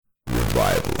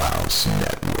Podcast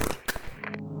Network.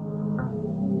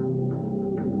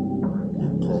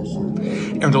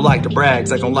 And don't like the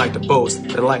brags, I don't like the boast.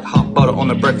 They like hot butter on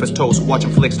the breakfast toast.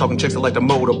 Watching flicks, talking chicks, I like to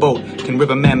motor boat. Can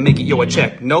Riverman make it, yo, a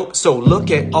check? Nope. So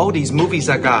look at all these movies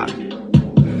I got.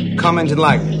 Commenting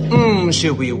like,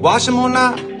 should we watch them or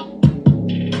not?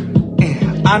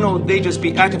 I know they just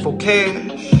be acting for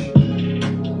cash,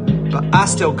 but I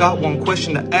still got one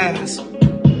question to ask.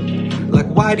 Like,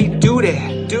 why'd he do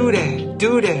that, do that,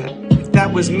 do that? If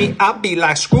that was me, I'd be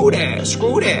like, screw that,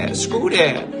 screw that, screw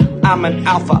that. I'm an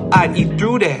alpha, I'd eat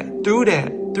through that, through that,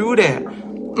 through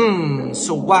that.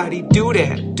 So why'd he do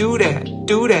that, do that,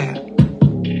 do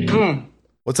that?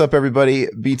 What's up, everybody?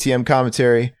 BTM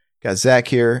commentary. Got Zach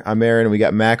here. I'm Aaron, and we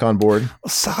got Mac on board.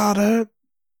 What's up?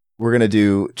 We're going to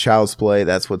do Child's Play.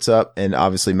 That's what's up. And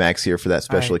obviously, Mac's here for that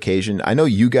special occasion. I know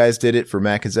you guys did it for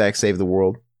Mac and Zach Save the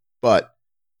World, but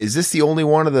is this the only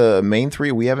one of the main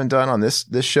three we haven't done on this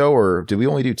show, or did we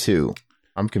only do two?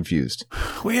 I'm confused.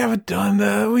 We haven't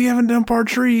done part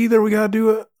 3 either. We got to do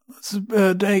a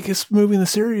Dankest movie in the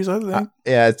series, I think.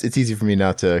 Yeah, it's easy for me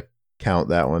not to count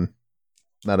that one.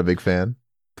 Not a big fan.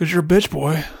 Because you're a bitch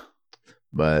boy.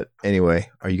 But anyway,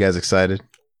 are you guys excited?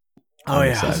 I'm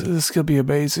excited. This could be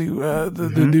amazing.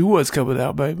 The new one's coming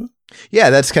out, baby. Yeah,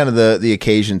 that's kind of the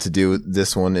occasion to do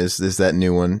this one is that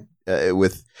new one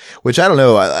with, which I don't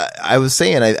know. I was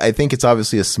saying, I think it's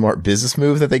obviously a smart business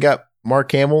move that they got Mark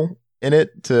Hamill in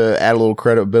it to add a little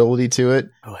credibility to it.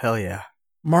 Oh, hell yeah.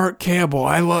 Mark Campbell.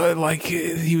 I love, like,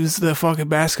 he was the fucking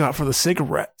mascot for the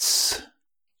cigarettes.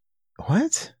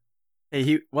 What?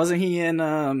 Hey, wasn't he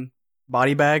in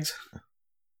Body Bags?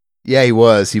 Yeah, he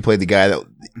was. He played the guy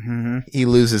that he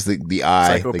loses the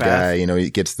eye. Psychopath. The guy, he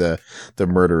gets the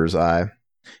murderer's eye.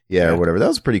 Yeah, or whatever. That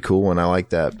was a pretty cool one. I like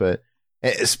that. But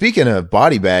speaking of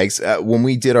Body Bags, when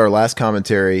we did our last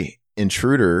commentary,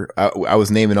 Intruder, I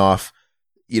was naming off.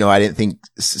 I didn't think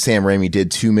Sam Raimi did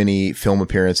too many film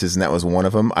appearances, and that was one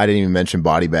of them. I didn't even mention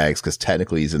Body Bags because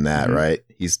technically he's in that, right?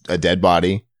 He's a dead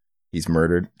body. He's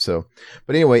murdered. So,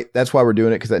 but anyway, that's why we're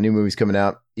doing it, because that new movie's coming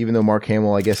out. Even though Mark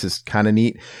Hamill, I guess, is kind of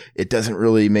neat, it doesn't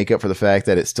really make up for the fact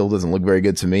that it still doesn't look very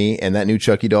good to me. And that new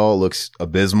Chucky doll looks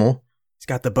abysmal. He's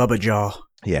got the Bubba jaw.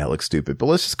 Yeah, it looks stupid. But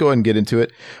let's just go ahead and get into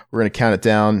it. We're going to count it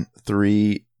down.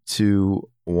 3, 2,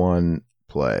 1,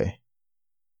 play.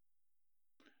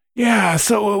 Yeah,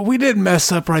 so we did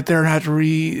mess up right there and have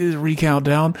to recount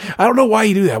down. I don't know why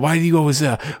you do that. Why do you always,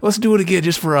 let's do it again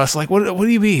just for us? Like, what do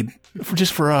you mean?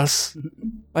 Just for us?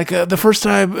 Like, the first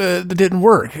time it didn't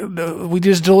work. We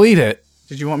just delete it.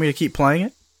 Did you want me to keep playing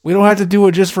it? We don't have to do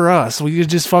it just for us. We could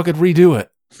just fucking redo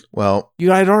it. Well,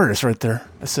 United Artists right there.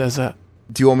 It says that.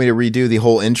 Do you want me to redo the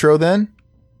whole intro then?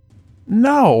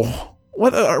 No.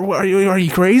 What are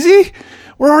you crazy?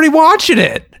 We're already watching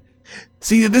it.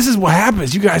 See, this is what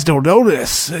happens. You guys don't know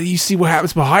this. You see what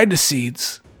happens behind the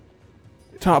scenes.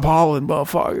 Tom Holland,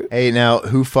 motherfucker. Hey, now,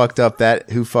 who fucked up that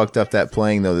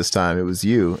playing, though, this time? It was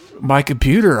you. My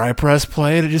computer. I pressed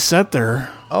play and it just sat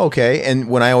there. Okay, and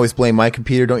when I always blame my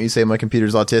computer, don't you say my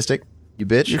computer's autistic? You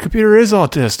bitch? Your computer is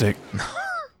autistic.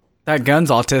 That gun's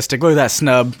autistic. Look at that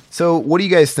snub. So, what do you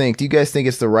guys think? Do you guys think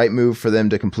it's the right move for them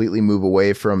to completely move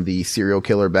away from the serial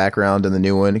killer background in the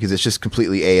new one? Because it's just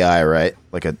completely AI, right?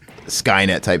 Like a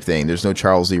Skynet type thing. There's no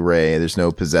Charles Lee Ray. There's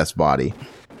no possessed body.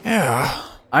 Yeah.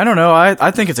 I don't know.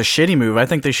 I think it's a shitty move. I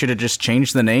think they should have just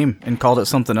changed the name and called it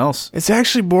something else. It's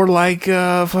actually more like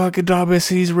fucking Don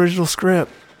Mancini's original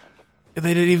script.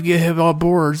 They didn't even get him on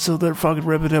board, so they're fucking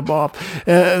ripping him off.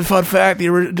 Fun fact,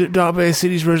 Don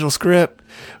Mancini's original script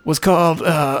was called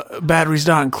Batteries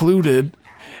Not Included,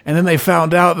 and then they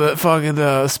found out that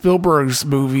fucking Spielberg's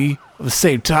movie of the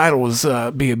same title was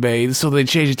being made, so they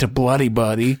changed it to Bloody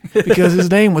Buddy, because his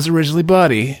name was originally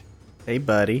Buddy. Hey,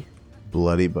 buddy.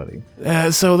 Bloody buddy.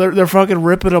 So they're fucking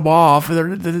ripping him off. They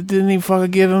didn't even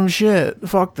fucking give him shit.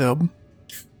 Fuck them.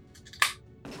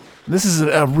 This is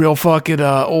a real fucking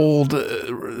old,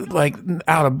 like,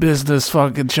 out of business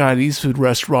fucking Chinese food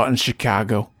restaurant in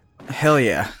Chicago. Hell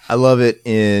yeah. I love it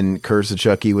in Curse of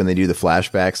Chucky when they do the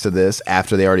flashbacks to this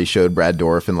after they already showed Brad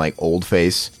Dourif in like old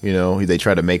face. They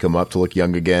try to make him up to look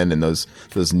young again, and those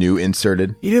new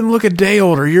inserted. He didn't look a day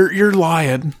older. You're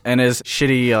lying. And his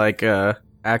shitty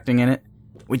acting in it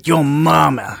with your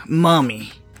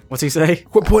mommy. What's he say?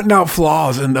 Quit putting out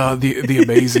flaws in the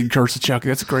amazing Curse of Chucky.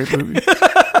 That's a great movie.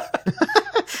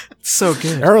 So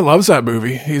good. Aaron loves that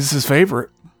movie. He's his favorite.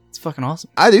 It's fucking awesome.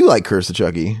 I do like Curse of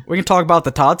Chucky. We can talk about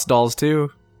the Tots dolls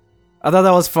too. I thought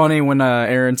that was funny when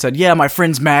Aaron said, "Yeah, my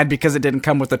friend's mad because it didn't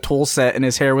come with a tool set and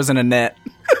his hair was in a net."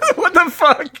 What the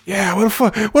fuck? Yeah, what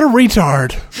a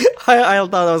retard. I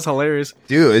thought that was hilarious.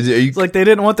 Dude, It's like they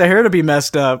didn't want the hair to be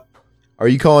messed up. Are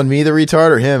you calling me the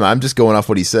retard or him? I'm just going off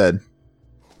what he said.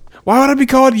 Why would I be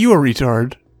calling you a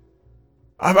retard?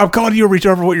 I'm calling you a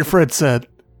retard for what your friend said.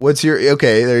 What's your...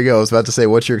 Okay, there you go. I was about to say,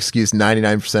 what's your excuse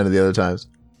 99% of the other times?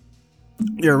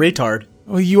 You're a retard.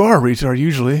 Well, you are a retard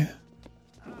usually.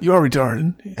 You are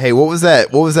retarded. Hey, what was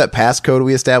that? What was that passcode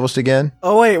we established again?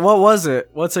 Oh wait, what was it?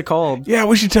 What's it called? Yeah,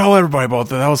 we should tell everybody about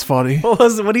that. That was funny. What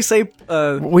was it? What do you say?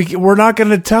 We're not going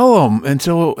to tell them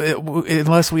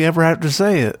unless we ever have to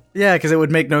say it. Yeah, because it would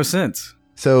make no sense.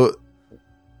 So,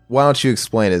 why don't you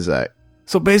explain it, Zach?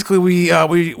 So basically,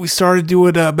 we started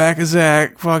doing Back of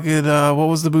Zach. Fucking what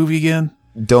was the movie again?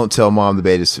 Don't tell mom the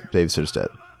babysitter's dead.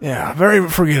 Yeah, very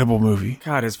forgettable movie.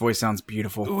 God, his voice sounds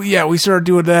beautiful. Yeah, we started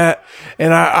doing that,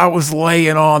 and I was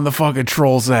laying on the fucking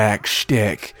Troll Zach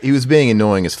shtick. He was being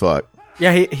annoying as fuck.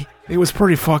 Yeah, it was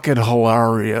pretty fucking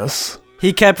hilarious.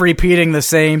 He kept repeating the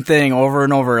same thing over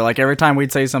and over. Like every time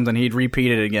we'd say something, he'd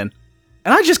repeat it again.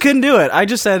 And I just couldn't do it. I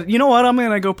just said, you know what, I'm going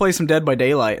to go play some Dead by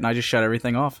Daylight, and I just shut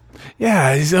everything off.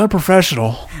 Yeah, he's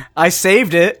unprofessional. I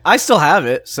saved it. I still have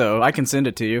it, so I can send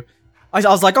it to you. I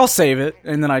was like, I'll save it,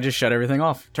 and then I just shut everything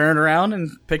off. Turned around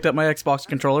and picked up my Xbox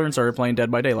controller and started playing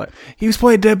Dead by Daylight. He was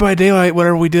playing Dead by Daylight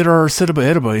whenever we did our Cinema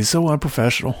Intima. He's so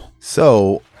unprofessional.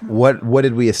 So, what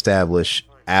did we establish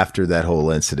after that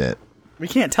whole incident? We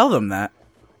can't tell them that.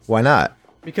 Why not?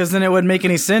 Because then it wouldn't make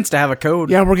any sense to have a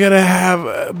code. Yeah, we're going to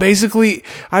have... basically,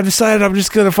 I've decided I'm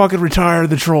just going to fucking retire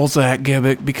the Troll Zach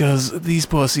gimmick because these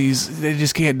pussies, they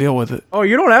just can't deal with it. Oh,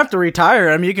 you don't have to retire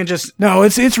him. You can just... No,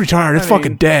 it's retired. It's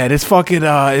fucking dead. It's fucking...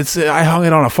 I hung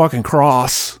it on a fucking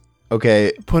cross.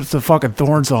 Okay. Put some fucking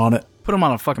thorns on it. Put him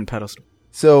on a fucking pedestal.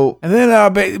 So... And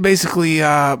then basically,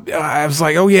 I was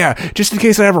like, oh yeah, just in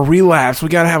case I have a relapse, we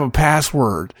got to have a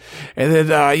password. And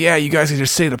then, you guys can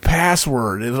just say the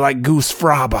password. It's like Goose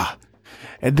Fraba.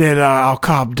 And then I'll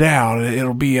calm down.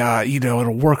 It'll be,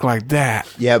 it'll work like that.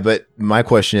 Yeah, but my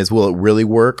question is, will it really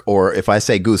work? Or if I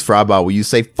say Goose Fraba, will you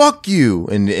say, fuck you?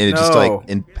 And it just like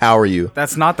empower you?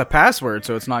 That's not the password,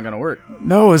 so it's not going to work.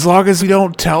 No, as long as we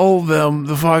don't tell them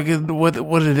the fucking what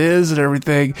it is and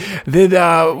everything, then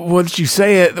once you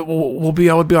say it, we'll be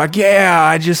able to be like, yeah,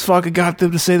 I just fucking got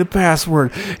them to say the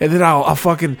password. And then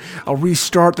I'll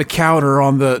restart the counter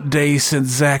on the day since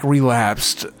Zach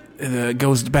relapsed. It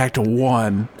goes back to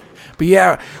 1. But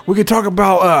yeah, we could talk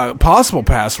about possible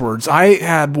passwords. I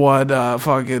had one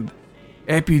fucking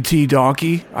amputee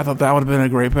donkey. I thought that would have been a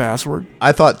great password.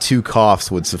 I thought 2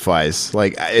 coughs would suffice.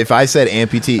 Like, if I said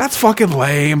amputee... That's fucking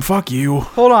lame. Fuck you.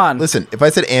 Hold on. Listen, if I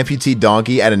said amputee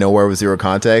donkey out of nowhere with 0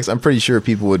 context, I'm pretty sure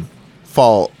people would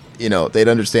fall, they'd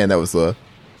understand that was the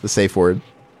safe word.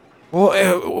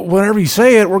 Well, whenever you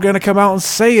say it, we're going to come out and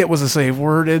say it was a safe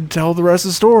word and tell the rest of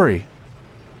the story.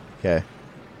 Okay.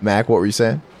 Mac, what were you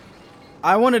saying?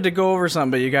 I wanted to go over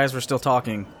something, but you guys were still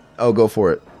talking. Oh, go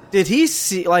for it. Did he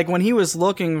see, like, when he was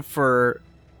looking for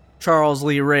Charles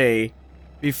Lee Ray,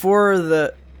 before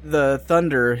the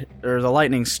thunder, or the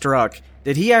lightning struck,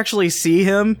 did he actually see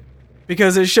him?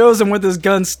 Because it shows him with his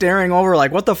gun staring over,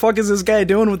 like, what the fuck is this guy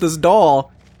doing with his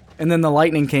doll? And then the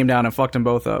lightning came down and fucked them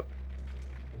both up.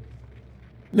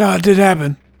 No, it did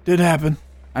happen.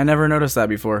 I never noticed that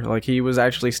before. Like, he was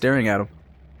actually staring at him.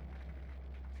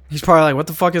 He's probably like, what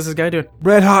the fuck is this guy doing?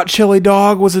 Red Hot Chili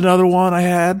Dog was another one I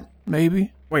had,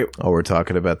 maybe. Wait. Oh, we're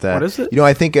talking about that. What is it?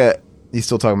 I think he's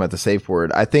still talking about the safe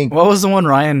word. I think... What was the one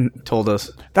Ryan told us?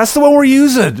 That's the one we're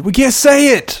using. We can't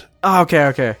say it. Oh,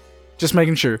 okay. Just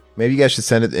making sure. Maybe you guys should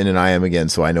send it in an IM again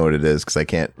so I know what it is, because I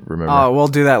can't remember. Oh, we'll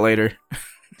do that later.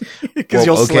 Because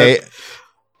you'll slip.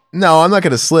 No, I'm not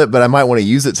going to slip, but I might want to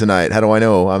use it tonight. How do I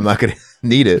know? I'm not going to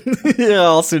need it. Yeah,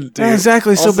 I'll send it to you. Yeah,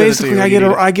 exactly. So basically,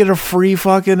 I get a free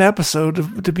fucking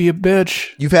episode to be a bitch.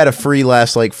 You've had a free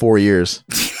last like 4 years.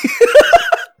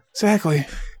 Exactly.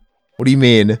 What do you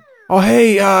mean? Oh,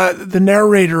 hey, the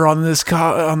narrator on this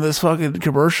fucking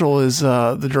commercial is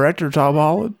the director, Tom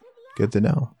Holland. Good to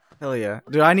know. Hell yeah.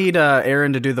 Dude, I need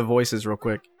Aaron to do the voices real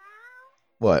quick.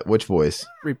 What? Which voice?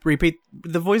 Repeat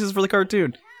the voices for the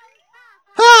cartoon.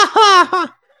 I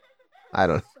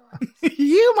don't.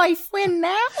 You my friend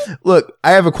now? Look,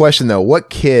 I have a question though. What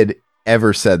kid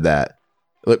ever said that?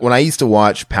 Look, when I used to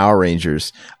watch Power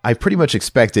Rangers, I pretty much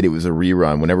expected it was a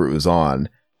rerun whenever it was on.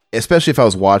 Especially if I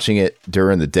was watching it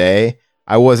during the day.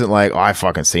 I wasn't like, oh, I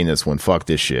fucking seen this one. Fuck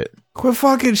this shit. Quit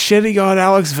fucking shitting on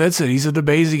Alex Vincent. He's an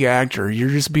amazing actor. You're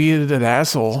just being an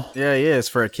asshole. Yeah, he is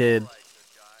for a kid.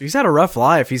 He's had a rough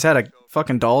life. He's had a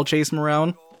fucking doll chase him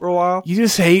around for a while. You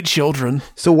just hate children.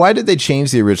 So why did they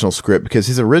change the original script? Because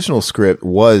his original script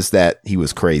was that he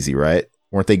was crazy, right?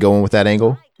 Weren't they going with that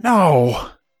angle? No.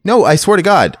 No, I swear to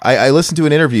God, I listened to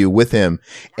an interview with him,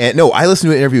 and no, I listened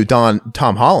to an interview with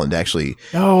Tom Holland actually.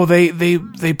 No,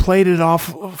 they played it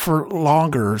off for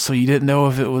longer, so you didn't know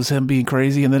if it was him being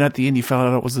crazy, and then at the end you found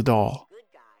out it was the doll.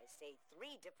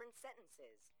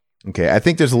 Okay, I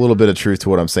think there's a little bit of truth to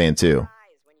what I'm saying too.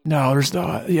 No, there's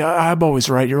not. Yeah, I'm always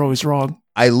right. You're always wrong.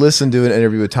 I listened to an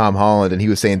interview with Tom Holland, and he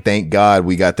was saying, "Thank God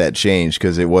we got that changed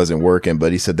because it wasn't working."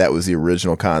 But he said that was the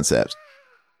original concept.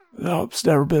 No, it's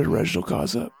never been an original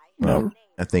concept. Never. Well,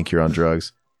 I think you're on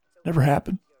drugs. Never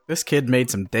happened. This kid made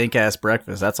some dank ass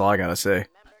breakfast. That's all I gotta say.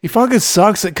 He fucking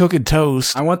sucks at cooking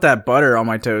toast. I want that butter on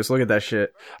my toast. Look at that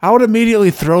shit. I would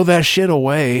immediately throw that shit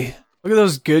away. Look at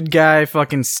those good guy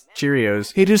fucking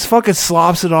Cheerios. He just fucking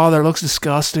slops it all there. Looks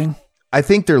disgusting. I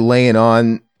think they're laying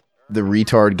on the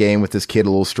retard game with this kid a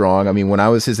little strong. I mean, when I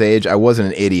was his age, I wasn't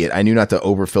an idiot. I knew not to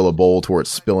overfill a bowl to where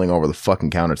it's spilling over the fucking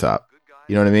countertop.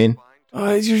 You know what I mean?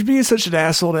 You're being such an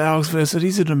asshole to Alex Vincent.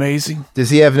 He's an amazing. Does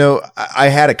he have no... I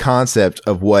had a concept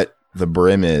of what the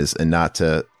brim is and not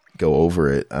to go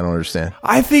over it. I don't understand.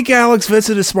 I think Alex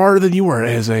Vincent is smarter than you were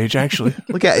at his age, actually.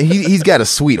 Look at he's got a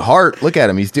sweet heart. Look at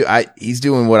him. He's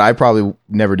doing what I probably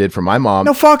never did for my mom.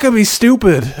 No, fuck him. He's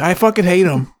stupid. I fucking hate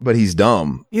him. But he's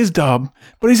dumb. He's dumb,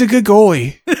 but he's a good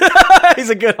goalie.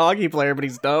 He's a good hockey player, but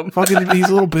he's dumb. Fucking, he's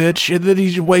a little bitch, and then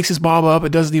he wakes his mom up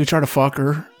and doesn't even try to fuck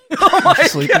her. Oh my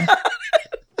sleeping. God.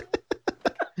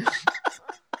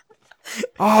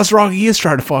 Oh, it's wrong. He is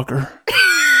trying to fuck her.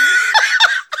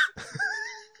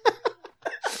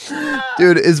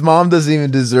 Dude, his mom doesn't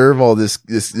even deserve all this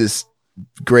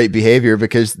great behavior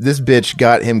because this bitch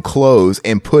got him clothes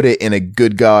and put it in a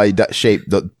good guy shaped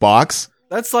box.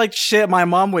 That's like shit my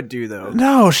mom would do, though.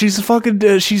 No, she's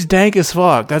fucking, she's dank as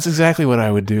fuck. That's exactly what I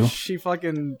would do. She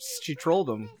trolled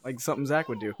him like something Zach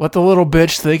would do. Let the little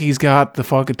bitch think he's got the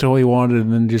fucking toy he wanted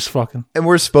and then just fucking. And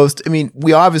we're supposed to, I mean,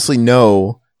 we obviously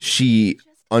know she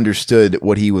understood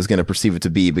what he was going to perceive it to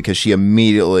be because she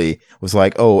immediately was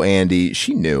like, "Oh, Andy,"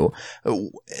 she knew.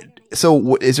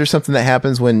 So is there something that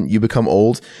happens when you become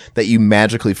old that you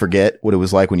magically forget what it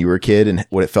was like when you were a kid and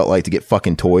what it felt like to get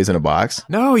fucking toys in a box?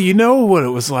 No, you know what it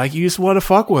was like. You just want to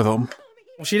fuck with them.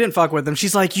 Well, she didn't fuck with them.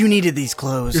 She's like, "You needed these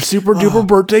clothes. Your super duper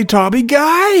birthday Tommy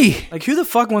guy." Like, who the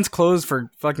fuck wants clothes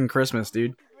for fucking Christmas,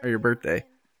 dude? Or your birthday?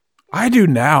 I do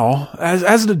now.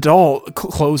 As an adult,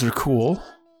 clothes are cool.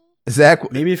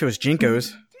 Zach, maybe if it was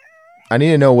Jinkos. I need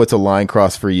to know what's a line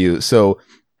cross for you. So,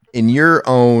 in your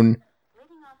own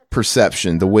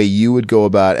perception, the way you would go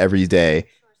about every day,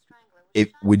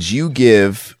 would you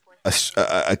give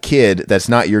a kid that's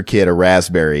not your kid a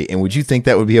raspberry, and would you think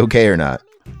that would be okay or not?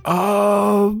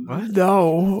 No.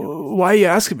 Why are you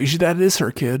asking me? That is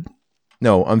her kid.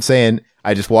 No, I'm saying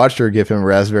I just watched her give him a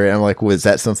raspberry. And I'm like, was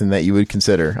that something that you would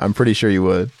consider? I'm pretty sure you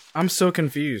would. I'm so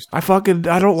confused. I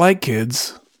don't like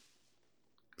kids.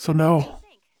 So no.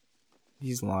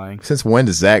 He's lying. Since when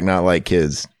does Zach not like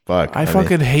kids? Fuck.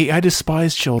 I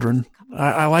despise children.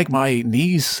 I like my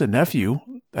niece and nephew.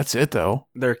 That's it, though.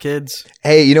 They're kids.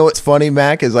 Hey, you know what's funny,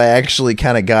 Mac, is I actually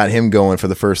kind of got him going for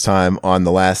the first time on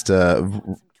the last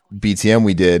BTM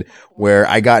we did, where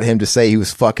I got him to say he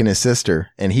was fucking his sister,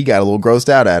 and he got a little grossed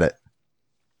out at it.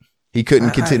 He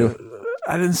couldn't continue.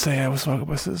 I didn't say I was fucking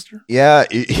my sister. Yeah,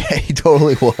 he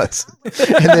totally was. And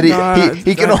then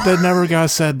that never got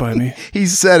said by me. He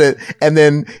said it, and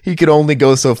then he could only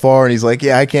go so far, and he's like,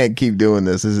 "Yeah, I can't keep doing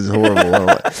this. This is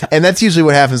horrible." And that's usually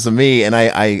what happens to me. And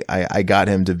I got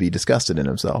him to be disgusted in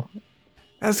himself.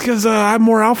 That's because I'm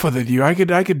more alpha than you. I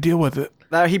could deal with it.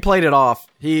 He played it off.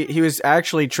 He was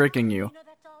actually tricking you.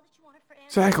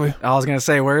 Exactly. I was gonna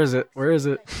say, where is it? Where is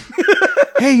it?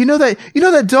 Hey, you know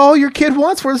that doll your kid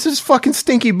wants? Where's this fucking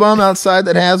stinky bum outside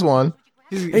that has one?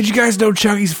 Hey, did you guys know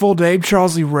Chucky's full name,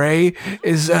 Charles Lee Ray,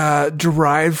 is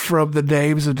derived from the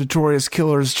names of notorious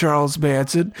killers Charles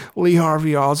Manson, Lee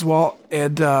Harvey Oswald,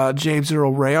 and James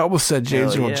Earl Ray? I almost said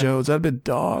James Earl Jones. I've been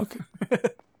dog.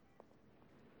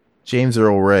 James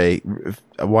Earl Ray.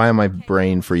 Why am my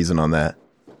brain freezing on that?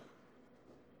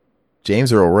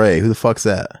 James Earl Ray. Who the fuck's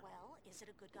that?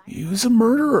 He was a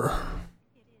murderer.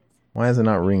 Why is it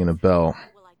not ringing a bell?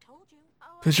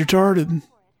 Because you're retarded.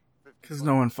 Because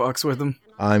no one fucks with him.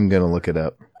 I'm going to look it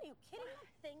up.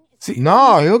 See,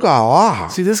 no, you got a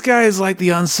lot. See, this guy is like the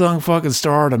unsung fucking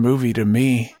star of the movie to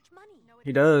me.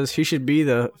 He does. He should be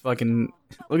the fucking...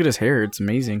 Look at his hair. It's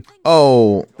amazing.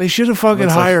 Oh. They should have fucking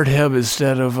hired him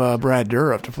instead of Brad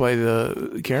Dourif to play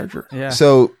the character. Yeah.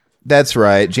 So... That's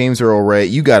right. James Earl Ray.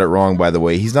 You got it wrong, by the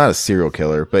way. He's not a serial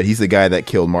killer, but he's the guy that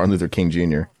killed Martin Luther King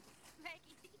Jr.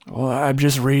 Well, I'm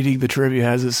just reading the trivia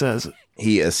as it says it.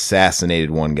 he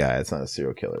assassinated one guy. It's not a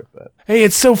serial killer, but Hey,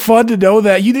 it's so fun to know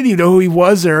that. You didn't even know who he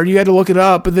was there, and you had to look it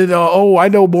up. And then, I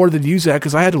know more than you, Zach,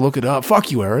 because I had to look it up.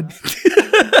 Fuck you, Aaron.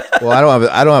 well,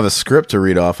 I don't have a script to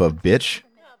read off of, bitch.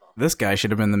 This guy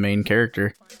should have been the main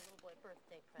character.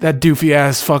 That doofy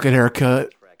ass fucking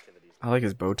haircut. I like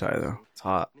his bow tie though. It's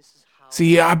hot.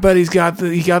 See, I bet he got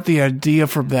the idea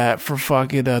from that for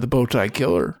fucking the bow tie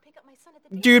killer.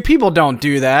 Dude, people don't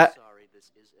do that.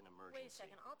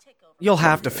 You'll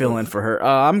have to fill in for her.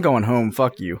 I'm going home.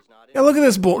 Fuck you. Yeah, look at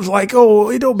this bull. It's like,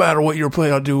 it don't matter what you're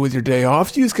planning on doing with your day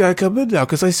off. You just gotta come in now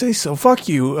because I say so. Fuck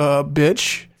you,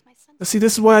 bitch. See,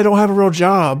 this is why I don't have a real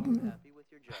job.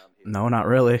 No, not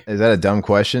really. Is that a dumb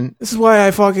question? This is why I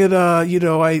fucking,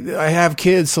 I have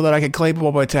kids so that I can claim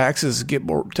all my taxes and get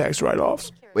more tax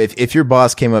write-offs. If your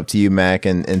boss came up to you, Mac,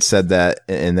 and said that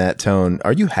in that tone,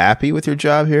 are you happy with your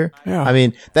job here? Yeah. I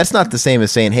mean, that's not the same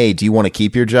as saying, hey, do you want to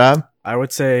keep your job? I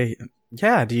would say,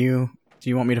 yeah, do you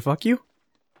want me to fuck you?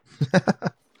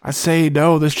 I say,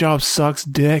 no, this job sucks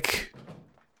dick.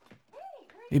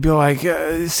 He'd be like,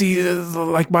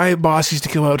 like my boss used to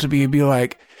come up to me and be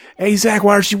like, hey, Zach,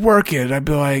 why aren't you working? I'd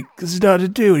be like, there's nothing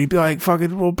to do. And he'd be like,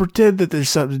 fucking, well, pretend that there's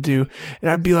something to do.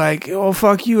 And I'd be like, oh,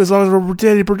 fuck you. As long as we're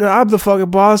pretending, I'm the fucking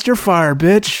boss. You're fired,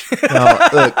 bitch.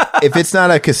 No, look, if it's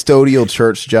not a custodial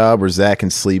church job where Zach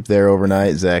can sleep there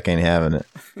overnight, Zach ain't having it.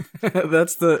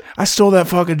 I stole that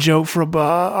fucking joke from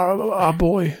our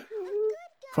boy,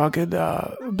 fucking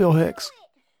Bill Hicks.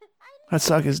 I'd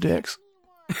suck his dicks.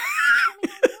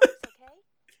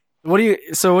 What do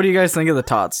you guys think of the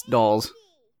Tots dolls?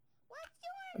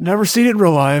 Never seen it in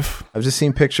real life. I've just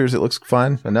seen pictures. It looks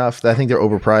fun enough. I think they're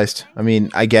overpriced. I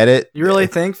mean, I get it. You really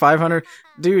think 500?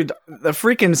 Dude, the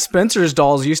freaking Spencer's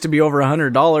dolls used to be over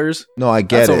 $100. No, I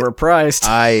get That's it. overpriced.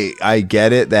 I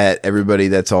get it that everybody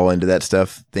that's all into that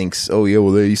stuff thinks, oh yeah,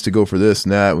 well they used to go for this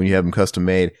and that when you have them custom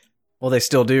made. Well, they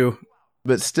still do.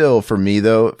 But still, for me,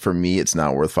 it's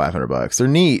not worth $500. They're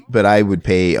neat, but I would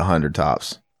pay 100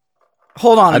 tops.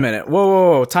 Hold on a minute.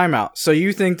 Whoa, time out. So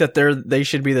you think that they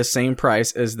should be the same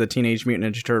price as the Teenage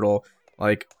Mutant Ninja Turtle,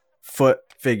 like, foot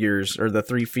figures, or the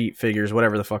 3 feet figures,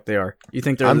 whatever the fuck they are? You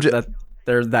think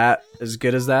they're that as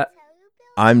good as that?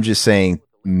 I'm just saying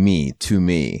to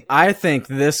me. I think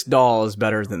this doll is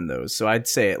better than those, so I'd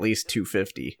say at least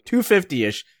 250.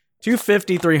 250-ish.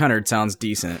 250, 300 sounds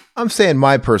decent. I'm saying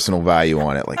my personal value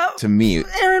on it, to me.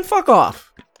 Aaron, fuck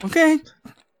off. Okay?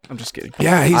 I'm just kidding.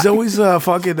 Yeah, he's always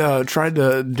fucking trying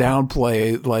to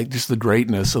downplay like just the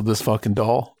greatness of this fucking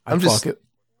doll. I'm just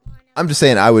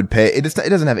saying I would pay. It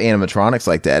doesn't have animatronics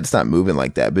like that. It's not moving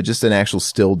like that, but just an actual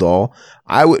still doll.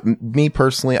 I would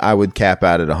cap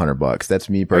out at $100. That's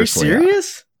me personally. Are you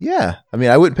serious? Yeah. I mean,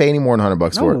 I wouldn't pay any more than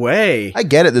 $100 for it. No way. I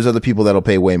get it. There's other people that'll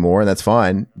pay way more, and that's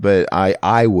fine. But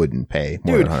I wouldn't pay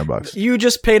more than $100. You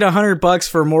just paid $100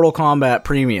 for Mortal Kombat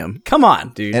Premium. Come on,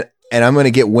 dude. And I'm going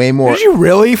to get way more. Did you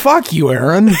really? Fuck you,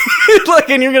 Aaron.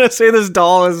 And you're going to say this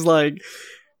doll is like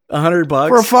 $100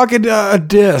 for a fucking a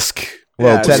disc.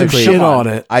 Well, Yeah, technically, some shit on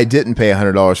it. I didn't pay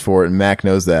 $100 for it, and Mac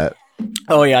knows that.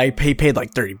 Oh yeah, he paid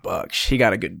like $30. He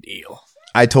got a good deal.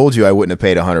 I told you I wouldn't have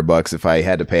paid $100 if I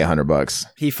had to pay $100.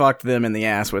 He fucked them in the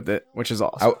ass with it, which is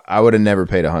awesome. I would have never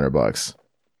paid $100.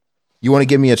 You want to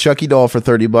give me a Chucky doll for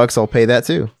 $30? I'll pay that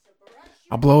too.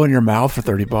 I'll blow in your mouth for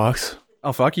 $30.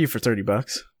 I'll fuck you for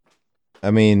 $30.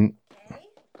 I mean,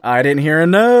 I didn't hear a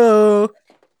no.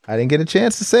 I didn't get a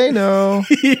chance to say no.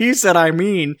 You said I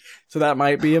mean, so that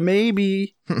might be a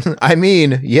maybe. I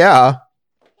mean, yeah.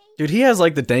 Dude, he has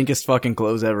like the dankest fucking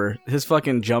clothes ever. His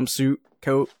fucking jumpsuit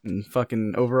coat and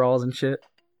fucking overalls and shit.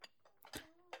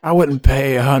 I wouldn't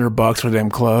pay $100 for them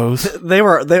clothes.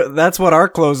 That's what our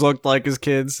clothes looked like as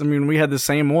kids. I mean, we had the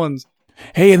same ones.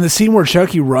 Hey, in the scene where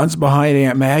Chucky runs behind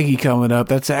Aunt Maggie coming up,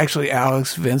 that's actually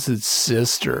Alex Vincent's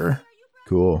sister.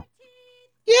 Cool.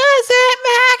 Yes, Aunt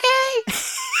Maggie!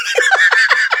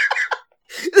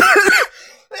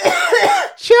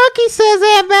 Chucky says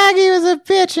Aunt Maggie was a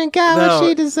bitch and got what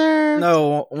she deserved.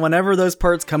 No, whenever those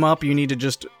parts come up, you need to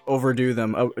just overdo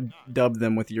them, dub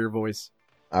them with your voice.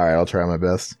 All right, I'll try my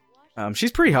best.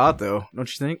 She's pretty hot, though, don't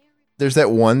you think? There's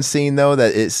that one scene, though,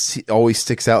 that it always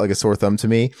sticks out like a sore thumb to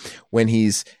me when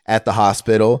he's at the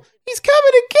hospital. He's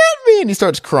coming to get me! And he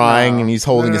starts crying and he's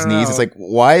holding his knees. It's like,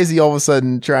 why is he all of a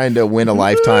sudden trying to win a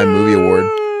Lifetime movie award?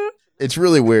 It's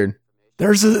really weird.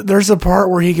 There's a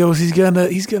part where he goes, he's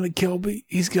gonna kill me.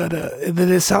 And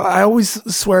then I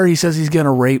always swear he says he's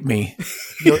gonna rape me.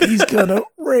 He's gonna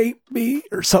rape me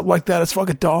or something like that. It's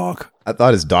fucking dog. I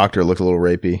thought his doctor looked a little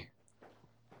rapey.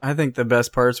 I think the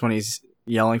best part's when he's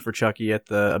yelling for Chucky at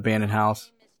the abandoned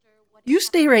house. You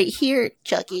stay right here,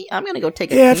 Chucky. I'm gonna go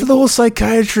take a Yeah, after pee." the whole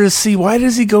psychiatrist, see, why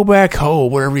does he go back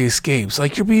home whenever he escapes?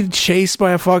 Like, you're being chased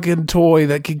by a fucking toy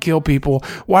that can kill people.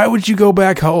 Why would you go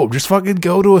back home? Just fucking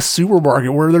go to a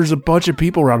supermarket where there's a bunch of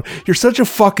people around. You're such a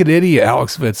fucking idiot,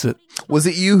 Alex Vincent. Was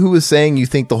it you who was saying you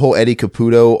think the whole Eddie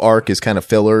Caputo arc is kind of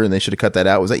filler and they should have cut that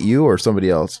out? Was that you or somebody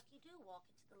else?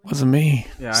 Wasn't me.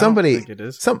 Yeah, Somebody, I don't think it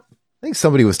is. I think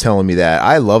somebody was telling me that.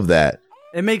 I love that.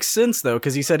 It makes sense though,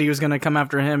 because he said he was going to come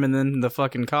after him, and then the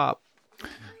fucking cop.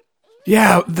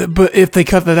 Yeah, but if they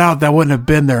cut that out, that wouldn't have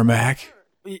been there, Mac.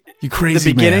 You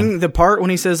crazy The beginning, man. the part when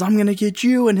he says, "I'm going to get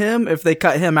you and him," if they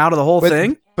cut him out of the whole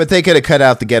thing, But they could have cut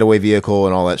out the getaway vehicle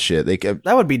and all that shit.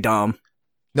 that would be dumb.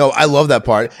 No, I love that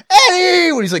part.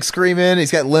 Eddie, when he's like screaming,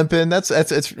 he's got limping. That's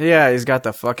Yeah, he's got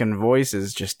the fucking voice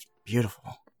is just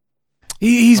beautiful.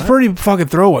 He's pretty fucking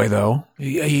throwaway, though.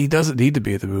 He doesn't need to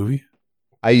be at the movie.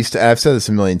 I've said this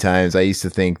a million times. I used to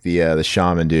think the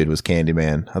shaman dude was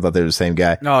Candyman. I thought they were the same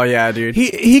guy. Oh yeah, dude.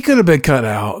 He could have been cut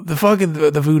out. The fucking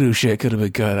the voodoo shit could have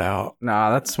been cut out.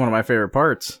 Nah, that's one of my favorite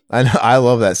parts. I know, I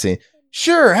love that scene.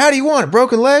 Sure, how do you want it?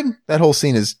 Broken leg? That whole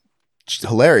scene is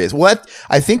hilarious. What?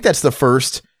 I think that's the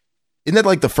first. Isn't that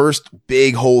like the first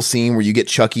big whole scene where you get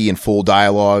Chucky in full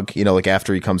dialogue? You know, like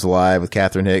after he comes alive with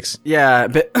Catherine Hicks. Yeah,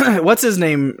 but what's his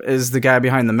name is the guy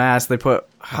behind the mask. They put,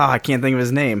 I can't think of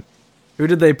his name. Who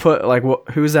did they put, like,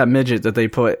 who's that midget that they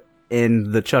put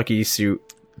in the Chucky suit?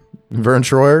 Vern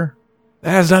Troyer.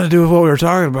 That has nothing to do with what we were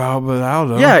talking about, but I don't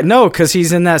know. Yeah, no, because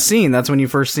he's in that scene. That's when you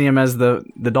first see him as the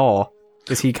doll,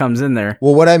 because he comes in there.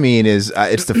 Well, what I mean is,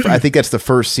 I think that's the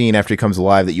first scene after he comes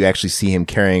alive that you actually see him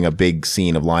carrying a big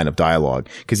scene of line of dialogue,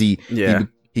 because he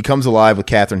comes alive with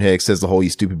Catherine Hicks, says the whole "you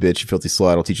stupid bitch, you filthy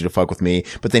slut, I'll teach you to fuck with me,"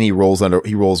 but then he rolls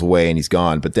away and he's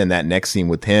gone. But then that next scene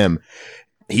with him,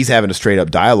 he's having a straight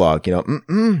up dialogue, you know,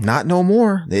 not no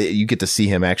more. You get to see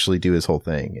him actually do his whole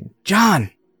thing. John,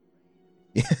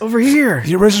 over here.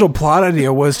 The original plot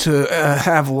idea was to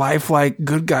have lifelike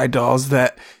good guy dolls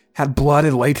that had blood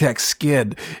and latex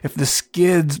skin. If the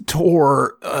skins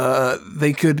tore,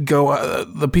 they could go,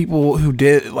 the people who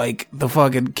did, like, the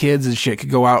fucking kids and shit could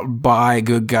go out and buy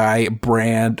good guy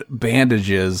brand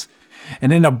bandages.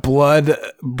 And in a Blood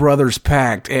Brothers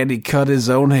pact, Andy cut his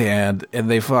own hand, and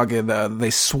they fucking, they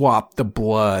swapped the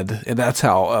blood. And that's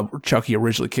how Chucky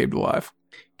originally came to life.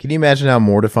 Can you imagine how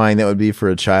mortifying that would be for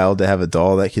a child to have a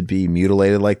doll that could be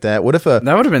mutilated like that? That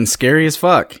would have been scary as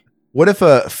fuck. What if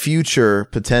a future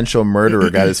potential murderer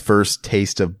got his first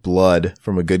taste of blood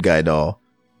from a good guy doll,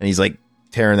 and he's like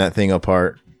tearing that thing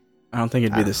apart? I don't think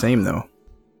it'd be the same though.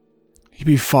 He'd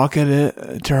be fucking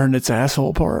it, turning its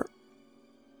asshole apart.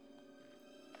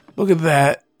 Look at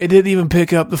that. It didn't even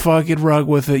pick up the fucking rug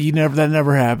with it. That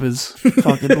never happens.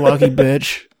 Fucking lucky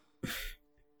bitch.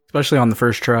 Especially on the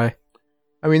first try.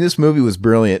 I mean, this movie was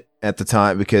brilliant at the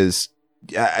time because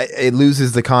it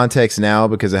loses the context now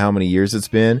because of how many years it's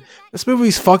been. This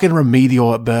movie's fucking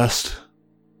remedial at best.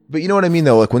 But you know what I mean,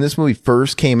 though? Like when this movie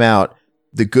first came out,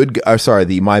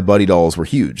 the My Buddy dolls were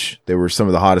huge. They were some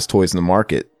of the hottest toys in the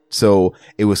market. So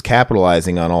it was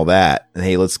capitalizing on all that. And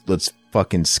hey, let's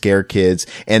fucking scare kids.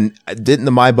 And didn't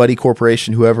the My Buddy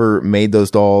Corporation, whoever made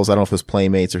those dolls, I don't know if it was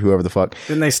Playmates or whoever the fuck.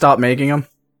 Didn't they stop making them?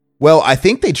 Well, I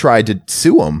think they tried to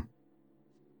sue them.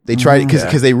 They tried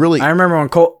because they really. I remember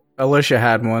when Alicia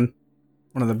had one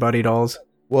of the Buddy dolls.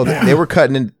 Well, they were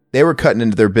cutting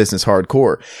into their business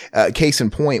hardcore. Case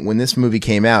in point, when this movie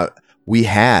came out, we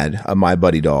had a My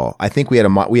Buddy doll. I think we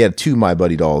had two My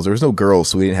Buddy dolls. There was no girls,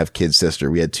 so we didn't have kid sister.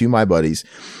 We had two My Buddies,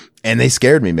 and they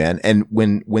scared me, man. And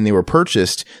when they were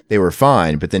purchased, they were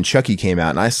fine. But then Chucky came out,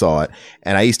 and I saw it,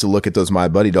 and I used to look at those My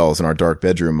Buddy dolls in our dark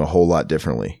bedroom a whole lot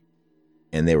differently,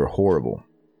 and they were horrible.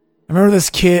 I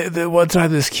remember one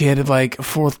time this kid in like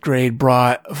 4th grade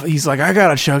he's like, I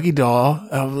got a Chucky doll.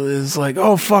 I was like,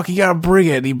 oh fuck, you gotta bring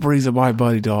it. And he brings a My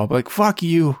Buddy doll. I'm like, fuck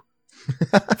you.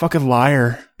 Fucking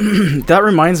liar. That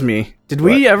reminds me. Did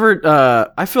we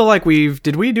ever, I feel like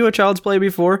did we do a Child's Play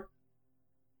before?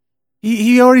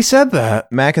 He already said that.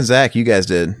 Mac and Zach, you guys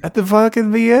did. At the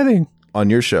fucking beginning. On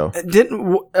your show.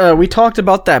 We talked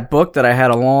about that book that I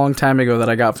had a long time ago that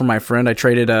I got from my friend. I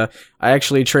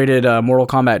actually traded a Mortal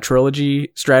Kombat Trilogy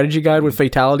strategy guide with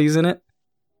fatalities in it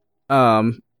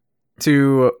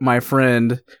to my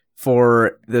friend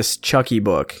for this Chucky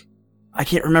book. I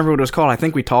can't remember what it was called. I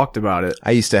think we talked about it.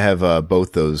 I used to have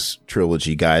both those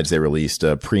trilogy guides they released.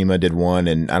 Prima did one,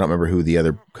 and I don't remember who the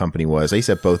other company was. I used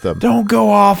to have both of them. Don't go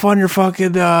off on your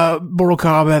fucking Mortal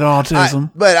Kombat autism.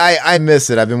 But I miss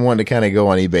it. I've been wanting to kind of go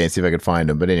on eBay and see if I could find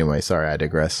them. But anyway, sorry, I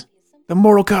digress. The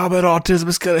Mortal Kombat autism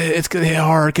is gonna hit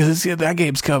hard because that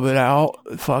game's coming out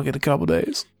in fucking a couple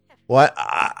days. Well,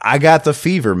 I got the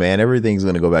fever, man. Everything's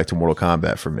going to go back to Mortal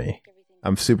Kombat for me.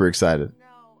 I'm super excited.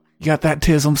 You got that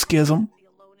tism schism?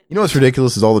 You know what's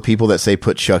ridiculous is all the people that say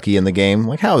put Chucky in the game.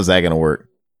 Like, how is that going to work?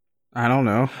 I don't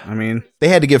know. I mean, they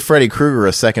had to give Freddy Krueger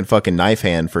a second fucking knife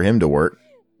hand for him to work.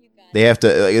 They have to.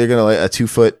 They're going to let a 2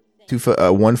 foot,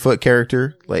 1 foot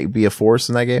character like be a force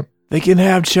in that game. They can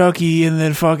have Chucky, and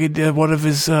then fucking one of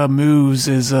his moves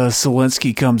is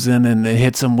Zelensky comes in and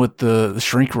hits him with the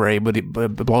shrink ray, but it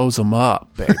blows him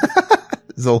up. They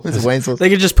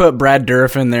could just put Brad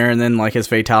Dourif in there, and then like his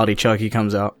fatality Chucky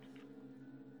comes out.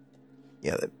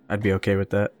 Yeah, I'd be okay with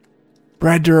that.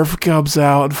 Brad Dourif comes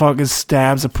out and fucking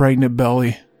stabs a pregnant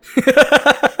belly.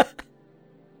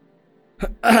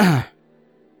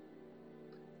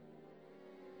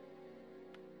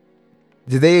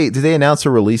 Did they announce a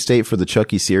release date for the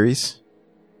Chucky series?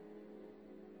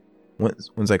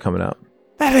 When's that coming out?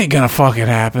 That ain't gonna fucking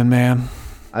happen, man.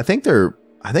 I think they're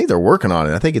working on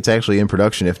it. I think it's actually in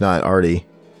production, if not already.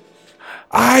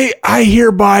 I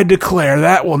hereby declare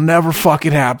that will never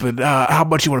fucking happen. How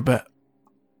much you want to bet?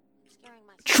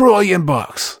 $1 trillion.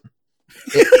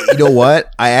 You know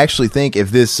what? I actually think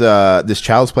if this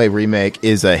Child's Play remake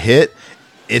is a hit,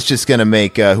 it's just gonna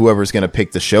make whoever's gonna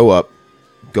pick the show up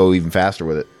go even faster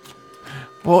with it.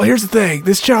 Well, here's the thing.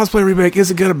 This Child's Play remake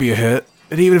isn't going to be a hit.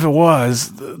 And even if it was,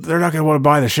 they're not going to want to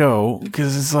buy the show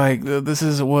because it's like, this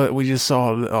isn't what we just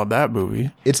saw on that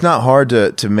movie. It's not hard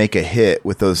to make a hit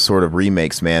with those sort of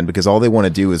remakes, man, because all they want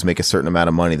to do is make a certain amount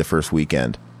of money the first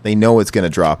weekend. They know it's going to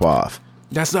drop off.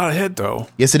 That's not a hit, though.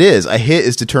 Yes, it is. A hit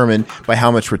is determined by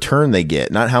how much return they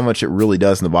get, not how much it really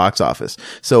does in the box office.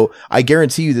 So I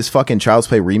guarantee you this fucking Child's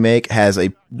Play remake has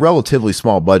a relatively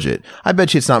small budget. I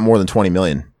bet you it's not more than $20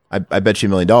 million. I bet you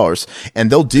 $1 million.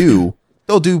 And they'll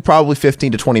do probably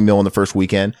 15 to 20 mil in the first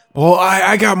weekend. Well,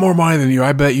 I got more money than you.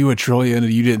 I bet you $1 trillion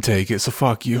and you didn't take it, so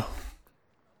fuck you.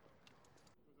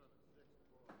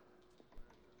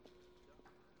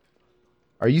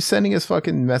 Are you sending us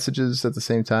fucking messages at the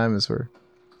same time as we're...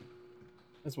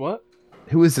 As what?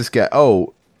 Who is this guy?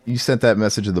 Oh, you sent that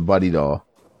message of the Buddy doll.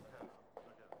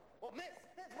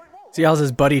 See how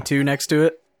his Buddy 2 next to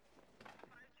it?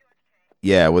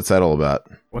 Yeah, what's that all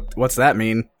about? What's that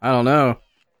mean? I don't know.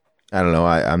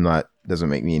 I'm not... Doesn't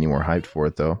make me any more hyped for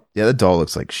it, though. Yeah, the doll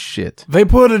looks like shit. They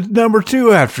put a number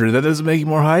 2 after it. That doesn't make you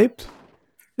more hyped?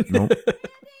 Nope.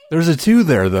 There's a 2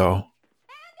 there, though.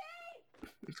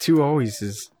 2 always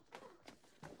is.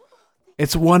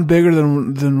 It's 1 bigger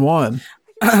than 1.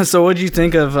 So what'd you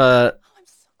think of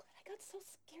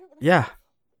yeah.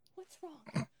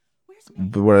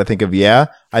 But what I think of, yeah?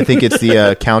 I think it's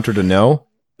the counter to no.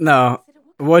 No.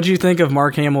 What'd you think of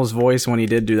Mark Hamill's voice when he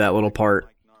did do that little part?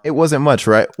 It wasn't much,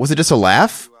 right? Was it just a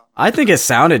laugh? I think it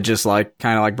sounded just like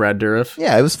kind of like Brad Dourif.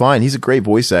 Yeah, it was fine. He's a great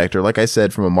voice actor. Like I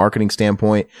said, from a marketing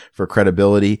standpoint, for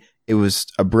credibility, it was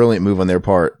a brilliant move on their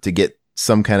part to get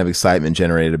some kind of excitement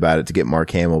generated about it, to get Mark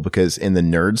Hamill, because in the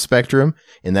nerd spectrum,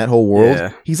 in that whole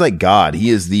world, he's like God. He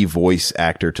is the voice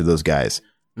actor to those guys.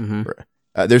 Mm-hmm.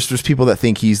 There's people that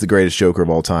think he's the greatest Joker of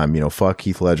all time. You know, fuck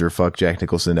Heath Ledger, fuck Jack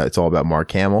Nicholson. It's all about Mark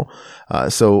Hamill.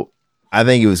 So I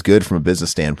think it was good from a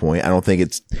business standpoint. I don't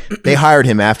think they hired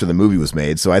him after the movie was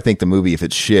made. So I think the movie, if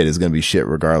it's shit, is going to be shit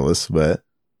regardless. But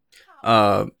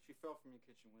I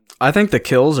think the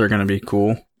kills are going to be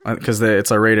cool because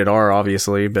it's a rated R,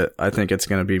 obviously, but I think it's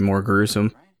going to be more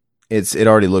gruesome. It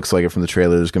already looks like it from the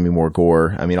trailer. There's going to be more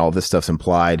gore. I mean, all this stuff's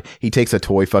implied. He takes a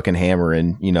toy fucking hammer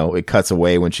and, you know, it cuts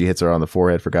away when she hits her on the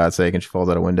forehead, for God's sake, and she falls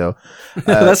out a window.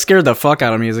 That scared the fuck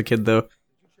out of me as a kid, though.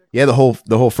 Yeah, the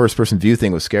whole first person view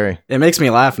thing was scary. It makes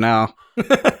me laugh now.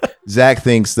 Zach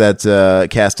thinks that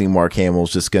casting Mark Hamill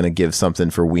is just going to give something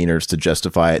for wieners to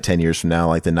justify it 10 years from now,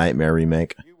 like the Nightmare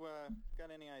remake.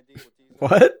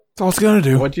 What? That's all it's going to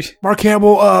do. Mark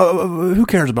Hamill, who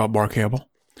cares about Mark Hamill?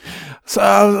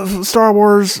 Star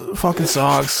Wars fucking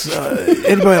sucks.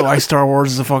 Anybody that likes Star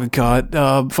Wars is a fucking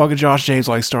cunt. Fucking Josh James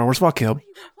likes Star Wars. Fuck him.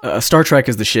 Star Trek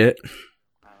is the shit.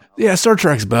 Yeah, Star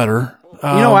Trek's better.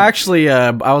 Actually,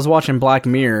 I was watching Black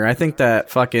Mirror. I think that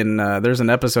fucking there's an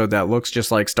episode that looks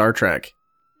just like Star Trek.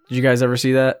 Did you guys ever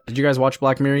see that? Did you guys watch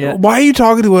Black Mirror yet? Why are you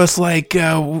talking to us like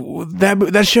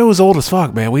that show is old as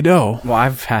fuck, man? We know.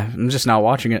 Well, I'm just not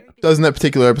watching it. Doesn't that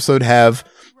particular episode have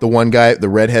the one guy, the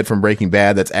redhead from Breaking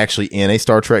Bad, that's actually in a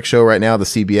Star Trek show right now, the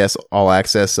CBS All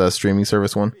Access streaming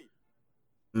service one?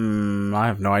 I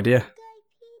have no idea.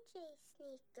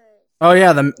 Oh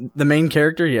yeah, the main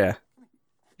character, yeah.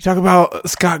 You talk about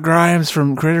Scott Grimes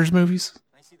from Critters movies?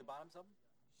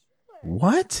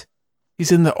 What?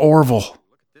 He's in the Orville.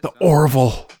 The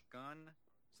Orville.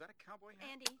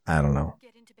 I don't know.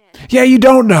 Yeah, you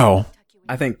don't know.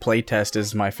 I think Playtest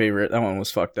is my favorite. That one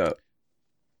was fucked up.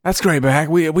 That's great, Mac.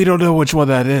 We don't know which one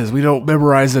that is. We don't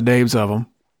memorize the names of them.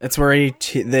 It's where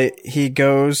he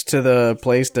goes to the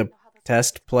place to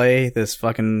play this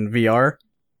fucking VR,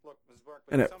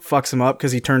 and it fucks him up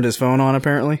because he turned his phone on,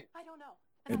 apparently.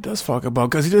 It does fuck him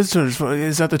up because he does turn his phone.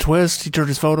 Is that the twist? He turned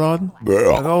his phone on?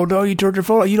 Like, oh no, you turned your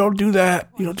phone on. You don't do that.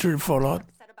 You don't turn your phone on.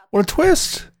 What a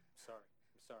twist.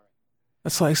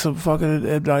 That's like some fucking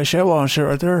M. Night Shyamalan shit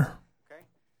right there.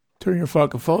 Turn your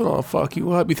fucking phone off. Fuck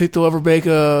you up. You think they'll ever make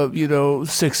a,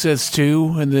 Sixth Sense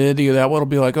 2 and the ending of that one will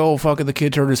be like, oh, fucking the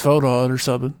kid turned his phone on or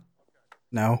something?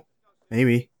 No.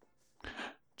 Maybe.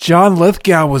 John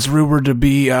Lithgow was rumored to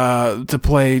be, to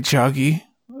play Chucky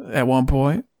at one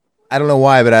point. I don't know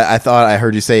why, but I thought I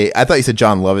heard you say, I thought you said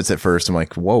John Lovitz at first. I'm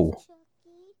like, whoa,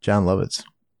 John Lovitz.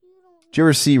 Did you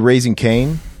ever see Raising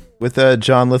Cain with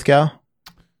John Lithgow?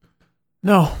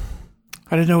 No,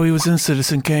 I didn't know he was in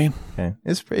Citizen Kane. Okay,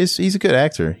 he's a good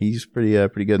actor. He's pretty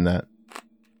good in that.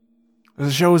 Does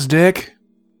it show his dick?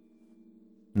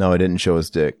 No, it didn't show his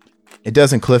dick. It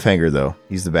does in Cliffhanger though.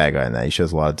 He's the bad guy in that. He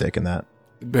shows a lot of dick in that.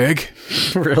 Big?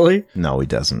 Really? No, he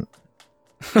doesn't.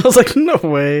 I was like, no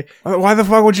way. Why the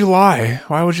fuck would you lie?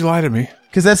 Why would you lie to me?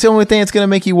 Because that's the only thing that's going to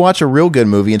make you watch a real good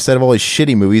movie instead of all these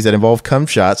shitty movies that involve cum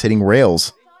shots hitting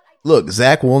rails. Look,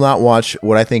 Zach will not watch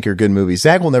what I think are good movies.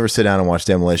 Zach will never sit down and watch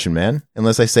Demolition Man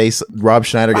unless I say Rob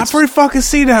Schneider gets... I've already fucking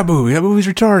seen that movie. That movie's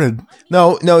retarded.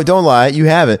 No, don't lie. You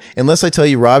haven't. Unless I tell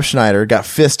you Rob Schneider got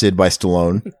fisted by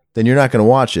Stallone, then you're not going to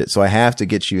watch it. So I have to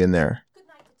get you in there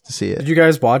to see it. Did you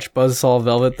guys watch Buzzsaw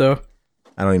Velvet, though?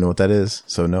 I don't even know what that is,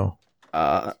 so no.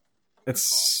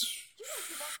 It's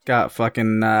got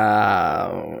fucking,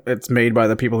 it's made by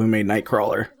the people who made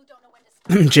Nightcrawler.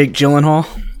 Jake Gyllenhaal.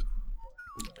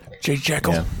 Jake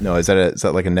Jekyll. Yeah. No, is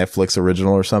that like a Netflix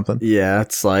original or something? Yeah,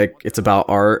 it's about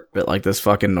art, but like this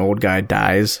fucking old guy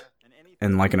dies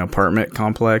in like an apartment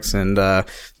complex, and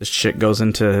this chick goes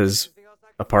into his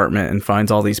apartment and finds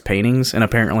all these paintings, and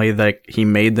apparently like he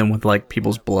made them with like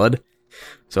people's blood.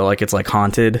 So like it's like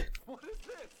haunted.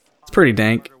 It's pretty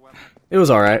dank. It was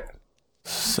alright.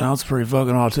 Sounds pretty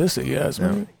fucking autistic, yes,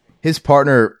 man. His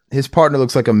partner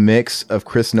looks like a mix of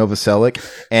Chris Novoselic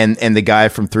and the guy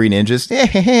from Three Ninjas.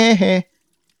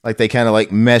 Like they kind of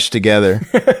like mesh together.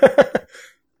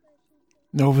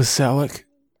 Novoselic.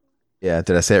 Yeah,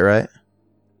 did I say it right?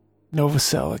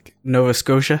 Novoselic. Nova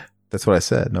Scotia. That's what I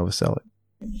said, Novoselic.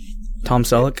 Tom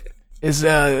Selleck. Is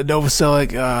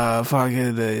Novoselic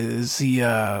fucking is he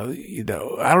I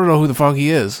don't know who the fuck he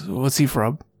is. What's he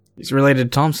from? He's related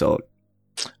to Tom Selleck.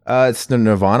 It's the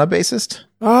Nirvana bassist.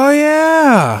 Oh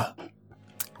yeah.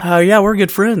 Yeah, we're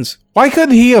good friends. Why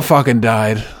couldn't he have fucking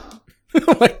died?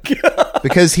 Oh my god.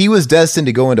 Because he was destined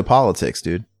to go into politics,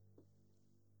 dude.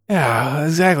 Yeah,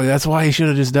 exactly. That's why he should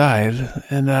have just died.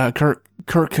 And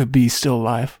Kurt could be still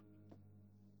alive.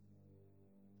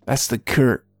 That's the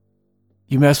Kurt.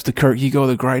 You mess with the Kurt, you go to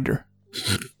the grinder.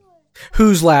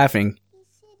 Who's laughing?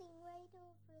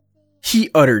 He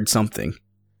uttered something.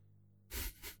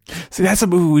 See, that's a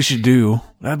movie we should do.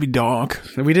 That'd be donk.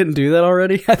 We didn't do that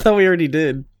already? I thought we already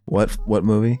did. What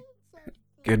movie?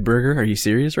 Good Burger? Are you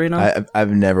serious right now?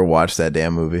 I've never watched that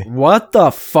damn movie. What the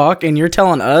fuck? And you're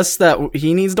telling us that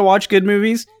he needs to watch good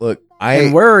movies? Look,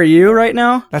 and where are you right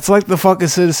now? That's like the fucking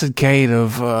Citizen Kane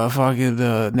of fucking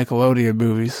Nickelodeon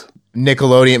movies.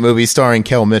 Nickelodeon movie starring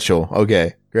Kel Mitchell.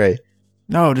 Okay, great.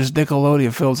 No, just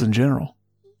Nickelodeon films in general.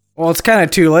 Well, it's kind of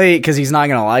too late because he's not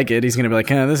going to like it. He's going to be like,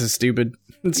 this is stupid.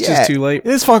 It's just too late.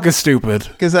 It's fucking stupid.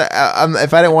 Because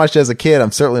if I didn't watch it as a kid,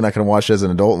 I'm certainly not going to watch it as an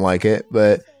adult and like it.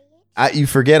 But you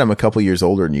forget I'm a couple years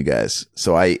older than you guys.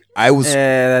 So I was...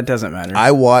 that doesn't matter.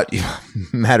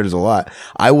 matters a lot.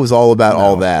 I was all about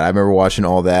all that. I remember watching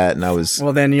all that and I was...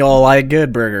 Well, then you'll like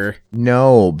Good Burger.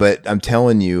 No, but I'm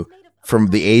telling you, from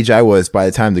the age I was, by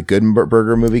the time the Good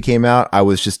Burger movie came out, I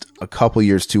was just a couple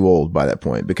years too old by that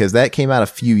point. Because that came out a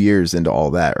few years into all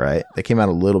that, right? That came out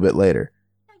a little bit later.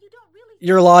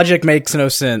 Your logic makes no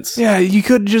sense. Yeah, you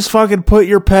could just fucking put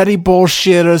your petty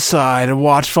bullshit aside and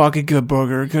watch fucking Good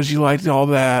Burger because you liked all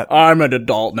that. I'm an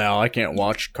adult now. I can't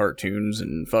watch cartoons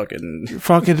and fucking... Your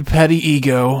fucking petty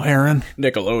ego, Aaron.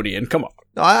 Nickelodeon, come on.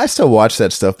 No, I still watch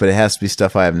that stuff, but it has to be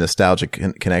stuff I have a nostalgic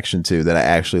connection to that I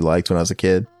actually liked when I was a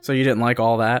kid. So you didn't like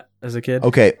all that as a kid?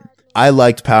 Okay, I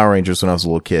liked Power Rangers when I was a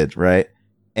little kid, right?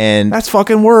 And that's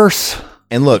fucking worse.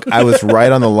 And look, I was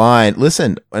right on the line.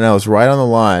 Listen, and I was right on the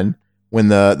line when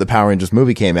the Power Rangers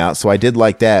movie came out, so I did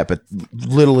like that, but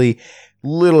literally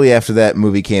literally after that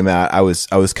movie came out, I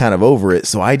was kind of over it.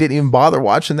 So I didn't even bother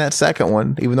watching that second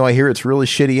one, even though I hear it's really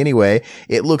shitty anyway.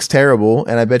 It looks terrible.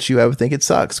 And I bet you I would think it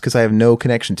sucks because I have no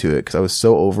connection to it because I was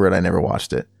so over it. I never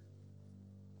watched it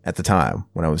at the time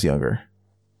when I was younger.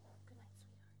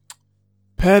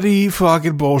 Petty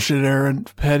fucking bullshit, Aaron.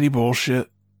 Petty bullshit.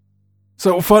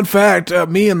 So, fun fact,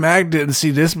 me and Mag didn't see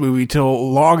this movie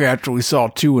till long after we saw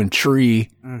 2 and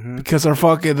Tree, because our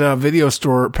fucking video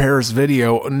store, Paris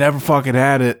Video, never fucking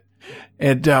had it.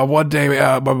 And one day,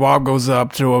 my mom goes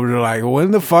up to him and they're like,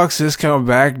 when the fuck's this coming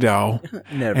back, though?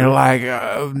 Never. And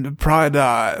like, probably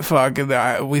not.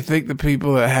 Fucking, we think the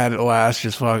people that had it last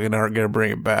just fucking aren't gonna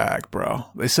bring it back, bro.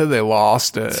 They said they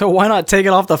lost it. So why not take it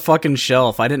off the fucking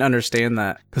shelf? I didn't understand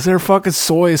that. Because they're fucking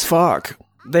soy as fuck.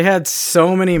 They had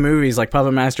so many movies like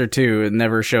Puppet Master 2, it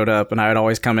never showed up, and I would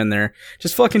always come in there.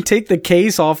 Just fucking take the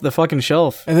case off the fucking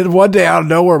shelf. And then one day out of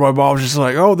nowhere, my mom was just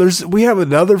like, oh, we have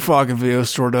another fucking video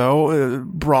store though,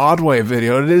 Broadway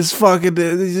Video. And it's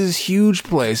this huge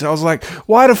place. I was like,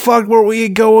 why the fuck were we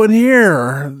going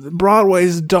here?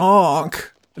 Broadway's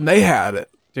donk. And they had it.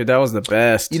 Dude, that was the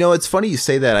best. You know, it's funny you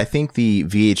say that. I think the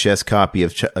VHS copy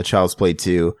of Child's Play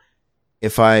 2,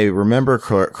 if I remember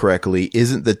correctly,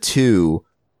 isn't the 2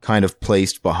 kind of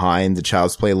placed behind the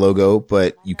Child's Play logo,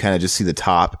 but you kind of just see the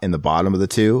top and the bottom of the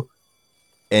 2.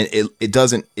 And it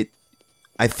doesn't,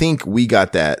 I think we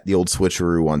got the old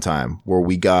switcheroo one time where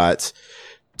we got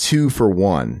 2 for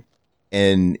 1.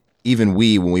 And even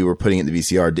when we were putting it in the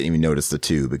VCR, didn't even notice the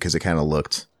 2 because it kind of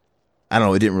looked, I don't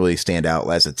know, it didn't really stand out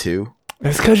as a 2.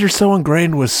 It's because you're so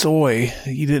ingrained with soy,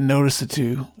 you didn't notice the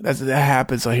 2. That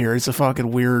happens, I hear. It's a fucking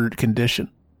weird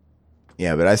condition.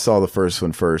 Yeah, but I saw the first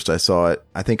one first. I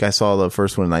think I saw the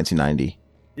first one in 1990.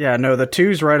 Yeah, no, the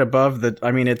 2's right above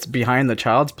it's behind the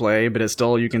Child's Play, but it's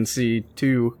still, you can see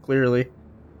 2 clearly.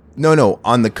 No,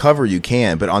 on the cover you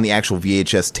can, but on the actual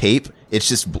VHS tape, it's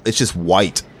just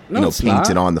white, No, it's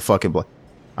painted not. on the fucking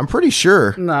I'm pretty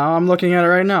sure. No, I'm looking at it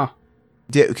right now.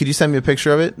 Could you send me a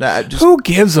picture of it? Who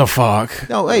gives a fuck?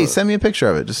 No, hey, send me a picture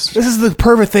of it. This is the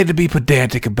perfect thing to be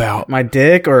pedantic about. My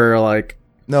dick or like...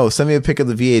 No, send me a pic of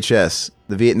the VHS.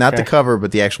 Not the cover,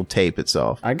 but the actual tape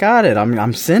itself. I got it.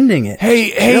 I'm sending it.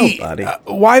 Hey, buddy.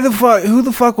 Why the fuck? Who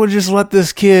the fuck would just let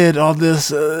this kid on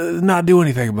this not do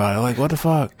anything about it? Like, what the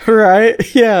fuck?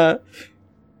 Right? Yeah.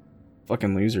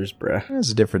 Fucking losers, bruh. It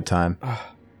was a different time.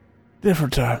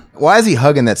 Different time. Why is he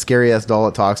hugging that scary ass doll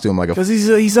that talks to him like a? Because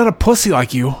he's not a pussy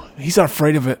like you. He's not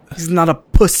afraid of it. He's not a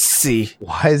pussy.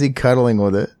 Why is he cuddling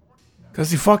with it?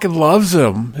 Because he fucking loves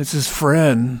him. It's his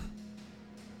friend.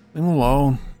 Leave him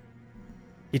alone.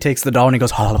 He takes the doll and he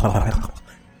goes.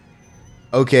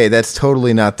 Okay, that's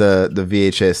totally not the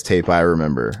VHS tape I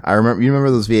remember. You remember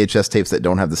those VHS tapes that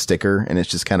don't have the sticker and it's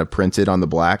just kind of printed on the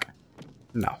black?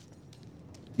 No.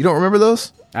 You don't remember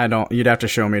those? I don't. You'd have to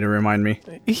show me to remind me.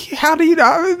 How do you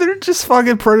not? They're just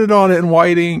fucking printed on it in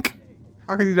white ink.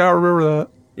 How can you not remember that?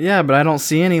 Yeah, but I don't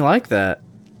see any like that.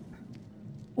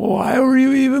 Why were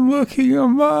you even looking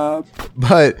them up?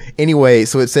 But anyway,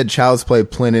 so it said Child's Play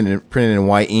printed in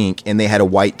white ink, and they had a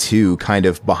white 2 kind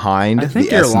of behind I think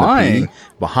the you're S and lying. the P,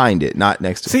 behind it, not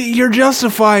next to it. See, you're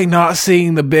justifying not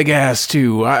seeing the big ass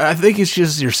 2. I think it's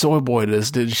just your soy boy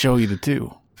didn't show you the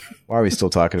 2. Why are we still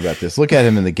talking about this? Look at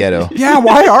him in the ghetto. Yeah,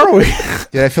 why are we?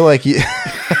 Dude, I feel like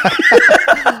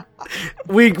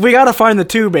we gotta find the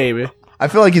 2, baby. I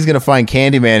feel like he's gonna find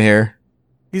Candyman here.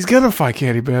 He's gonna fight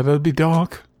Candyman. That'd be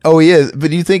Donk. Oh, he is.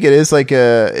 But do you think it is like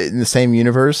in the same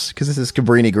universe? Because this is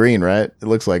Cabrini Green, right? It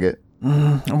looks like it.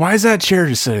 Why is that chair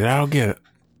just sitting? I don't get it.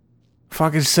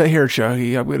 Fucking sit here,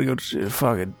 Chucky. I'm gonna go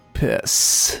fucking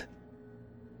piss.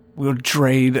 We'll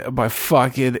drain my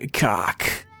fucking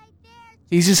cock.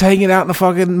 He's just hanging out in the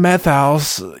fucking meth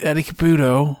house, Eddie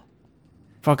Caputo.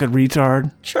 Fucking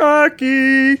retard.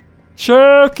 Chucky.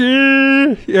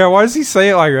 Yeah, why does he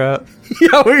say it like that?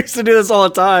 Yeah, we used to do this all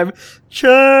the time.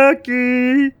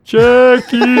 Chucky. It's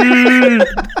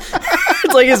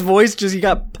like his voice he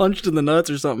got punched in the nuts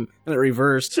or something, and it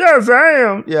reversed.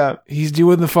 Shazam! Yeah. He's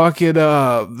doing the fucking,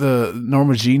 the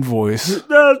Norma Jean voice.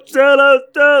 Well,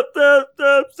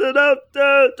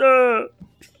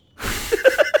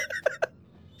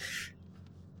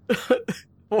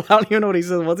 I don't even know what he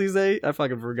says. What's he say? I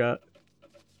fucking forgot.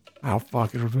 I'll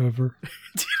fucking remember.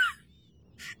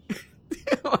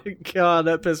 Oh my god,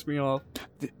 that pissed me off.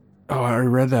 Oh, I already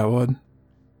read that one.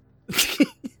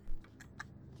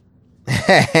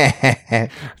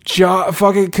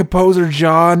 Fucking composer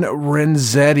John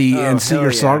Renzetti and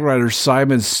singer-songwriter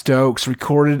Simon Stokes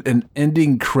recorded an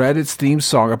ending credits theme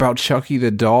song about Chucky the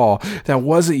doll that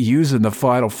wasn't used in the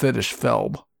final finished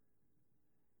film.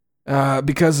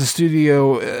 because the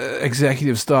studio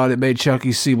executives thought it made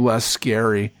Chucky seem less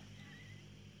scary.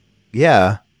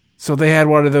 Yeah. So they had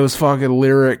one of those fucking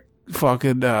lyric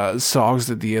fucking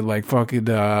songs at the end, like fucking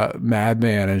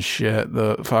Madman and shit.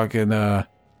 The fucking My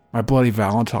Bloody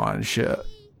Valentine and shit.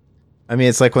 I mean,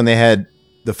 it's like when they had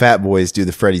the Fat Boys do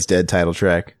the Freddy's Dead title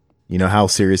track. You know, how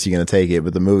serious are you going to take it?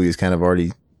 But the movie is kind of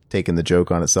already taking the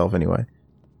joke on itself anyway.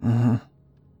 Mm-hmm.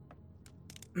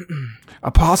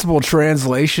 A possible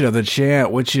translation of the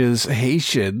chant, which is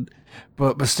Haitian,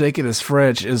 but mistaken as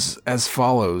French, is as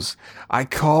follows. I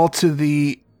call to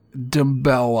thee,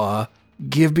 Dumbella,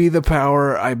 give me the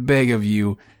power, I beg of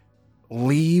you.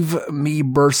 Leave me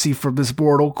mercy from this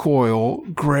mortal coil.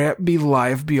 Grant me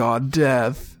life beyond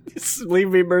death.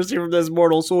 Leave me mercy from this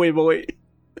mortal soy boy.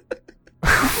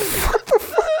 What the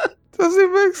fuck? Does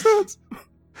it make sense?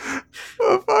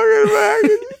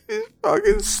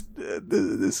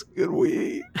 This good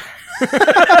weed.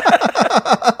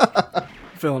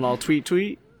 Feeling all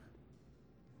tweet.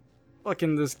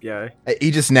 Fucking this guy. He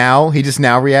just now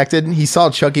reacted. He saw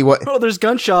Chucky. What? Oh, there's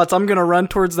gunshots. I'm gonna run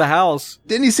towards the house.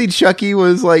 Didn't he see Chucky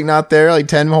was like not there like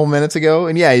 10 whole minutes ago?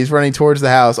 And yeah, he's running towards the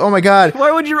house. Oh my god.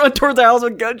 Why would you run toward the house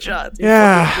with gunshots?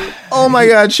 Yeah. Oh my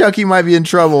god, Chucky might be in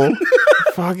trouble.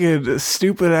 Fucking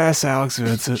stupid ass Alex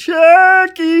Vincent.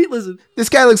 Chucky! Listen. This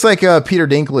guy looks like Peter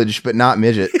Dinklage, but not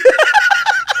midget.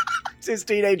 It's his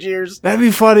teenage years. That'd be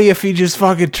funny if he just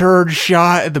fucking turned,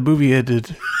 shot, and the movie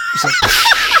ended. Just like,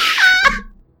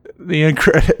 the end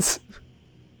credits.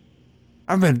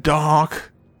 I'm in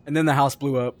Donk. And then the house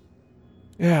blew up.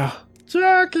 Yeah.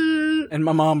 Chucky! And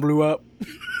my mom blew up.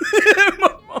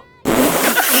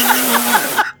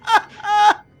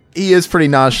 He is pretty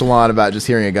nonchalant about just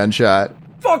hearing a gunshot.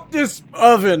 Fuck this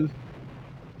oven!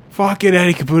 Fucking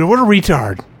Eddie Caputo. What a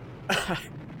retard.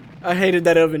 I hated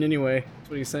that oven anyway. That's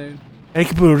what he's saying. Eddie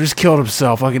Caputo just killed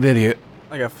himself like an idiot.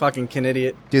 Like a fucking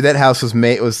idiot. Dude, that house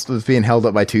was being held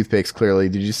up by toothpicks, clearly.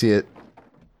 Did you see it?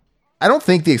 I don't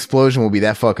think the explosion will be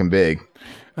that fucking big.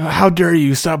 How dare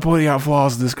you stop pointing out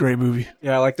flaws in this great movie.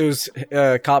 Yeah, like those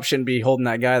cops shouldn't be holding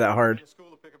that guy that hard.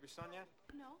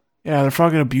 Yeah, they're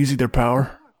fucking abusing their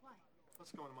power.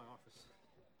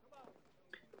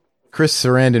 Chris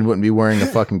Sarandon wouldn't be wearing a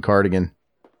fucking cardigan.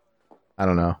 I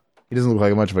don't know. He doesn't look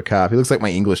like much of a cop. He looks like my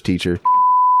English teacher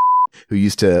who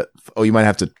used to... Oh, you might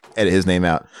have to edit his name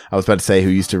out. I was about to say who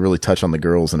used to really touch on the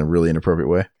girls in a really inappropriate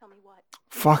way.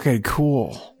 Fucking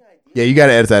cool. Yeah, you got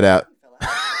to edit that out.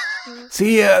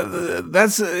 See,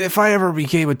 that's... If I ever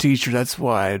became a teacher, that's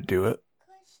why I'd do it.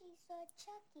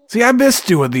 See, I miss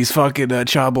doing these fucking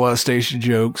child molestation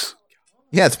jokes.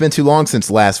 Yeah, it's been too long since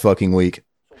last fucking week.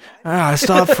 I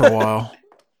stopped for a while.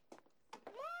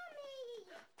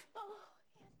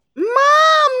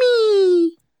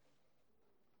 Mommy!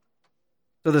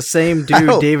 So the same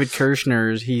dude, David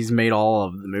Kirshner, he's made all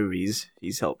of the movies.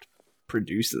 He's helped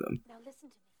produce them.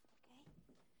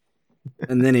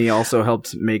 And then he also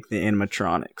helped make the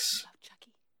animatronics.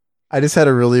 I just had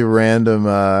a really random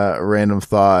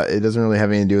thought. It doesn't really have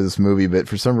anything to do with this movie, but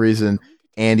for some reason,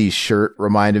 Andy's shirt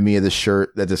reminded me of the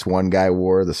shirt that this one guy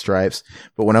wore, the stripes.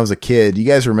 But when I was a kid, you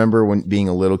guys remember when being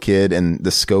a little kid and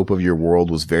the scope of your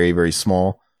world was very, very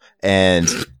small? And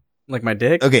like my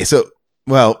dick? Okay, so,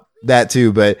 well, that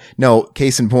too, but no,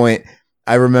 case in point,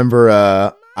 I remember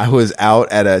I was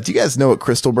out at do you guys know what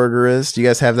Crystal Burger is? Do you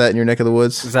guys have that in your neck of the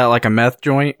woods? Is that like a meth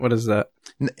joint? What is that?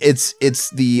 It's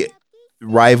the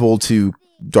rival to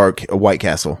White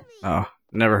Castle. Oh,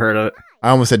 never heard of it. I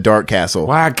almost said Dark Castle.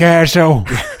 White Castle.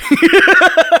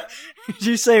 Did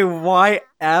you say white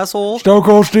asshole? Stone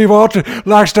Cold Steve Austin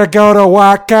likes to go to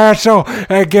White Castle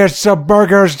and get some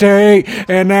burgers to eat,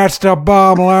 and that's the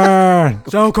bottom line.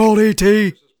 Stone Cold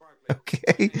E.T.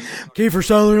 Okay. Kiefer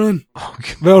Sutherland.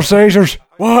 Okay. Little Caesars.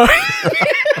 What?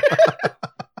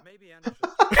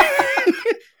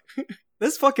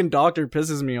 This fucking doctor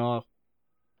pisses me off.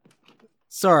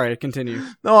 Sorry, continue.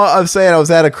 No, I'm saying I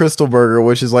was at a Crystal Burger,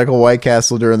 which is like a White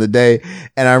Castle during the day.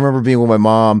 And I remember being with my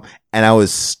mom and I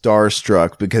was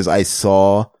starstruck because I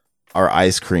saw our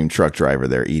ice cream truck driver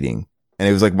there eating. And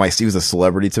it was like he was a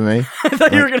celebrity to me. I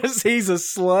thought you were going to say he's a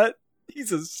slut.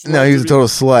 He's a slut. No, he was a total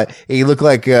slut. He looked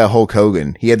like Hulk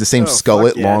Hogan. He had the same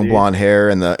skullet, long blonde hair,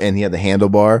 and he had the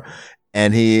handlebar.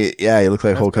 And he looked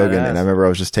like Hulk Hogan. And I remember I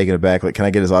was just taken aback. Like, can I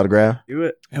get his autograph? Do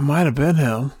it. It might have been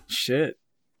him. Shit.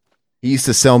 He used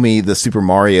to sell me the Super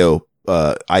Mario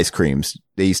ice creams.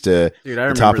 They used to,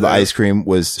 the top of the ice cream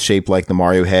was shaped like the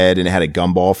Mario head and it had a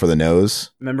gumball for the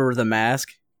nose. Remember the mask?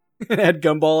 It had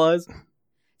gumball eyes.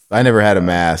 I never had a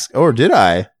mask. Or did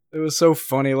I? It was so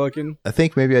funny looking. I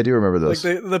think maybe I do remember those.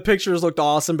 Like the pictures looked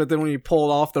awesome, but then when you pulled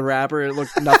off the wrapper, it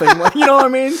looked nothing like, you know what I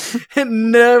mean? It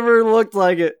never looked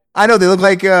like it. I know they look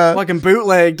like Fucking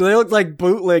bootlegged. They look like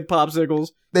bootleg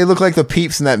popsicles. they look like the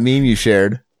peeps in that meme you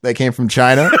shared that came from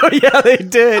China. Oh yeah, they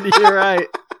did. You're right.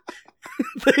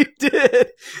 They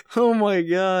did. Oh my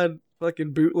god.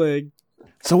 Fucking bootleg.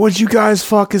 So would you guys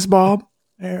fuck his mom?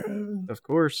 Of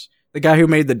course. The guy who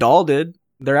made the doll did.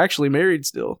 They're actually married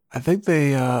still. I think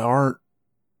they aren't.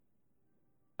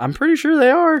 I'm pretty sure they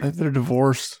are. I think they're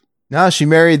divorced. No, she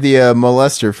married the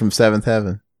molester from Seventh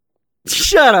Heaven.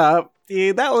 Shut up,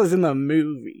 dude. That was in the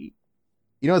movie.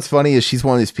 You know what's funny is she's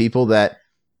one of these people that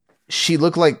she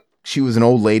looked like she was an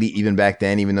old lady even back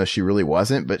then, even though she really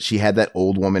wasn't. But she had that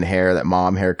old woman hair, that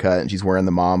mom haircut, and she's wearing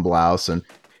the mom blouse. And,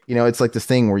 you know, it's like this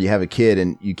thing where you have a kid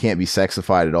and you can't be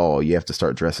sexified at all. You have to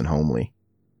start dressing homely.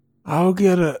 I'll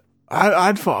get it.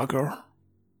 I'd fuck her.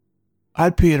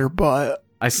 I'd pee in her butt.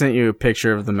 I sent you a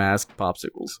picture of the masked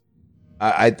popsicles.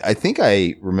 I think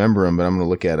I remember them, but I'm going to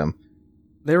look at them.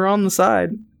 They were on the side.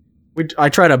 I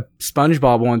tried a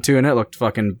SpongeBob one too, and it looked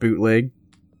fucking bootleg.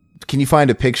 Can you find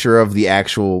a picture of the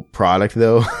actual product,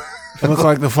 though? It looked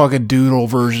like the fucking doodle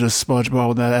version of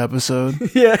SpongeBob in that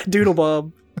episode. Yeah, Doodle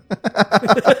Bob.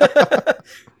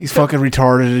 He's fucking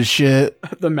retarded as shit.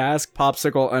 The masked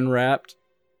popsicle unwrapped.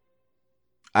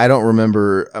 I don't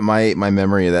remember. My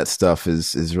memory of that stuff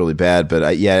is really bad, but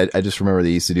I just remember they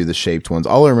used to do the shaped ones.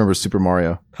 All I remember is Super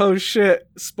Mario. Oh shit,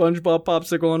 SpongeBob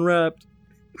popsicle unwrapped.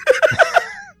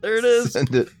 There it is.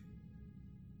 Send it.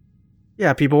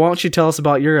 Yeah, people, why don't you tell us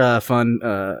about your fun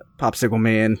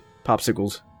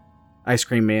popsicles, ice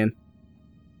cream man.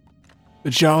 The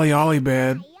Jolly Ollie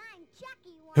Man.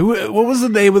 What was the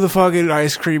name of the fucking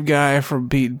ice cream guy from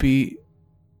Pete and Pete?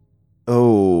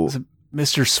 Oh, Was it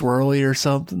Mr. Swirly or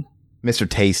something? Mr.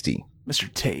 Tasty.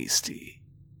 Mr. Tasty.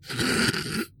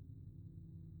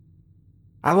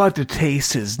 I like to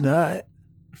taste his nut.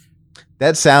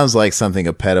 That sounds like something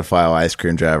a pedophile ice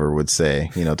cream driver would say,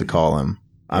 you know, to call him.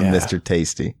 I'm Yeah. Mr.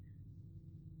 Tasty.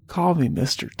 Call me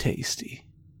Mr. Tasty.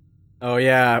 Oh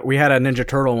yeah, we had a Ninja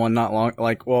Turtle one not long,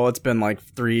 it's been like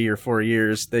 3 or 4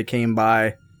 years. They came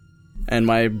by, and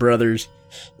my brothers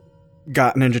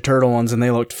got Ninja Turtle ones, and they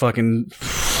looked fucking,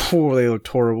 they looked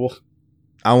horrible.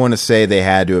 I want to say they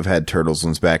had to have had Turtles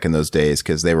ones back in those days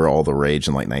because they were all the rage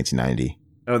in like 1990.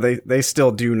 Oh, they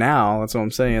still do now. That's what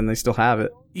I'm saying. They still have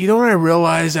it. You know what I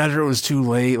realized after it was too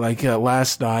late? Like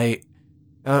last night.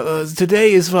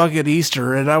 Today is fucking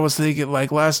Easter, and I was thinking,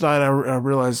 like, last night I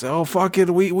realized, oh, fuck it,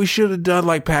 we should have done,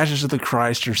 like, Passions of the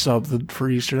Christ or something for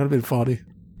Easter. That'd been funny.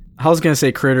 I was going to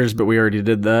say Critters, but we already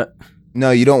did that.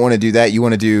 No, you don't want to do that. You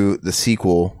want to do the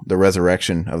sequel, The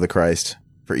Resurrection of the Christ,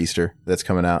 for Easter. That's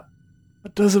coming out.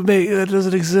 That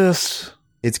doesn't exist.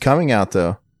 It's coming out,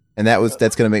 though. And that's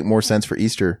going to make more sense for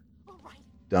Easter.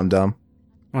 Dum-dum.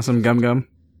 Want some gum gum?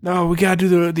 No, we gotta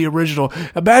do the original.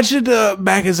 Imagine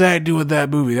Mac and Zach doing that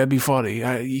movie. That'd be funny.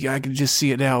 I can just see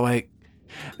it now. Like,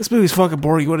 this movie's fucking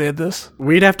boring. You want to end this?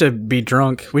 We'd have to be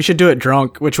drunk. We should do it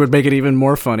drunk, which would make it even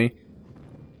more funny.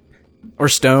 Or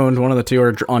stoned, one of the two,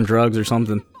 or on drugs or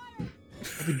something.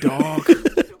 Dog.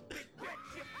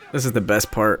 This is the best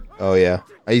part. Oh, yeah.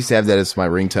 I used to have that as my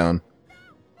ringtone.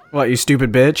 What, you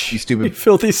stupid bitch? You stupid You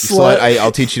filthy you slut.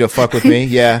 I'll teach you to fuck with me.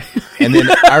 Yeah. And then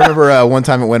I remember one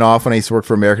time it went off when I used to work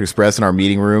for American Express in our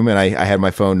meeting room, and I had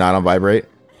my phone not on vibrate.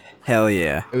 Hell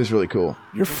yeah. It was really cool.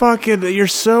 You're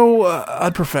so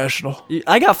unprofessional.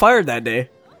 I got fired that day.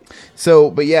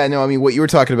 So, but yeah, no, I mean, what you were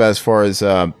talking about as far as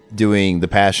doing the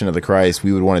Passion of the Christ,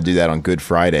 we would want to do that on Good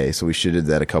Friday, so we should have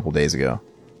did that a couple days ago.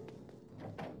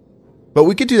 But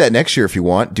we could do that next year if you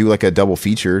want. Do like a double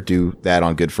feature, do that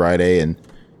on Good Friday, and,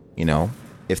 you know,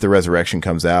 if the Resurrection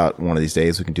comes out one of these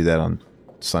days, we can do that on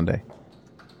Sunday.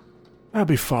 That'd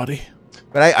be funny.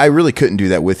 But I really couldn't do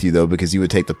that with you, though, because you would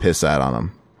take the piss out on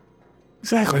them.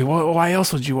 Exactly. Why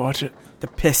else would you watch it? The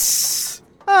piss.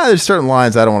 There's certain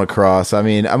lines I don't want to cross. I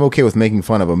mean, I'm okay with making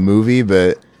fun of a movie,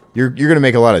 but you're going to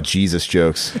make a lot of Jesus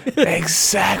jokes.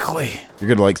 Exactly. You're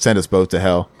going to, like, send us both to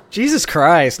hell. Jesus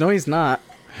Christ. No, he's not.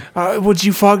 Would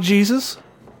you fuck Jesus?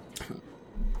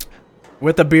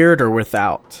 With a beard or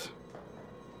without?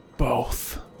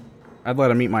 Both. I'd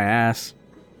let him eat my ass.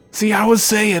 See, I was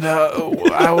saying,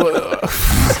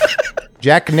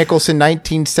 Jack Nicholson,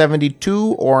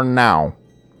 1972 or now?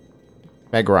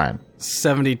 Meg Ryan.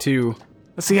 72.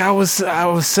 See, I was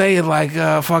saying, like,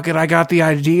 fucking, I got the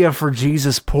idea for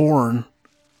Jesus porn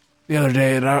the other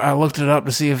day, and I looked it up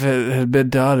to see if it had been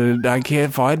done, and I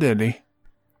can't find any.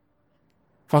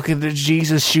 Fucking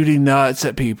Jesus shooting nuts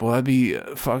at people. That'd be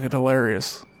fucking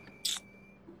hilarious.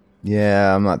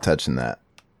 Yeah, I'm not touching that.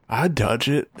 I'd touch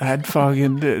it. I'd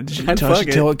fucking I'd touch fuck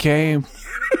it till it came.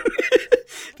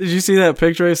 Did you see that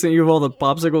picture I sent you of all the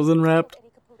popsicles unwrapped?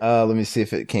 Let me see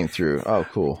if it came through. Oh,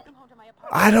 cool.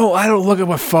 I don't look at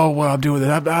my phone when I'm doing it.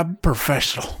 I'm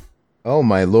professional. Oh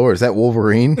my lord, is that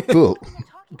Wolverine? Cool.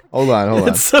 Hold on.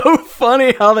 It's so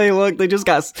funny how they look. They just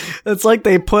got. It's like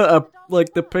they put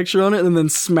the picture on it and then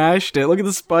smashed it. Look at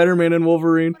the Spider-Man and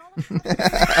Wolverine.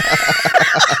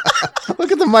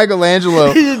 Look at the Michelangelo.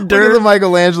 Look at the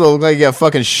Michelangelo. Look like he got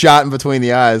fucking shot in between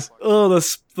the eyes. Oh,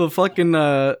 the fucking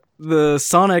the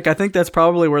Sonic. I think that's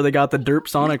probably where they got the derp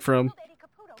Sonic from.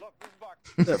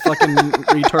 That fucking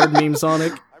retard meme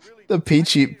Sonic. The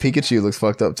Pikachu looks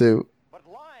fucked up too.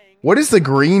 What is the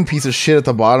green piece of shit at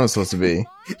the bottom supposed to be?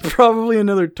 Probably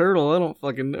another turtle. I don't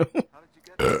fucking know.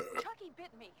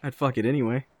 I'd fuck it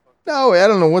anyway. No, I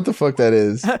don't know what the fuck that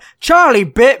is. Charlie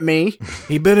bit me.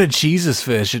 He bit a Jesus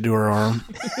fish into her arm.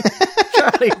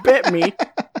 Charlie bit me.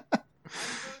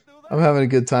 I'm having a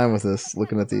good time with this,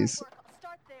 looking at these.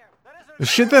 The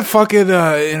shit that fucking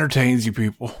entertains you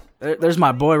people. There's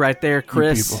my boy right there,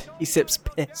 Chris. He sips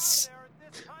piss.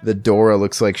 The Dora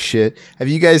looks like shit. Have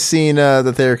you guys seen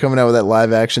that they're coming out with that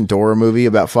live action Dora movie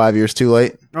about 5 years too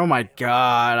late? Oh my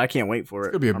god, I can't wait for it.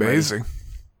 It's gonna be amazing.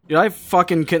 Dude, I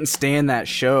fucking couldn't stand that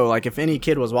show. Like, if any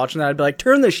kid was watching that, I'd be like,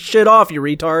 turn this shit off, you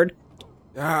retard.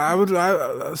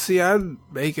 I'd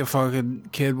make a fucking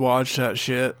kid watch that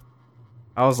shit.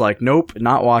 I was like, nope,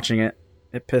 not watching it.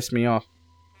 It pissed me off.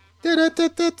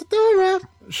 Dora.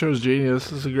 Show's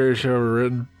genius. It's the greatest show ever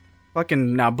written.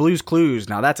 Fucking, now Blue's Clues,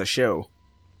 now that's a show.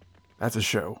 That's a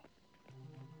show.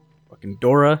 Fucking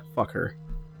Dora, fuck her.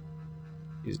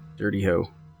 She's a dirty hoe.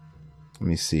 Let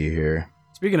me see here.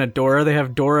 Speaking of Dora, they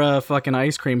have Dora fucking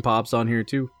ice cream pops on here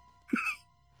too.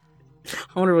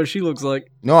 I wonder what she looks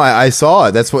like. No, I saw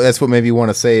it. That's what made me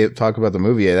want to talk about the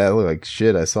movie. That looked like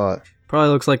shit. I saw it. Probably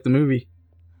looks like the movie.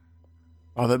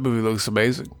 Oh, that movie looks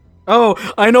amazing. Oh,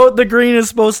 I know what the green is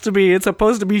supposed to be. It's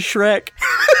supposed to be Shrek.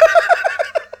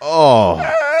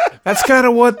 Oh. That's kind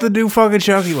of what the new fucking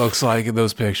Chucky looks like in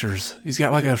those pictures. He's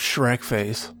got like a Shrek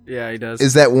face. Yeah, he does.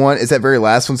 Is that very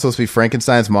last one supposed to be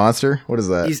Frankenstein's monster? What is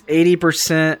that? He's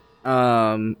 80%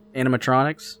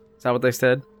 animatronics. Is that what they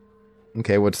said?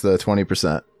 Okay, what's the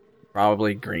 20%?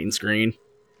 Probably green screen.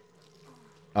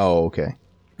 Oh, okay.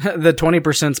 The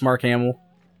 20%'s Mark Hamill.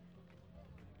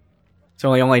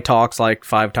 So he only talks like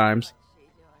 5 times.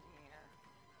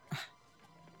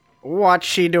 What's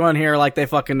she doing here? Like they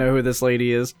fucking know who this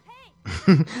lady is.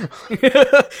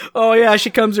 Oh yeah,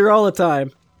 she comes here all the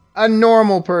time. A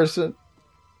normal person.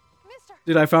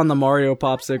 Dude, I found the Mario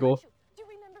popsicle.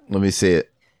 Let me see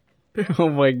it. Oh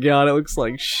my god, it looks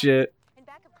like shit.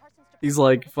 He's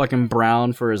like fucking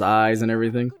brown for his eyes and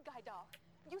everything.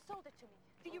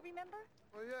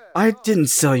 I didn't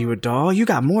sell you a doll. You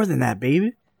got more than that,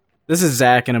 baby. This is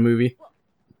Zach in a movie.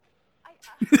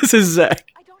 This is Zach.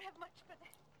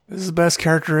 This is the best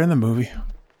character in the movie.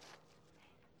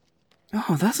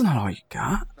 Oh, that's not all you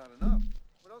got.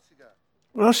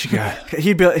 What else you got?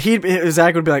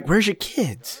 Zach would be like, "Where's your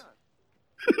kids?"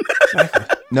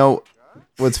 No,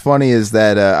 what's funny is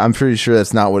that I'm pretty sure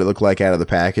that's not what it looked like out of the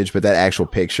package, but that actual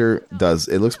picture does.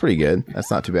 It looks pretty good.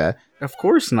 That's not too bad. Of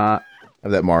course not.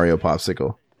 Of that Mario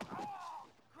popsicle.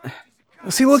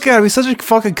 See, look at him. He's such a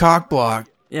fucking cockblock.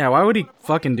 Yeah, why would he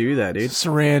fucking do that, dude?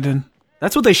 Sarandon.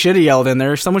 That's what they should have yelled in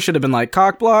there. Someone should have been like,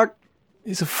 "Cock block."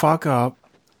 He's a fuck up.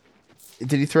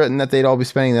 Did he threaten that they'd all be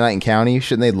spending the night in county?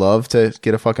 Shouldn't they love to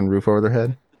get a fucking roof over their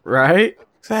head? Right?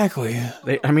 Exactly.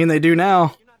 They do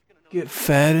now. Get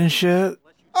fed and shit.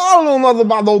 I don't know nothing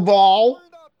about no ball.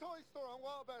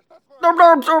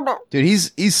 Dude,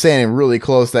 he's standing really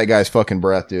close to that guy's fucking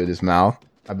breath, dude. His mouth.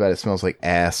 I bet it smells like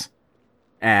ass.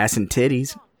 Ass and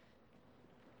titties.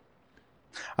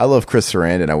 I love Chris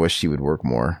Sarandon. I wish he would work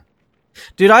more.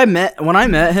 Dude, when I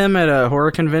met him at a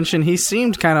horror convention, he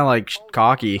seemed kind of like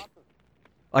cocky.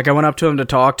 Like I went up to him to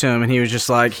talk to him, and he was just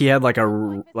like, he had like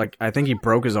I think he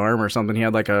broke his arm or something. He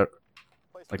had like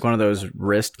one of those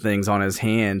wrist things on his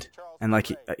hand, and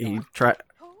like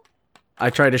I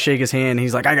tried to shake his hand. And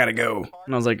he's like, "I gotta go,"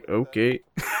 and I was like, "Okay."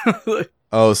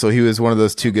 Oh, so he was one of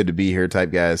those too good to be here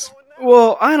type guys.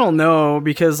 Well, I don't know,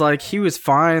 because, like, he was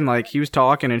fine, like, he was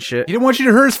talking and shit. He didn't want you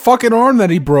to hurt his fucking arm that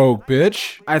he broke,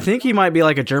 bitch. I think he might be,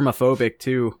 like, a germophobic,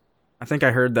 too. I think I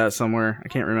heard that somewhere. I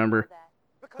can't remember.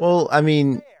 Well, I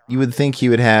mean, you would think he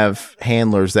would have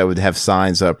handlers that would have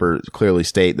signs up or clearly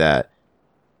state that.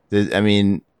 I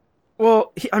mean...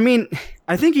 Well,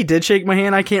 I think he did shake my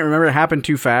hand. I can't remember. It happened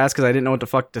too fast because I didn't know what the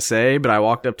fuck to say, but I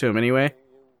walked up to him anyway.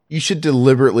 You should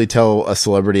deliberately tell a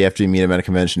celebrity after you meet them at a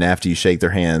convention, after you shake their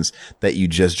hands, that you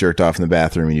just jerked off in the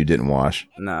bathroom and you didn't wash.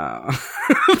 No.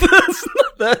 That's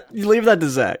not that. You leave that to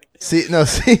Zach. See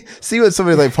what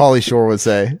somebody like Pauly Shore would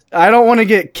say. I don't want to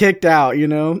get kicked out, you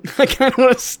know? I kind of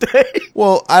want to stay.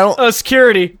 Well, I don't.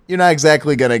 Security. You're not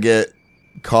exactly going to get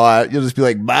caught. You'll just be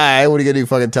like, bye. What are you going to do?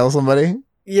 Fucking tell somebody?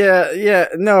 Yeah.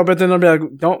 No, but then I'll be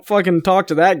like, don't fucking talk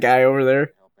to that guy over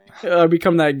there. I'll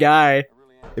become that guy.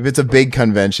 If it's a big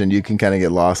convention, you can kind of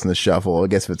get lost in the shuffle. I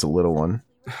guess if it's a little one.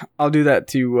 I'll do that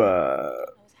to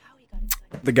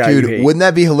the guy Dude, you hate. wouldn't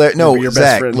that be hilarious? No, Your best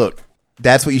Zach, friend. look.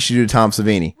 That's what you should do to Tom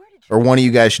Savini. Or one of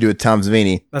you guys should do it to Tom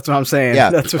Savini. That's what I'm saying. Yeah.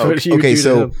 That's what you okay, do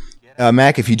so, to him.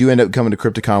 Mac, if you do end up coming to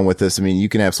Crypticon with us, I mean, you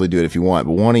can absolutely do it if you want.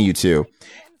 But one of you two,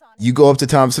 you go up to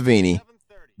Tom Savini,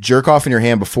 jerk off in your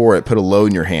hand before it, put a load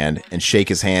in your hand, and shake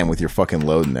his hand with your fucking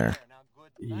load in there.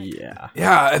 Yeah.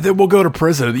 Yeah, and then we'll go to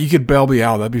prison. You could bail me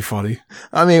out. That'd be funny.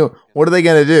 I mean, what are they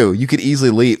going to do? You could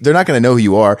easily leave. They're not going to know who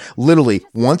you are. Literally,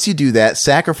 once you do that,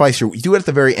 you do it at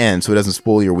the very end so it doesn't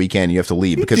spoil your weekend. You have to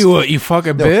leave. You do it, you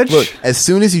fucking bitch. Look, as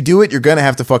soon as you do it, you're going to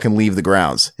have to fucking leave the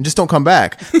grounds. And just don't come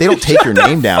back. They don't take your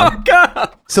name down.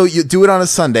 So you do it on a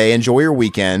Sunday. Enjoy your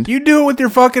weekend. You do it with your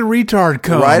fucking retard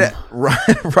cum.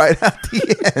 Right at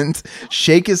the end,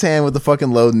 shake his hand with the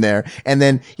fucking load in there. And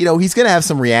then, he's going to have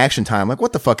some reaction time. Like,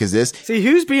 what the fuck is this? See,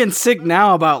 who's being sick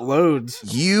now about loads?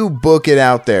 You book it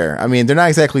out there. I mean, they're not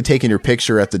exactly taking your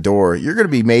picture at the door. You're going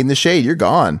to be made in the shade. You're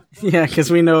gone. Yeah, because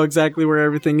we know exactly where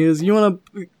everything is. You want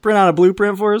to print out a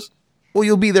blueprint for us? Well,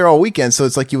 you'll be there all weekend, so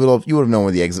it's like you would have known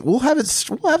where the exit. We'll have a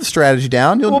strategy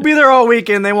down. We'll be there all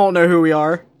weekend. They won't know who we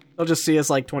are. They'll just see us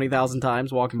like 20,000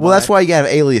 times walking by. Well, that's why you gotta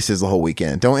have aliases the whole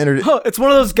weekend. Don't enter. It's one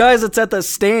of those guys that's at the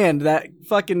stand, that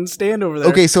fucking stand over there.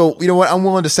 Okay, so you know what? I'm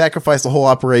willing to sacrifice the whole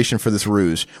operation for this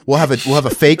ruse. We'll have a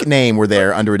fake name. We're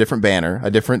there under a different banner,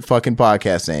 a different fucking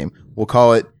podcast name. We'll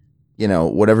call it,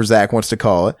 whatever Zach wants to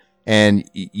call it, and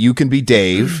you can be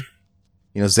Dave.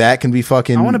 Zach can be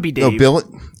fucking. I want to be Dave. No, Bill.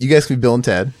 You guys can be Bill and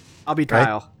Ted. I'll be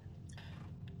Kyle.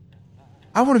 Right?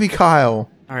 I want to be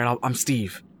Kyle. All right, I'm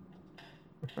Steve.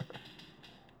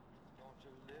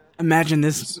 Imagine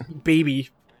this baby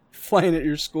flying at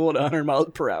your school at 100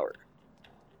 miles per hour.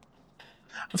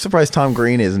 I'm surprised Tom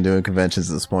Green isn't doing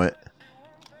conventions at this point.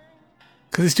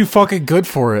 Because he's too fucking good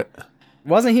for it.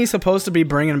 Wasn't he supposed to be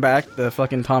bringing back the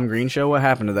fucking Tom Green show? What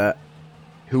happened to that?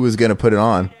 Who was going to put it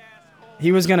on?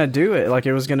 He was going to do it. Like,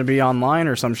 it was going to be online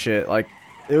or some shit. Like,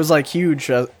 it was, like,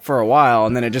 huge for a while,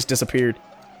 and then it just disappeared.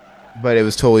 But it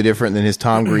was totally different than his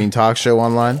Tom Green talk show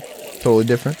online? Totally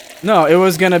different? No, it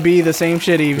was going to be the same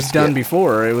shit he's done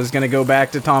before. It was going to go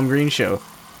back to Tom Green show.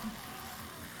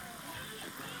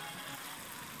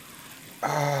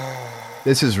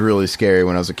 This is really scary.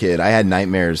 When I was a kid, I had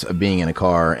nightmares of being in a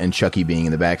car and Chucky being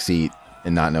in the back seat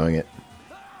and not knowing it.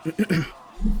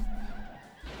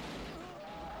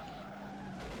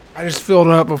 I just filled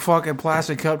up a fucking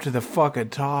plastic cup to the fucking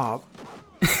top.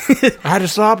 I had to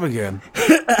stop again.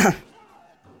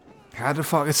 Had to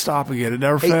fucking stop again. It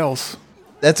never fails.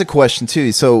 That's a question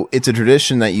too. So it's a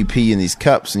tradition that you pee in these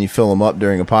cups and you fill them up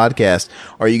during a podcast.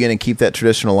 Are you going to keep that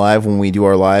tradition alive when we do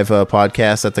our live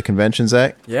podcast at the convention,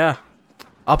 Zach? Yeah.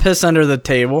 I'll piss under the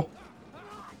table.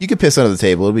 You can piss under the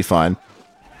table. It'll be fine.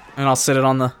 And I'll sit it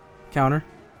on the counter.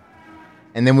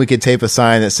 And then we could tape a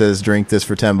sign that says drink this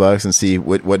for $10 and see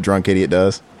what drunk idiot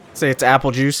does. Say it's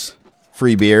apple juice.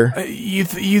 Free beer. You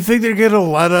think they're going to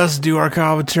let us do our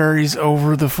commentaries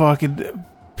over the fucking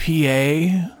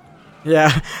PA?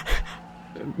 Yeah.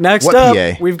 Next What up,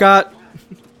 PA? we've got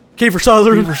Kiefer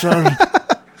Sutherland. Kiefer Sutherland.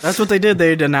 That's what they did.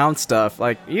 They'd announce stuff.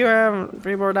 Like, you have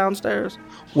people downstairs.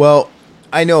 Well,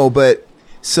 I know, but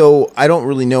so I don't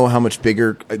really know how much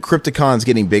bigger. Crypticon's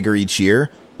getting bigger each year,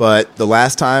 but the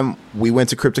last time we went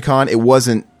to Crypticon, it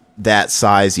wasn't that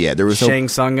size yet. There was Shang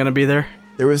Tsung gonna be there?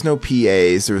 There was no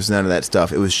PAs. There was none of that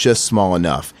stuff. It was just small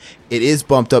enough. It is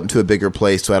bumped up into a bigger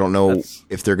place, so I don't know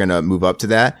if they're going to move up to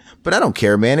that. But I don't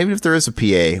care, man. Even if there is a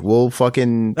PA, we'll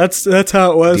fucking... That's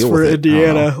how it was for it.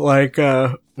 Indiana. Like,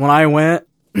 when I went,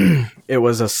 it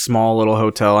was a small little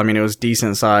hotel. I mean, it was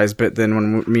decent size, but then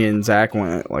when me and Zach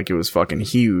went, like, it was fucking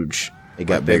huge. It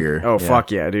got bigger. Oh, yeah.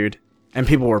 Fuck yeah, dude. And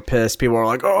people were pissed. People were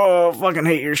like, oh, fucking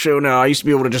hate your show now. I used to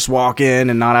be able to just walk in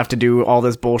and not have to do all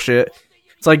this bullshit.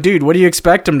 It's like, dude, what do you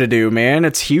expect them to do, man?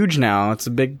 It's huge now. It's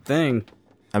a big thing.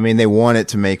 I mean, they want it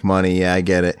to make money. Yeah, I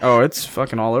get it. Oh, it's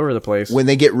fucking all over the place. When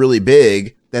they get really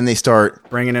big, then they start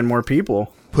bringing in more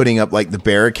people. Putting up, like, the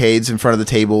barricades in front of the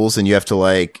tables, and you have to,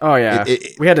 like... Oh, yeah.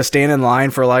 We had to stand in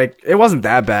line for, like... It wasn't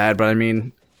that bad, but, I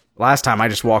mean, last time I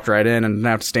just walked right in and didn't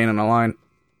have to stand in a line.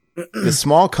 the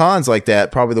small cons like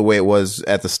that, probably the way it was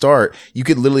at the start, you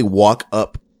could literally walk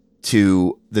up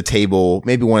to the table,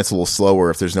 maybe when it's a little slower,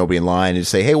 if there's nobody in line, and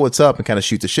just say, hey, what's up? And kind of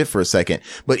shoot the shit for a second.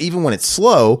 But even when it's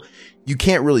slow, you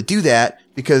can't really do that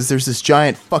because there's this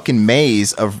giant fucking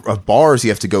maze of bars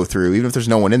you have to go through, even if there's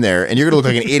no one in there. And you're going to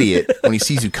look like an idiot when he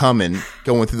sees you coming,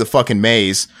 going through the fucking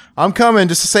maze. I'm coming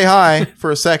just to say hi for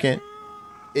a second.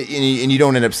 And you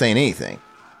don't end up saying anything.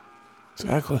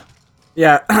 Exactly.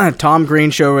 Yeah, Tom Green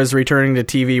Show is returning to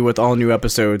TV with all new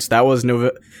episodes. That was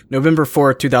November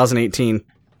 4th, 2018.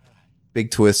 Big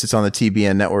twist. It's on the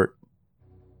TBN network.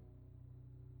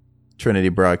 Trinity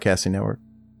Broadcasting Network.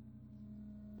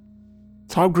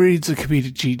 Tom Green's a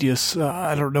comedic genius.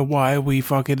 I don't know why we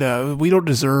don't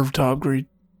deserve Tom Green.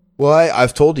 Well,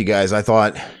 I've told you guys, I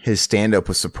thought his stand-up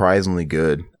was surprisingly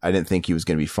good. I didn't think he was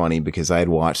going to be funny because I had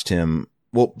watched him.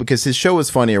 Well, because his show was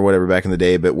funny or whatever back in the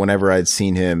day, but whenever I'd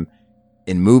seen him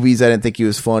in movies, I didn't think he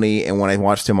was funny. And when I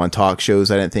watched him on talk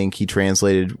shows, I didn't think he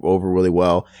translated over really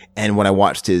well. And when I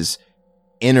watched his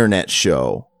internet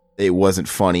show, it wasn't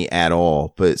funny at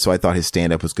all. But so I thought his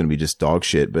stand-up was going to be just dog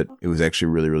shit, but it was actually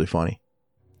really, really funny.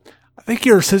 I think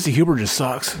your sense of humor just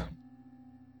sucks.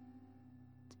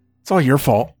 It's all your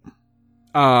fault.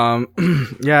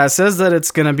 Yeah, it says that it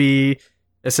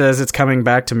says it's coming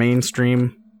back to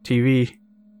mainstream TV.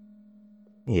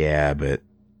 Yeah, but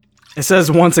it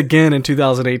says once again in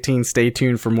 2018, stay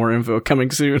tuned for more info coming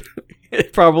soon.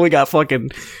 It probably got fucking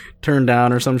turned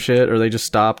down or some shit, or they just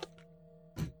stopped.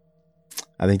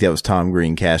 I think that was Tom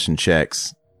Green cashing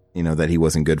checks, that he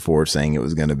wasn't good for, saying it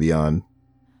was going to be on.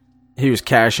 He was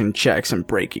cashing checks and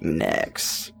breaking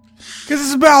necks. Because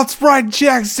it's about writing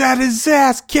checks that his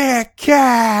ass can't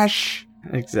cash.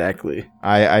 Exactly.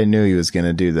 I knew he was going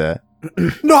to do that.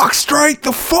 Knock straight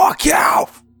the fuck out.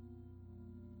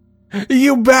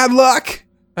 You bad luck.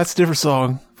 That's a different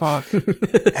song. Fuck.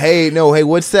 Hey,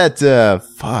 what's that?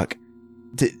 Fuck.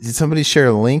 Did somebody share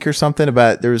a link or something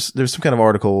about there's some kind of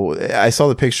article. I saw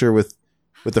the picture with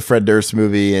the Fred Durst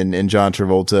movie and John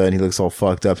Travolta, and he looks all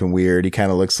fucked up and weird. He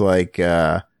kind of looks like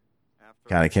God,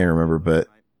 I can't remember, but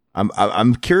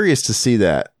I'm curious to see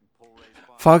that.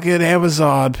 Fucking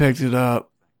Amazon picked it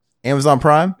up. Amazon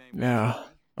Prime? Yeah.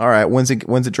 All right, when's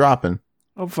it dropping?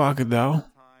 Oh fucking no.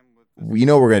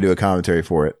 We're gonna do a commentary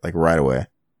for it like right away.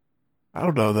 I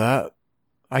don't know that.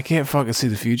 I can't fucking see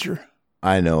the future.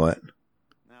 I know it.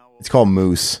 It's called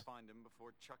Moose.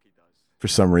 For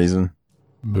some reason.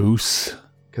 Moose.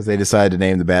 Because they decided to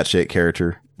name the batshit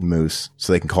character Moose,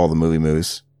 so they can call the movie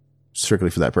Moose, strictly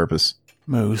for that purpose.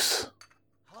 Moose.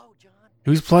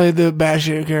 Who's playing the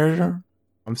batshit character?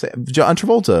 I'm saying John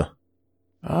Travolta.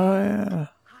 Oh yeah.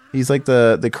 He's like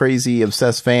the crazy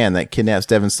obsessed fan that kidnaps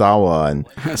Devon Sawa and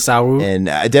Sawu.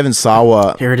 And Devon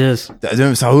Sawa. Here it is.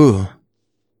 Devon Sawa.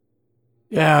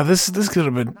 Yeah, this could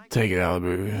have been taken out of the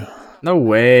movie. No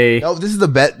way. No, this is the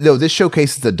best. No, this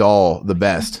showcases the doll the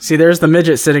best. See, there's the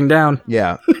midget sitting down.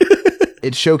 Yeah.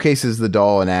 It showcases the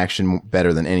doll in action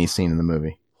better than any scene in the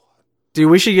movie.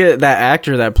 Dude, we should get that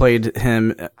actor that played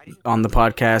him on the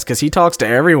podcast because he talks to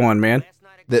everyone, man.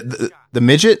 The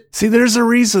midget? See, there's a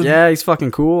reason. Yeah, he's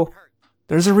fucking cool.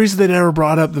 There's a reason they never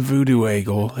brought up the voodoo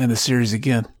angle in the series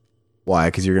again. Why?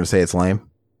 Because you're going to say it's lame?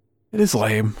 It is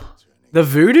lame. The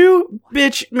voodoo?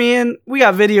 Bitch, man, we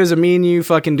got videos of me and you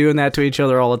fucking doing that to each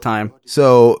other all the time.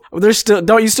 So,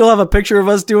 don't you still have a picture of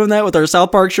us doing that with our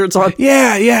South Park shirts on?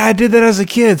 Yeah, I did that as a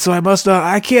kid, so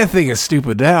I can't think it's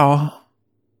stupid now.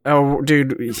 Oh,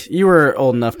 dude, you were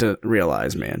old enough to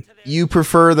realize, man. You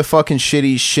prefer the fucking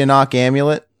shitty Shinnok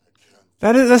amulet?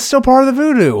 That's still part of the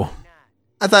voodoo.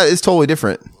 I thought it's totally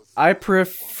different. I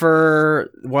prefer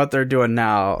what they're doing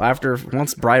now.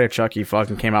 Once Bride of Chucky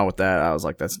fucking came out with that, I was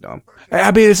like, that's dumb.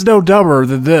 I mean, it's no dumber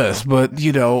than this, but,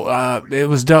 it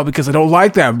was dumb because I don't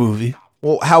like that movie.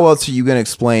 Well, how else are you going to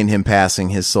explain him passing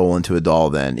his soul into a doll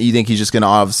then? You think he's just going to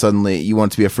all of a sudden, you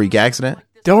want it to be a freak accident?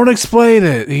 Don't explain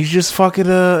it. He's just fucking,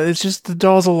 it's just the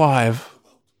doll's alive.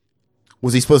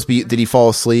 Was he supposed to be, did he fall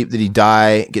asleep? Did he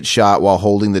die, get shot while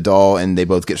holding the doll, and they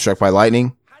both get struck by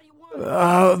lightning?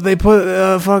 They put,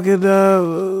 Alex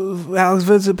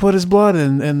Vincent put his blood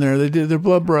in there. They're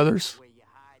blood brothers.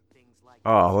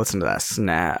 Oh, listen to that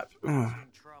snap.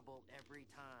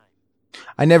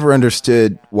 I never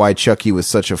understood why Chucky was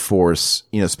such a force,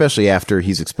 especially after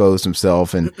he's exposed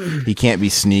himself and he can't be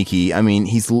sneaky. I mean,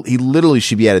 he literally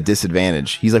should be at a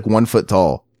disadvantage. He's like 1 foot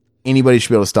tall. Anybody should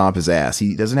be able to stomp his ass.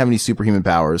 He doesn't have any superhuman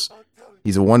powers.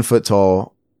 He's a 1 foot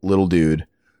tall little dude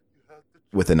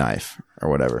with a knife or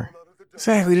whatever.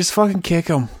 Exactly. Just fucking kick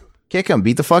him. Kick him.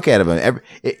 Beat the fuck out of him.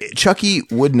 Chucky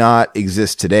would not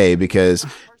exist today because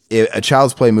a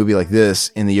Child's Play movie like this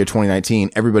in the year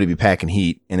 2019, everybody would be packing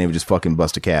heat and they would just fucking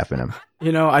bust a cap in him.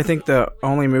 You know, I think the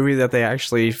only movie that they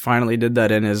actually finally did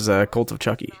that in is Cult of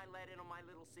Chucky,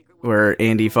 where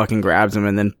Andy fucking grabs him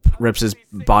and then rips his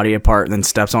body apart and then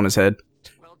steps on his head.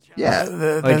 Yeah.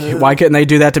 Like, why couldn't they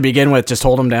do that to begin with? Just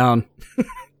hold him down.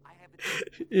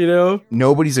 You know?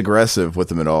 Nobody's aggressive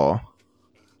with him at all.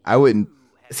 I wouldn't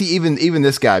see even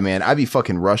this guy, man. I'd be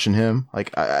fucking rushing him.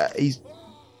 Like he's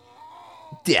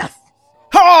death.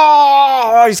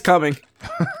 Oh, he's coming.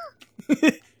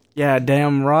 Yeah,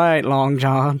 damn right, Long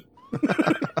John.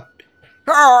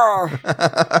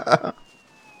 I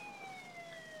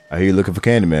hear you looking for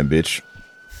Candyman, bitch.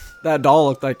 That doll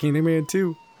looked like Candyman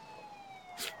too.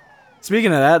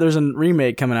 Speaking of that, there's a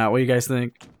remake coming out. What do you guys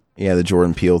think? Yeah, the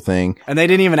Jordan Peele thing. And they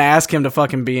didn't even ask him to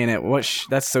fucking be in it.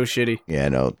 That's so shitty. Yeah,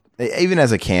 no. Even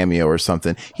as a cameo or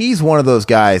something. He's one of those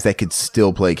guys that could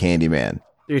still play Candyman.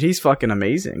 Dude, he's fucking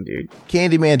amazing, dude.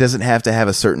 Candyman doesn't have to have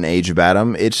a certain age about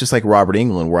him. It's just like Robert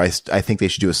Englund, where I think they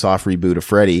should do a soft reboot of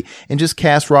Freddy and just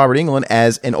cast Robert Englund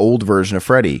as an old version of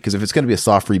Freddy. Because if it's going to be a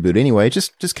soft reboot anyway,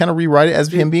 just kind of rewrite it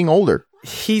as him being older.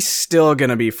 He's still going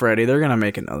to be Freddy. They're going to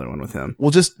make another one with him.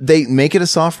 Well, they make it a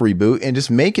soft reboot and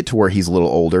just make it to where he's a little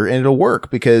older and it'll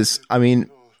work. Because, I mean,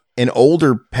 an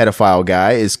older pedophile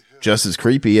guy is just as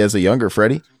creepy as a younger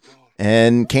Freddy.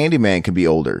 And Candyman can be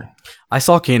older. I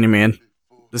saw Candyman.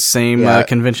 The same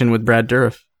convention with Brad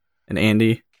Dourif and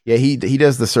Andy. Yeah, he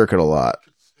does the circuit a lot.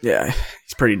 Yeah,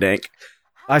 he's pretty dank.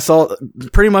 I saw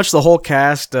pretty much the whole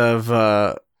cast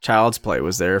of Child's Play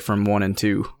was there from 1 and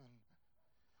 2.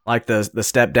 Like the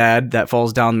stepdad that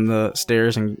falls down the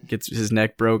stairs and gets his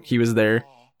neck broke. He was there.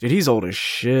 Dude, he's old as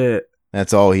shit.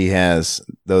 That's all he has.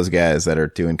 Those guys that are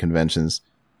doing conventions.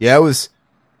 Yeah, I was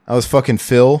fucking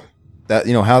Phil. That,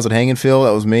 you know, how's it hanging, Phil?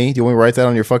 That was me. Do you want me to write that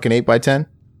on your fucking 8x10?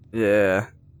 Yeah.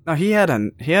 No, he had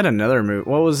another movie.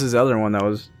 What was his other one that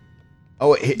was?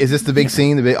 Oh, is this the big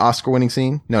scene, the big Oscar-winning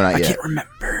scene? No, not yet. I can't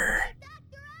remember.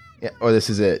 Yeah, or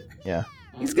this is it. Yeah.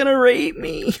 He's gonna rape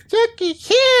me. Chucky,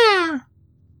 here.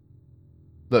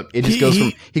 Look, it just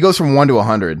goes from 1 to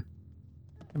 100.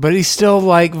 But he's still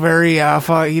like very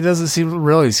he doesn't seem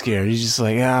really scared. He's just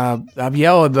like, I'm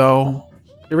yelling though.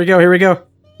 Here we go.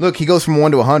 Look, he goes from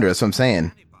 1 to 100. That's what I'm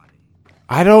saying.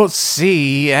 I don't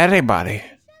see anybody.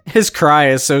 His cry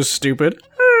is so stupid.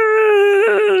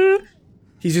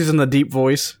 He's using the deep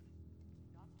voice.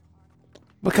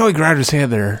 Look how he grabbed his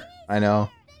hand there. I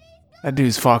know. That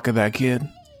dude's fucking that kid.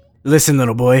 Listen,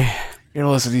 little boy. Here,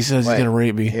 listen, he says he's gonna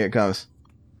rape me. Here it comes.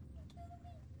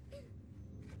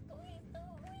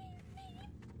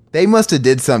 They must have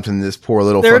did something to this poor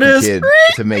little fucking kid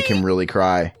to make him really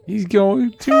cry. He's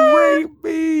going to rape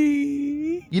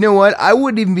me. You know what? I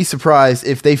wouldn't even be surprised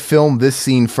if they filmed this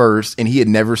scene first and he had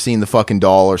never seen the fucking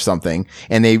doll or something,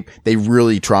 and they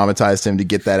really traumatized him to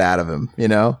get that out of him, you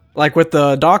know? Like with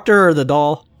the doctor or the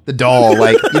doll? The doll,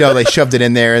 like, you know, they shoved it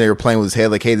in there and they were playing with his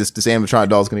head like, hey, this animatronic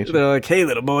doll's gonna eat you. They're like, hey,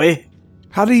 little boy.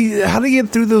 How do you get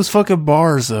through those fucking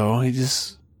bars, though?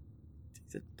 He's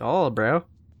a doll, bro.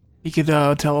 He could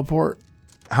teleport.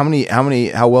 How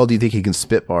well do you think he can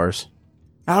spit bars?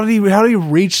 How do you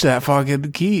reach that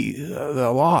fucking key,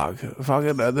 the lock?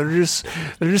 Fucking, they're just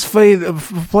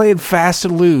playing fast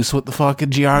and loose with the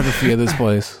fucking geography of this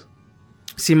place.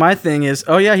 See, my thing is,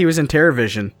 oh yeah, he was in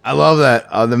TerraVision. I love that.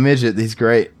 The midget, he's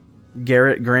great.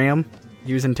 Garrett Graham,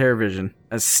 he was in TerraVision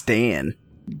as Stan.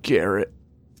 Garrett.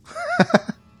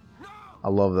 I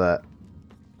love that.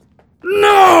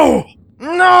 No!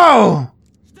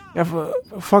 Yeah,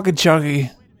 fucking Chucky.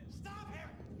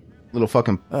 Little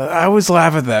fucking. I always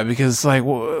laugh at that because, like,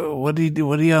 what did he do?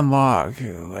 What did he unlock?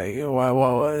 Like, No,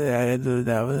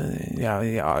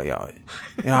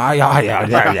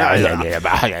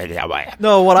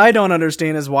 what I don't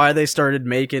understand is why they started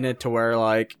making it to where,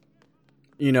 like,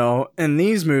 you know, in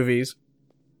these movies,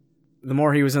 the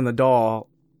more he was in the doll,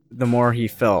 the more he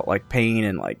felt like pain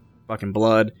and like fucking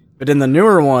blood. But in the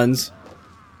newer ones,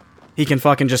 he can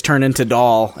fucking just turn into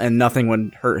doll and nothing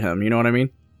would hurt him. You know what I mean?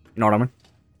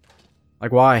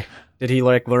 Like, why? Did he,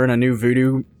 like, learn a new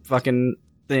voodoo fucking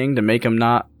thing to make him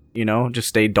not, you know, just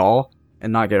stay doll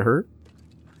and not get hurt?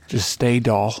 Just stay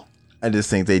doll. I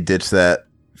just think they ditched that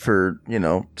for, you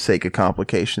know, sake of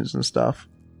complications and stuff.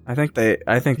 I think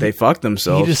they fucked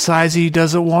themselves. He decides he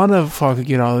doesn't want to fucking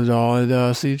get on the doll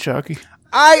and see Chucky.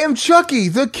 I am Chucky,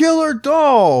 the killer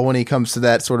doll, when he comes to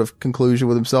that sort of conclusion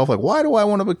with himself. Like, why do I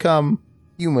want to become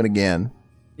human again?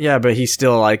 Yeah, but he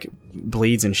still, like,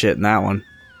 bleeds and shit in that one.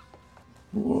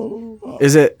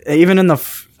 Is it even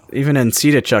in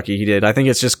Seed of Chucky he did? I think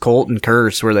it's just Colt and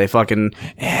Curse where they fucking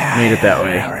made it that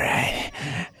way. Right.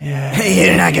 Yeah.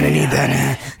 You're not gonna need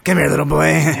that. Come here, little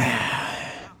boy.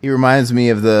 He reminds me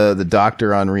of the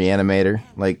doctor on Reanimator.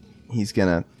 Like, he's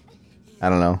gonna, I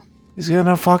don't know. He's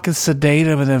gonna fucking sedate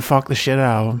him and then fuck the shit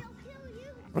out of him.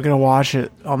 We're gonna watch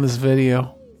it on this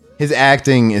video. His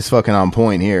acting is fucking on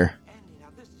point here.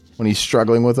 When he's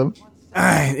struggling with him.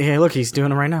 Yeah, look, he's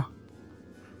doing it right now.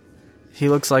 He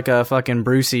looks like a fucking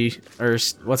Brucey, or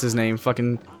what's his name?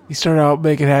 Fucking. He started out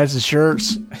making hats and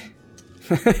shirts.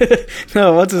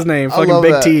 No, what's his name? I Fucking love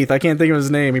Big that. Teeth. I can't think of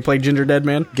his name. He played Ginger Dead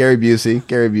Man. Gary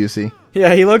Busey.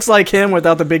 Yeah, he looks like him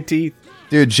without the big teeth.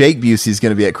 Dude, Jake Busey's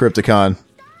gonna be at Crypticon.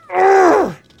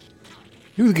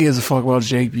 Who gives a fuck about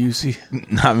Jake Busey?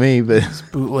 Not me, but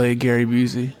Bootleg Gary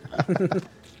Busey.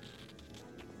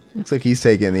 looks like he's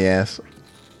taking the ass.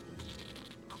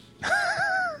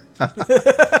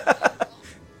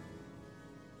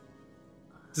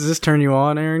 Does this turn you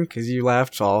on, Aaron? Because you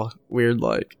laughed all weird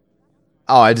like.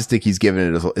 Oh, I just think he's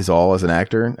giving it his all as an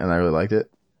actor, and I really liked it.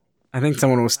 I think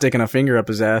someone was sticking a finger up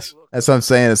his ass. That's what I'm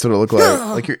saying. That's what it looked like.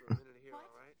 Like you're.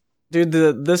 Dude,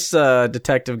 this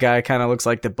detective guy kind of looks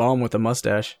like the bum with a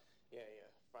mustache.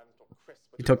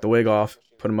 He took the wig off,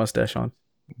 put a mustache on.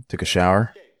 Took a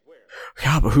shower.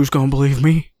 Yeah, but who's gonna believe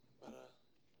me?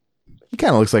 He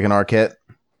kind of looks like an Arquette.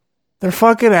 They're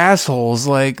fucking assholes.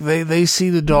 Like, they see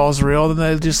the doll's real, then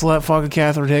they just let fucking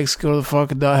Catherine Hicks go to the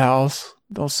fucking nut house.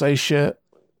 Don't say shit.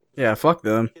 Yeah, fuck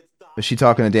them. Was she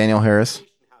talking to Daniel Harris?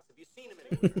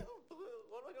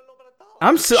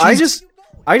 I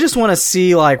just want to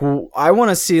see like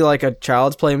a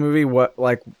Child's Play movie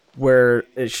where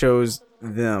it shows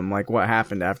them like what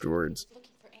happened afterwards.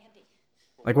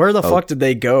 Like where the fuck did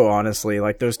they go, honestly?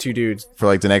 Like those two dudes For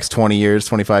like the next 20 years,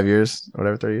 25 years,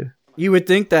 whatever, 30 years. You would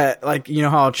think that, like, you know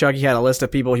how Chucky had a list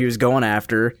of people he was going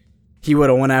after, he would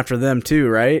have went after them too,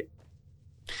 right?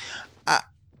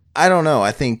 I don't know.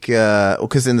 I think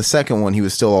because in the second one he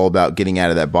was still all about getting out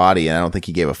of that body, and I don't think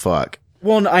he gave a fuck.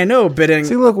 Well, I know, but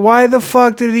See, look, why the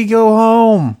fuck did he go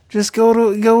home? Just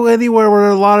go anywhere where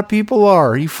a lot of people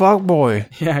are. You fuck boy.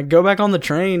 Yeah, go back on the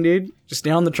train, dude. Just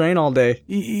stay on the train all day.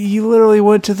 You literally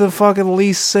went to the fucking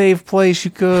least safe place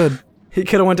you could. He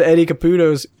could have went to Eddie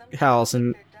Caputo's house,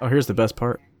 and here's the best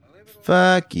part.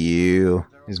 Fuck you.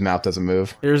 His mouth doesn't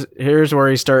move. Here's where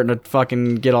he's starting to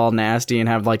fucking get all nasty and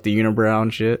have like the unibrow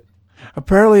and shit.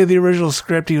 Apparently, in the original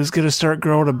script, he was gonna start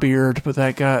growing a beard, but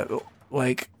that got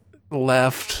like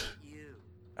left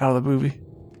out of the movie.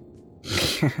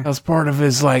 That was part of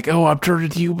his like, oh, I'm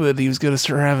turning human. He was gonna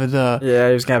start having Yeah,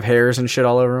 he was gonna have hairs and shit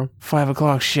all over him. 5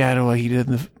 o'clock shadow like he did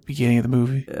in the beginning of the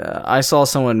movie. Yeah, I saw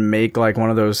someone make like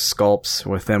one of those sculpts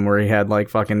with him where he had like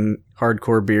fucking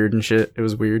hardcore beard and shit. It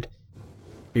was weird.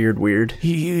 Weird.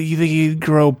 You think he'd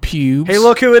grow pubes? Hey,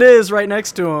 look who it is right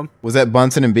next to him. Was that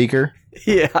Bunsen and Beaker?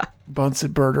 Yeah.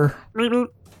 Bunsen burner. You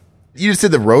just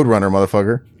did the Roadrunner,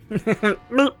 motherfucker.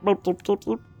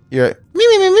 You're like,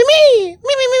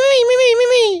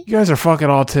 You guys are fucking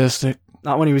autistic.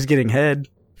 Not when he was getting head.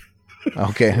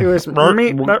 okay. It was Your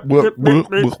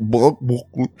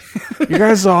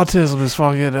guys' autism is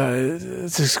fucking,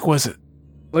 it's exquisite.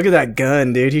 Look at that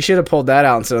gun, dude. He should have pulled that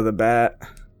out instead of the bat.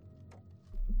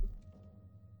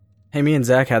 Hey, me and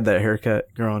Zach had that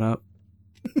haircut growing up.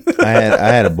 I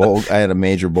had a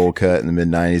major bowl cut in the mid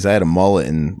 90s. I had a mullet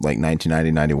in like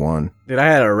 1990, 91. Dude, I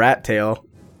had a rat tail.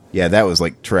 Yeah, that was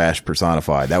like trash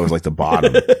personified. That was like the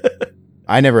bottom.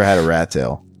 I never had a rat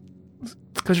tail.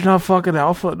 Because you're not fucking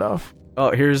alpha enough.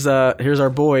 Oh, here's our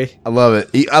boy. I love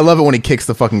it. I love it when he kicks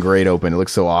the fucking grate open. It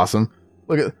looks so awesome.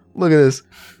 Look at this.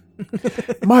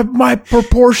 My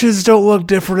proportions don't look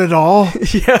different at all.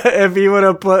 Yeah, if he would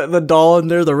have put the doll in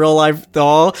there, the real life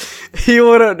doll, he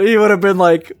would have been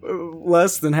like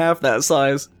less than half that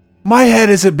size. My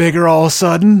head isn't bigger all of a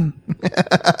sudden.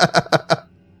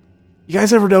 You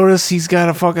guys ever notice he's got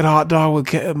a fucking hot dog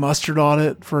with mustard on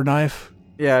it for a knife?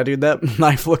 Yeah, dude, that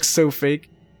knife looks so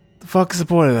fake. The fuck is the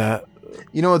point of that?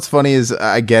 You know what's funny is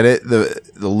I get it. The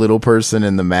little person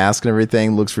in the mask and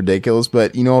everything looks ridiculous,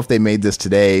 but you know if they made this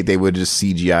today, they would just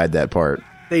CGI'd that part.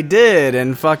 They did,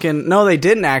 and fucking no, they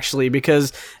didn't actually,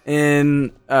 because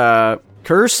in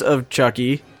Curse of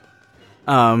Chucky,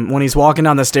 when he's walking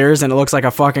down the stairs and it looks like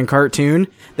a fucking cartoon,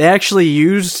 they actually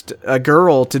used a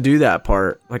girl to do that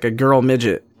part, like a girl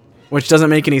midget, which doesn't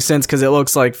make any sense because it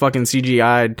looks like fucking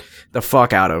CGI'd the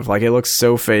fuck out of. Like, it looks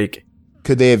so fake.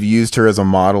 Could they have used her as a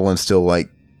model and still like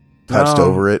touched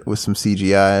over it with some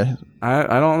CGI?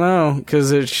 I don't know,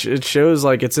 because it shows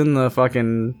like it's in the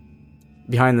fucking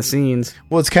behind the scenes.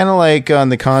 Well, it's kind of like on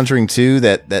The Conjuring 2,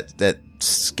 that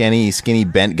skinny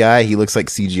bent guy. He looks like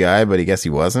CGI, but I guess he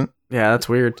wasn't. Yeah, that's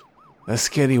weird. A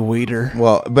skinny weeder.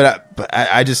 Well, but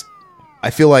I just I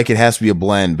feel like it has to be a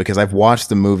blend because I've watched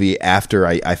the movie after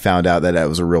I found out that it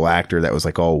was a real actor that was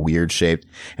like all weird shaped.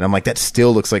 And I'm like, that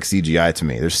still looks like CGI to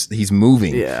me. He's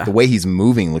moving. Yeah. The way he's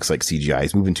moving looks like CGI.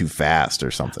 He's moving too fast or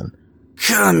something.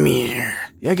 Come here.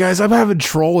 Yeah, guys, I'm having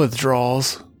troll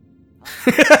withdrawals.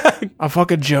 I'm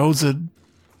fucking jonesing.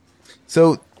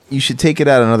 So you should take it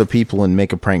out on other people and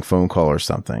make a prank phone call or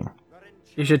something.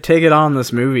 You should take it on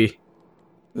this movie.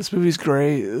 This movie's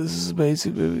great. This is an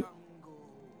amazing movie.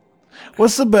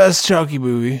 What's the best Chucky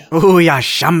movie? Ouya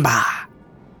Shamba.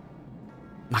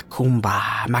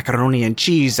 Macumba. Macaroni and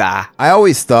cheese. I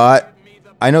always thought,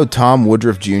 I know Tom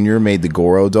Woodruff Jr. made the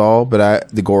Goro doll, but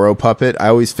the Goro puppet, I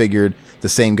always figured the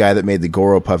same guy that made the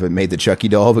Goro puppet made the Chucky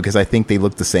doll because I think they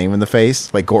look the same in the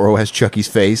face. Like Goro has Chucky's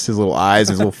face, his little eyes,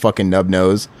 his little fucking nub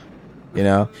nose, you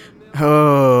know?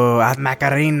 Oh, at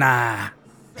Macarena.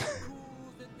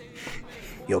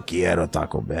 Yo quiero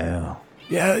Taco Bell.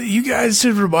 Yeah, you guys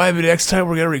should remind me next time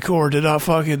we're going to record to not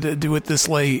fucking do it this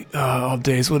late on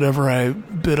days whenever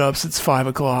I've been up since 5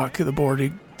 o'clock in the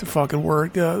morning to fucking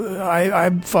work.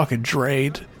 I'm fucking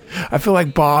drained. I feel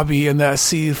like Bobby in that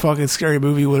fucking scary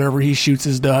movie whenever he shoots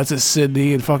his nuts at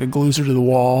Sydney and fucking glues her to the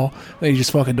wall. And he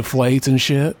just fucking deflates and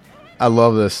shit. I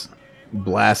love this.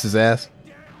 Blast his ass.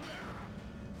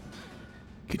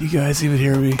 Can you guys even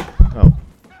hear me? Oh.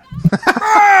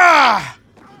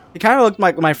 He kind of looked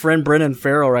like my friend Brennan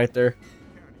Farrell right there.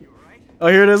 Oh,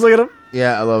 here it is. Look at him.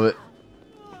 Yeah, I love it.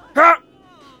 Ah!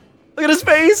 Look at his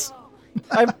face.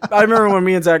 I remember when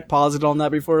me and Zach paused it on that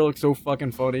before. It looked so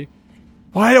fucking funny.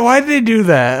 Why did they do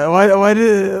that? Why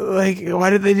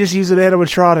did they just use an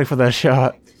animatronic for that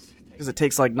shot? Because it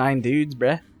takes like 9 dudes,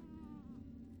 bruh.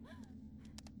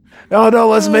 Oh no,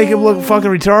 let's make him look fucking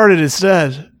retarded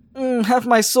instead. Half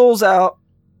my soul's out.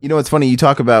 You know what's funny? You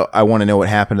talk about I want to know what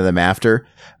happened to them after.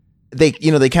 They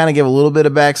kind of give a little bit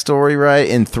of backstory, right?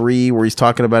 In 3, where he's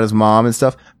talking about his mom and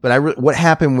stuff. But what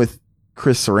happened with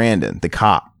Chris Sarandon, the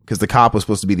cop? Because the cop was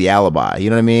supposed to be the alibi. You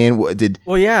know what I mean?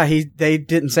 Well, yeah, they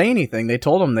didn't say anything. They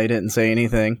told him they didn't say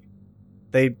anything.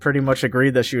 They pretty much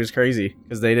agreed that she was crazy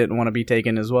because they didn't want to be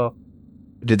taken as well.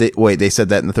 Did they? Wait, they said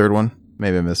that in the 3rd one?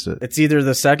 Maybe I missed it. It's either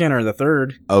the 2nd or the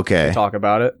 3rd. Okay. They talk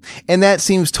about it. And that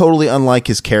seems totally unlike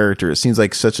his character. It seems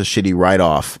like such a shitty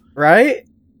write-off. Right?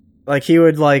 Like, he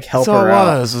would, like, help her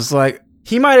out. It was like...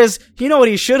 He might as... You know what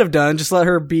he should have done? Just let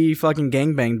her be fucking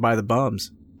gangbanged by the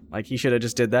bums. Like, he should have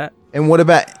just did that. And what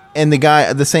about... And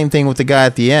the same thing with the guy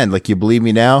at the end. Like, you believe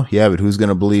me now? Yeah, but who's going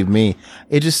to believe me?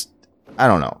 It just... I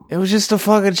don't know. It was just a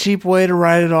fucking cheap way to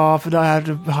write it off and not have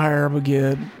to hire him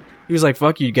again. He was like,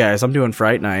 fuck you guys, I'm doing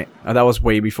Fright Night. That was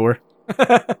way before.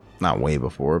 Not way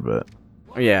before, but...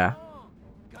 Yeah.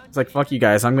 It's like, fuck you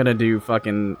guys, I'm gonna do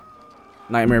fucking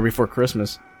Nightmare Before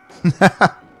Christmas.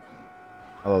 I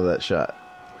love that shot.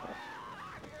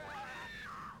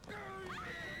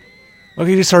 Look,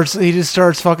 he just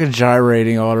starts fucking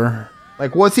gyrating on her.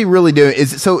 Like, what's he really doing?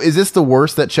 Is this the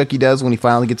worst that Chucky does when he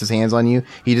finally gets his hands on you?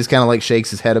 He just kind of like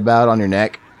shakes his head about on your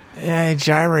neck? Yeah, he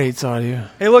gyrates on you.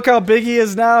 Hey, look how big he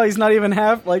is now. He's not even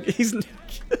half, like, he's...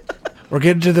 We're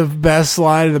getting to the best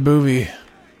line of the movie.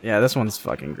 Yeah, this one's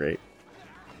fucking great.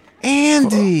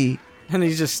 Andy! And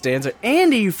he just stands there.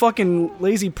 Andy, you fucking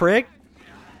lazy prick.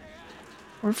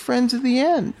 We're friends at the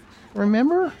end.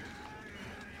 Remember?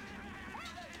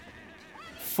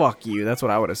 Fuck you. That's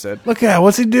what I would have said. Look at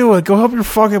what's he doing? Go help your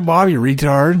fucking mom, you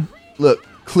retard. Look,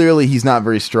 clearly he's not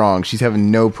very strong. She's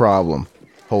having no problem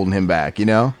holding him back, you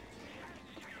know?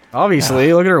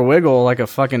 Obviously, look at her wiggle like a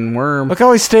fucking worm. Look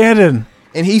how he's standing.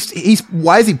 And he's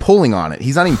why is he pulling on it?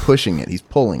 He's not even pushing it. He's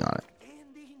pulling on it.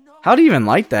 How do you even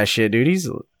like that shit, dude?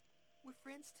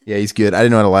 Yeah, he's good. I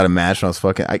didn't know how to light a match when I was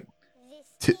fucking...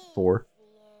 4.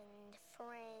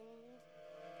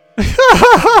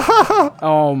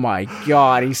 Oh my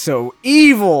god, he's so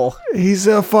evil. He's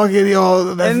a fucking...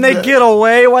 And they get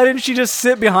away? Why didn't she just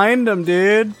sit behind him,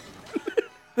 dude?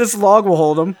 This log will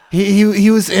hold him. He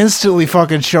was instantly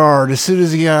fucking charred as soon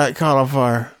as he got caught on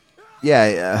fire.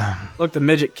 Yeah. Look, the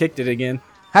midget kicked it again.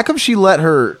 How come she let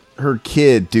her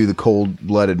kid do the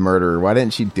cold-blooded murder? Why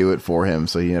didn't she do it for him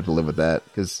so he didn't have to live with that?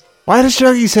 Because... Why does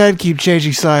Chucky's head keep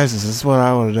changing sizes? That's what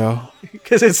I want to know.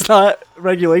 Because it's not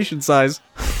regulation size.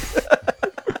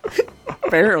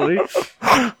 Apparently.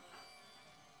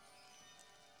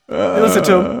 Listen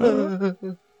to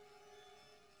him.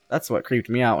 That's what creeped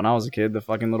me out when I was a kid. The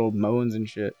fucking little moans and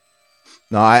shit.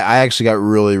 No, I actually got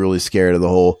really, really scared of the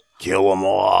whole kill them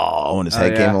all when his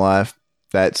head came alive.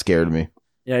 That scared me.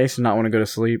 Yeah, I used to not want to go to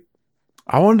sleep.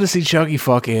 I wanted to see Chucky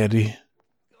fuck Andy.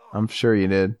 I'm sure you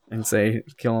did. And say,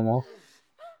 kill them all.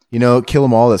 You know, Kill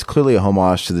 'Em All, that's clearly a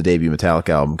homage to the debut Metallica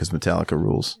album, because Metallica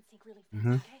rules.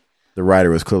 Mm-hmm. The writer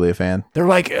was clearly a fan. They're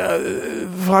like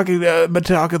fucking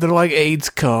Metallica. They're like AIDS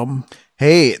cum.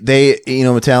 Hey,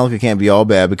 Metallica can't be all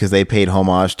bad because they paid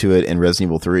homage to it in Resident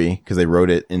Evil 3 because they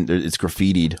wrote it and it's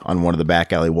graffitied on one of the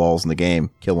back alley walls in the game.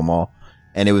 Kill 'em all.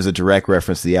 And it was a direct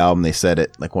reference to the album. They said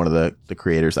it, like one of the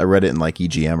creators. I read it in like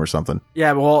EGM or something.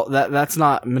 Yeah, well, that's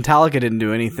not... Metallica didn't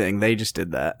do anything. They just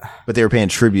did that. But they were paying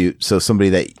tribute, so somebody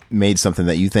that made something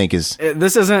that you think is...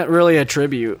 This isn't really a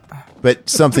tribute. But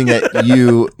something that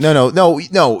you... No.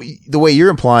 The way you're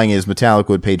implying is Metallica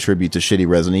would pay tribute to shitty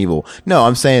Resident Evil. No,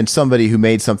 I'm saying somebody who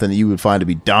made something that you would find to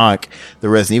be donk, the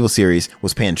Resident Evil series,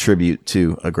 was paying tribute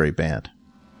to a great band.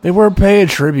 They weren't paying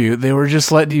tribute. They were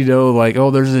just letting you know, like,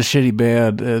 oh, there's a shitty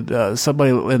band. And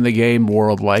somebody in the game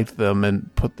world liked them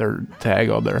and put their tag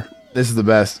on there. This is the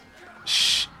best.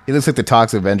 Shh. He looks like the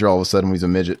Toxic Avenger all of a sudden when he's a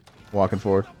midget walking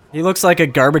forward. He looks like a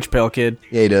Garbage Pail Kid.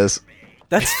 Yeah, he does.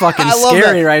 That's fucking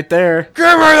scary right there. Give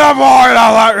me the boy and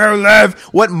I'll let you live.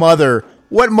 What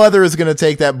mother is going to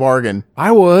take that bargain?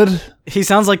 I would. He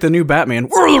sounds like the new Batman.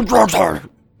 I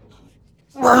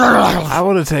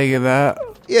would have taken that.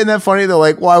 Isn't that funny though?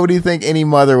 Like, why would you think any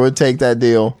mother would take that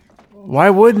deal? Why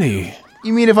wouldn't he?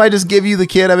 You mean if I just give you the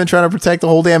kid I've been trying to protect the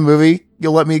whole damn movie,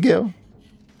 you'll let me go?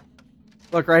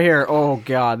 Look right here. Oh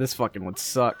god, this fucking would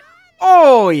suck.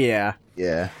 Oh yeah.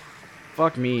 Yeah.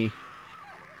 Fuck me.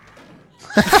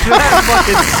 That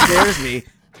fucking scares me.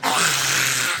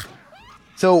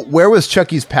 So where was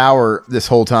Chucky's power this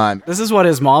whole time? This is what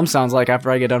his mom sounds like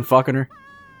after I get done fucking her.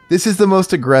 This is the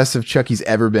most aggressive Chucky's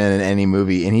ever been in any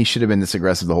movie, and he should have been this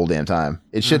aggressive the whole damn time.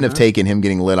 It shouldn't have taken him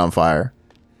getting lit on fire.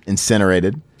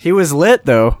 Incinerated. He was lit,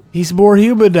 though. He's more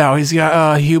human now. He's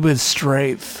got human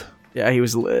strength. Yeah, he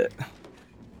was lit.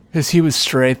 His human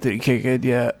strength didn't kick in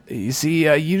yet. You see,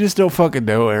 you just don't fucking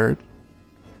know, Eric.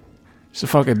 Just a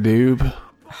fucking noob.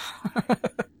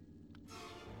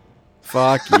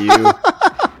 Fuck you.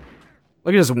 Look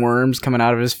at his worms coming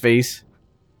out of his face.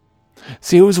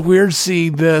 See, it was weird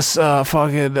seeing this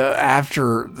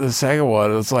after the second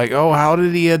one. It's like, oh, how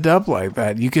did he end up like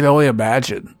that? You can only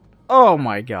imagine. Oh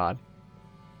my god.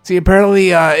 See,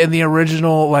 apparently in the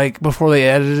original, like, before they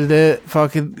edited it,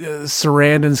 fucking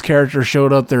Sarandon's character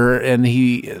showed up there and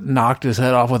he knocked his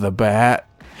head off with a bat.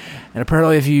 And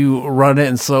apparently if you run it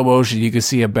in slow motion, you can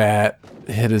see a bat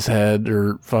hit his head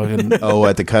or fucking... Oh,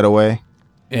 at the cutaway?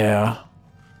 Yeah.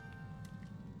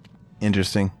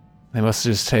 Interesting. They must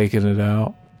have just taken it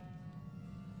out.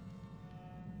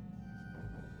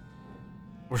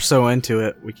 We're so into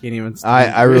it, we can't even...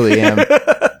 I really am.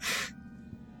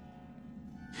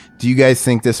 Do you guys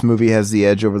think this movie has the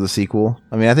edge over the sequel?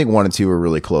 I mean, I think 1 and 2 are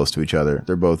really close to each other.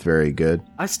 They're both very good.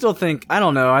 I still think... I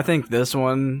don't know, I think this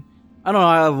one... I don't know,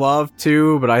 I love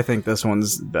 2, but I think this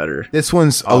one's better. This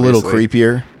one's a little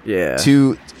creepier. Yeah.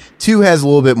 2 has a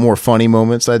little bit more funny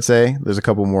moments, I'd say. There's a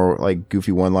couple more, like,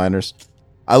 goofy one-liners.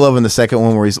 I love in the second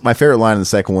one where my favorite line in the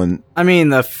second one. I mean,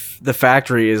 the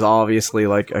factory is obviously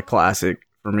like a classic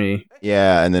for me.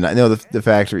 Yeah, and then I know the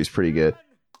factory is pretty good.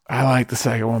 I like the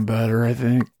second one better, I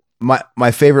think.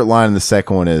 My favorite line in the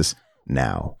second one is,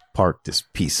 "Now park this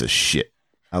piece of shit."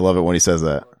 I love it when he says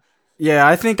that. Yeah,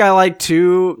 I think I like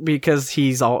 2 because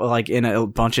he's all like in a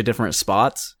bunch of different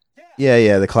spots.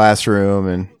 Yeah, the classroom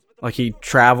and like he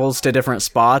travels to different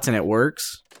spots and it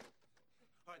works.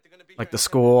 Like the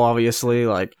school, obviously.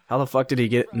 Like, how the fuck did he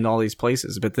get in all these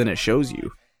places? But then it shows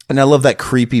you. And I love that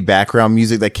creepy background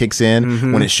music that kicks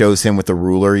in when it shows him with the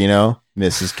ruler, you know?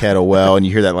 Mrs. Kettlewell. And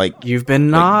you hear that, like... You've been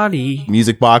naughty.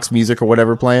 Music box music or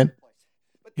whatever playing.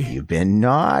 You've been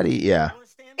naughty. Yeah.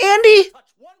 Andy!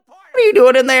 What are you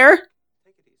doing in there?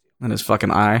 And his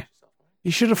fucking eye. He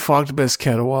should have fucked Miss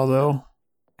Kettlewell, though.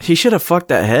 He should have fucked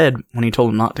that head when he told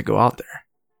him not to go out there.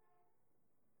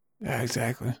 Yeah,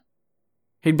 exactly.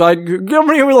 He'd be like, give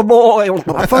me the boy.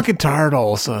 I'm fucking tired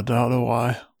all of a sudden. I don't know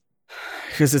why.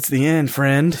 Because it's the end,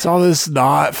 friend. It's all this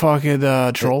not fucking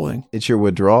trolling. It's your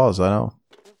withdrawals, I know.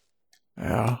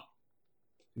 Yeah.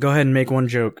 Go ahead and make one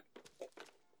joke.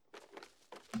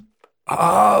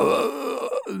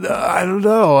 I don't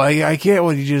know. I can't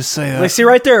when you just say that. Like, see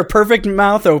right there, perfect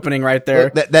mouth opening right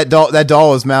there. That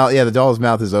doll's mouth, yeah, the doll's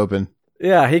mouth is open.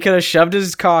 Yeah, he could have shoved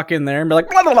his cock in there and be like,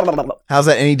 blah, blah, blah, blah. How's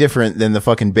that any different than the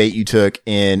fucking bait you took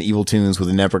in Evil Tunes with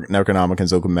the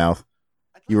Necronomican's open mouth?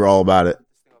 You were all about it.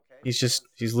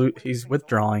 He's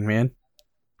withdrawing, man.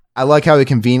 I like how he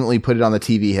conveniently put it on the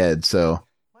TV head, so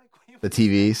the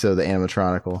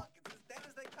animatronical.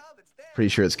 Pretty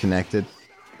sure it's connected.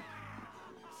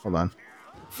 Hold on.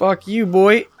 Fuck you,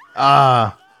 boy.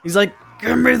 He's like,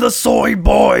 give me the soy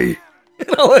boy,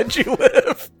 and I'll let you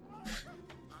live.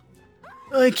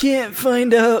 I can't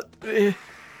find out.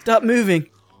 Stop moving.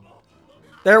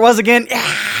 There it was again. Yeah.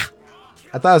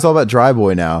 I thought it was all about Dry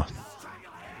Boy now.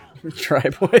 Dry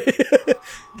boy.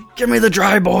 Give me the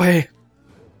dry boy.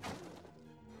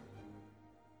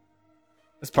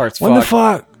 This part's When the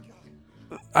fucked.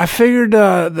 fuck? I figured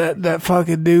that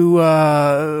fucking new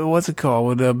what's it called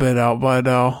would have been out by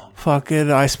now. Fucking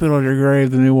I Spit on Your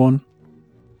Grave, the new one.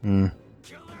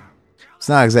 It's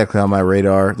not exactly on my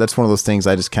radar. That's one of those things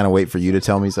I just kind of wait for you to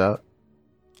tell me's out.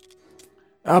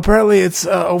 Apparently, it's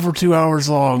over 2 hours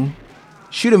long.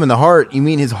 Shoot him in the heart. You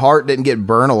mean his heart didn't get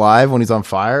burned alive when he's on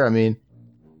fire? I mean,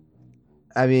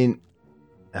 He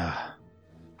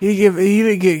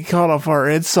didn't get caught on fire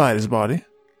inside his body.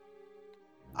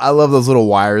 I love those little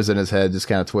wires in his head just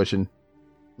kind of twitching.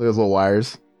 Look at those little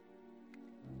wires.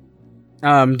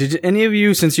 Did any of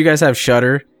you, since you guys have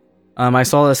Shudder, I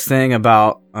saw this thing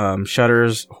about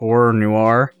Shudder's horror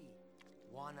noir.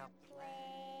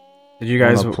 Did you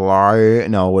guys apply?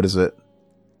 No, what is it?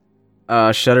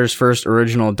 Shudder's first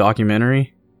original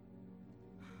documentary?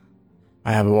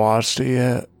 I haven't watched it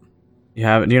yet. You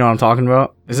haven't? Do you know what I'm talking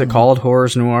about? Is it called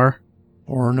Horrors Noir?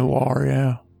 Horror noir,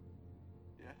 yeah.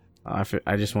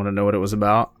 I just want to know what it was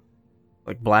about.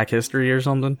 Like Black History or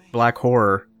something? Black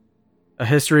Horror. A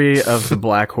history of the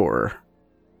Black Horror.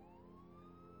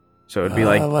 So it'd be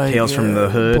like Tales from the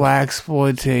Hood.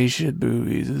 Blaxploitation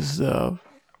movies and stuff.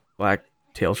 Black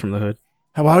Tales from the Hood.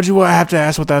 Why would you have to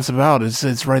ask what that's about?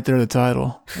 It's right there in the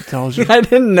title. It tells you. I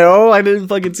didn't know. I didn't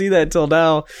fucking see that till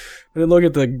now. I didn't look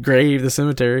at the grave, the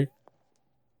cemetery.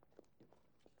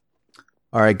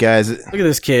 All right, guys. Look at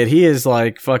this kid. He is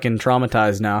like fucking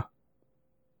traumatized now.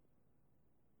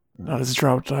 Not as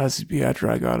traumatized as me after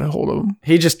I got a hold of him.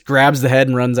 He just grabs the head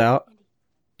and runs out.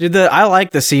 Dude, I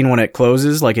like the scene when it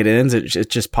closes, like it ends. It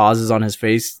just pauses on his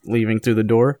face leaving through the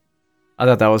door. I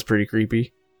thought that was pretty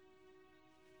creepy.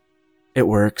 It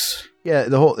works. Yeah,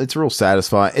 it's real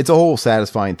satisfying. It's a whole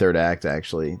satisfying third act,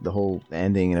 actually. The whole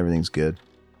ending and everything's good.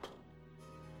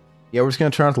 Yeah, we're just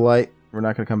gonna turn off the light. We're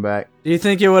not gonna come back. Do you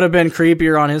think it would have been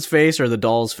creepier on his face or the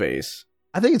doll's face?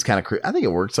 I think it's kind of I think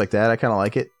it works like that. I kind of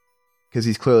like it because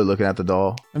he's clearly looking at the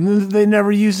doll. And then they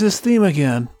never use this theme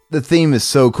again. The theme is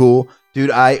so cool,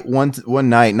 dude. One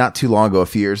night, not too long ago, a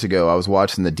few years ago, I was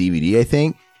watching the DVD, I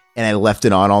think, and I left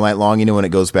it on all night long. You know, when it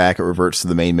goes back, it reverts to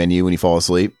the main menu when you fall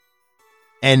asleep.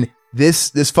 And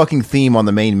this fucking theme on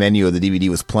the main menu of the DVD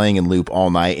was playing in loop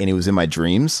all night, and it was in my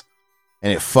dreams,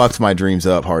 and it fucked my dreams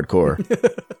up hardcore.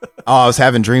 I was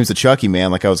having dreams of Chucky,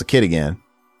 man, like I was a kid again.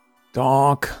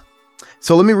 Donk.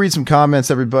 So let me read some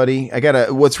comments, everybody.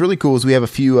 What's really cool is we have a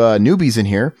few newbies in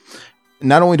here.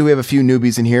 Not only do we have a few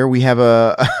newbies in here, we have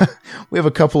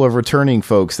a couple of returning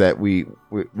folks that we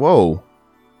whoa.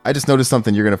 I just noticed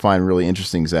something you're going to find really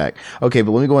interesting, Zach. Okay,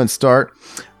 but let me go ahead and start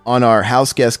on our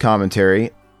house guest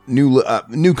commentary. New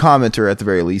commenter at the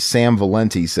very least, Sam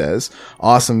Valenti says,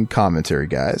 awesome commentary,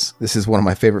 guys. This is one of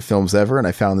my favorite films ever, and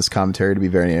I found this commentary to be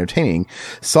very entertaining.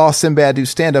 Saw Sinbad do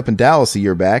stand-up in Dallas a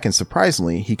year back, and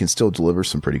surprisingly, he can still deliver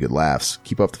some pretty good laughs.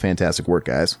 Keep up the fantastic work,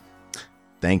 guys.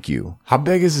 Thank you. How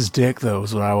big is his dick, though,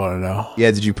 is what I want to know.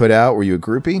 Yeah, did you put out? Were you a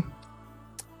groupie?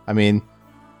 I mean,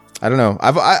 I don't know.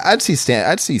 I'd see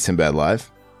Sinbad live.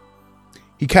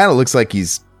 He kind of looks like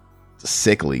he's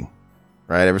sickly,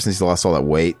 right? Ever since he lost all that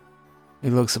weight. He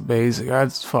looks amazing.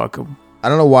 I'd fuck him. I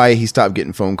don't know why he stopped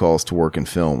getting phone calls to work in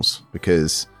films,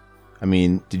 because, I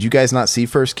mean, did you guys not see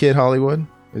First Kid Hollywood?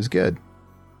 It was good.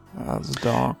 That was a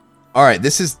dog. All right,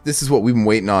 this is what we've been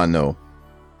waiting on, though.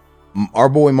 Our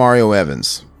boy Mario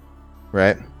Evans,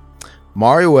 right?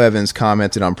 Mario Evans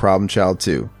commented on Problem Child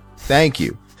 2. Thank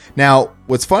you. Now,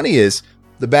 what's funny is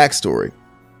the backstory.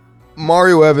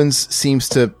 Mario Evans seems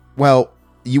to, well,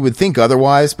 you would think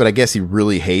otherwise, but I guess he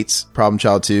really hates Problem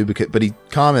Child 2 but he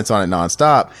comments on it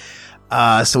nonstop.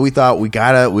 So we thought we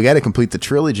gotta complete the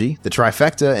trilogy, the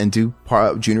trifecta, and do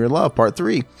Junior Love Part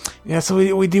 3. Yeah,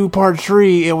 so we do Part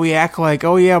 3 and we act like,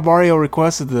 oh yeah, Mario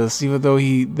requested this, even though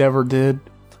he never did.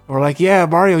 We're like, yeah,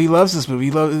 Mario, he loves this movie.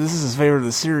 This is his favorite of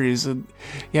the series, and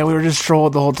yeah, we were just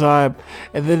trolling the whole time.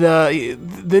 And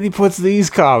then he puts these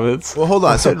comments. Well, hold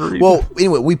on.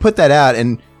 Anyway, we put that out,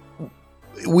 and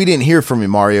we didn't hear from you,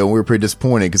 Mario, and we were pretty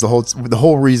disappointed because the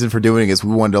whole reason for doing it is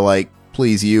we wanted to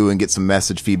please you and get some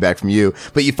message feedback from you.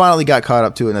 But you finally got caught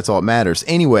up to it, and that's all that matters.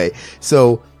 Anyway,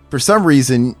 so for some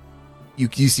reason, you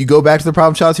go back to the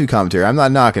Problem Child 2 commentary. I'm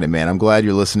not knocking it, man. I'm glad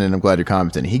you're listening. I'm glad you're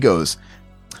commenting. He goes,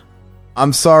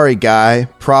 I'm sorry, guy.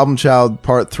 Problem Child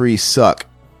Part 3 suck.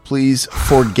 Please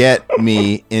forget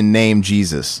me in name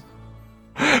Jesus.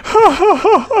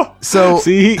 So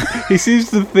see, he seems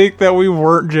to think that we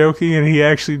weren't joking, and he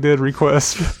actually did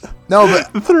request. No,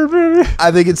 but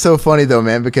I think it's so funny though,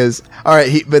 man, because all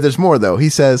right, but there's more though. He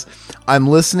says, "I'm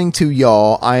listening to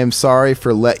y'all. I am sorry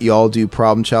for let y'all do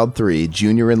Problem Child 3,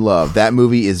 Junior in Love. That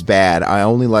movie is bad. I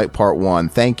only like part 1.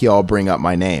 Thank y'all. Bring up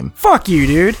my name." Fuck you,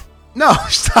 dude. No,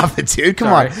 stop it, dude. Come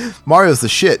Sorry. on. Mario's the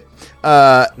shit.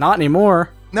 Not anymore.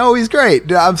 No, he's great.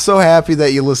 Dude, I'm so happy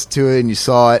that you listened to it and you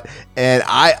saw it. And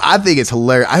I think it's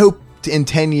hilarious. I hope in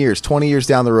 10 years, 20 years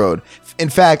down the road, in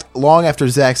fact, long after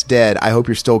Zach's dead, I hope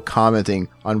you're still commenting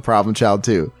on Problem Child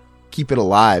 2. Keep it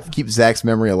alive. Keep Zach's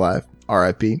memory alive.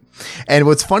 R.I.P. And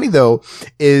what's funny, though,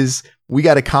 is we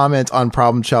got a comment on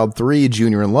Problem Child 3,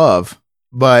 Junior in Love,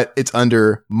 but it's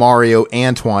under Mario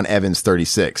Antoine Evans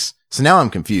 36. So now I'm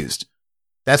confused.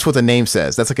 That's what the name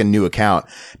says. That's like a new account.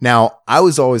 Now, I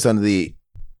was always under the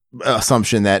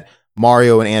assumption that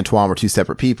Mario and Antoine were two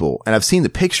separate people. And I've seen the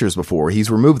pictures before. He's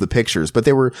removed the pictures, but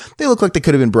they look like they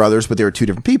could have been brothers, but they were two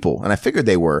different people. And I figured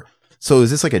they were. So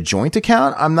is this like a joint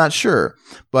account? I'm not sure.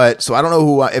 But so I don't know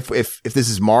who, if this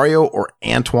is Mario or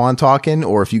Antoine talking,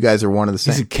 or if you guys are one of the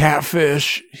same. He's a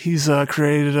catfish. He's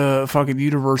created a fucking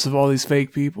universe of all these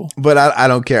fake people. But I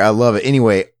don't care. I love it.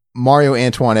 Anyway, Mario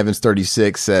Antoine Evans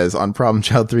 36 says on Problem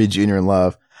Child 3 Junior in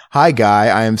Love, "Hi guy,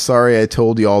 I am sorry I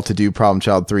told you all to do Problem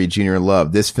Child 3 Junior in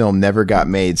Love. This film never got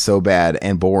made. So bad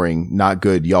and boring. Not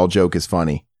good. Y'all joke is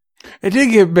funny." It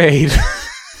did get made.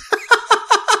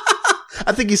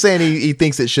 I think he's saying he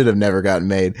thinks it should have never gotten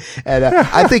made. And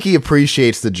I think he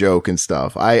appreciates the joke and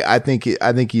stuff. I think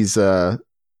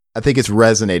it's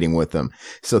resonating with him.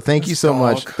 So thank you so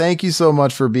much. Thank you so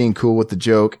much for being cool with the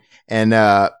joke. And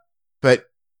but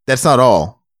that's not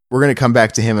all. We're going to come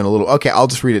back to him in a little. Okay, I'll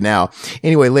just read it now.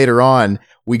 Anyway, later on,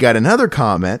 we got another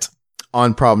comment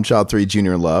on Problem Child 3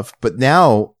 Junior in Love, but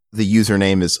now the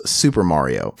username is Super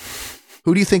Mario.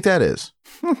 Who do you think that is?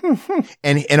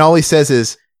 and all he says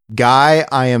is, "Guy,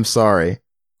 I am sorry."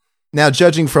 Now,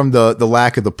 judging from the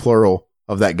lack of the plural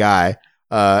of that guy,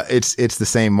 it's the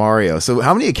same Mario. So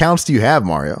how many accounts do you have,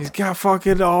 Mario? He's got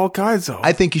fucking all kinds of them.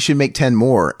 I think you should make 10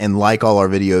 more and like all our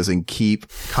videos and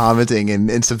keep commenting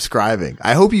and subscribing.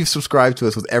 I hope you've subscribed to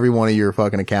us with every one of your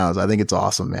fucking accounts. I think it's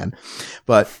awesome, man.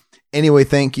 But anyway,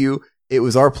 thank you. It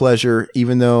was our pleasure.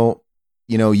 Even though,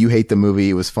 you hate the movie,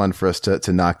 it was fun for us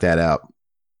to knock that out.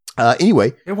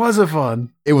 Anyway, it wasn't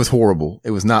fun. It was horrible.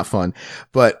 It was not fun,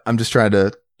 but I'm just trying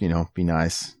to, be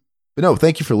nice. But no,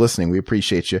 thank you for listening. We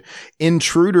appreciate you.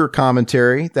 Intruder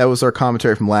commentary. That was our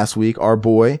commentary from last week. Our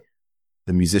boy,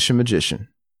 the musician magician,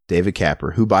 David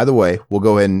Capper, who, by the way, we'll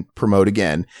go ahead and promote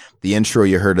again. The intro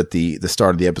you heard at the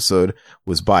start of the episode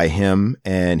was by him,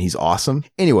 and he's awesome.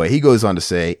 Anyway, he goes on to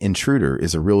say, Intruder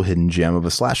is a real hidden gem of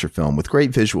a slasher film with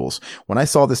great visuals. When I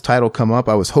saw this title come up,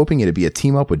 I was hoping it'd be a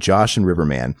team up with Josh and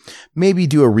Riverman. Maybe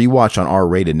do a rewatch on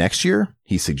R-rated next year,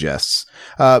 he suggests.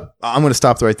 I'm going to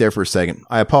stop right there for a second.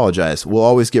 I apologize. We'll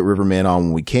always get Riverman on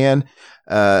when we can.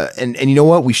 And you know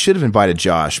what? We should have invited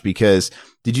Josh, because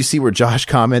did you see where Josh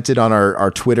commented on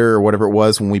our Twitter or whatever it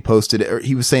was when we posted it? Or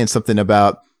he was saying something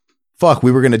about, fuck,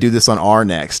 we were going to do this on R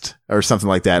next or something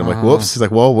like that. I'm like, whoops. He's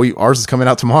like, well, ours is coming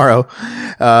out tomorrow.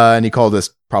 And he called us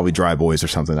probably Dry Boys or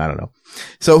something. I don't know.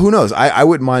 So who knows? I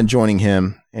wouldn't mind joining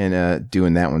him and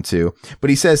doing that one too. But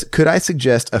he says, could I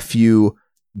suggest a few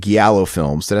Giallo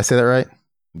films? Did I say that right?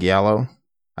 Giallo?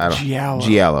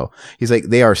 Giallo. He's like,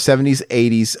 they are 70s,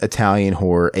 80s Italian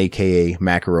horror, aka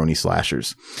macaroni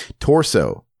slashers.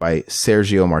 Torso by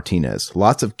Sergio Martinez.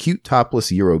 Lots of cute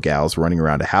topless Euro gals running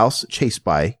around a house, chased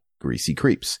by greasy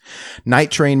creeps.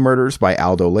 Night Train Murders by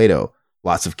Aldo Leto.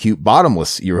 Lots of cute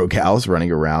bottomless Euro gals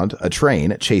running around a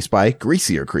train, chased by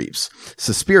greasier creeps.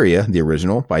 Suspiria, the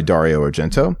original, by Dario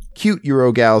Argento. Cute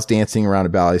Euro gals dancing around a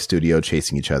ballet studio,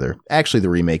 chasing each other. Actually, the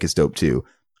remake is dope too.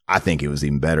 I think it was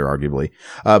even better, arguably.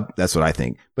 That's what I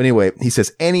think. But anyway, he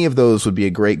says any of those would be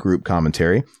a great group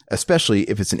commentary, especially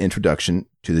if it's an introduction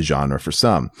to the genre for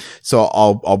some. So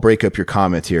I'll break up your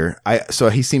comment here. So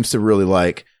he seems to really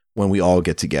like when we all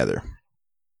get together.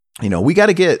 We got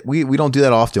to get, we don't do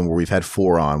that often where we've had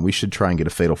 4 on. We should try and get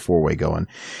a fatal 4-way going.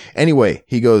 Anyway,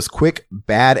 he goes, quick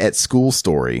bad at school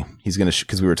story. He's going to,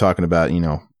 because we were talking about,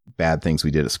 bad things we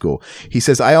did at school. He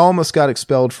says, I almost got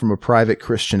expelled from a private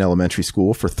Christian elementary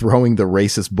school for throwing the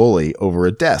racist bully over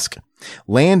a desk,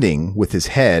 landing with his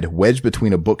head wedged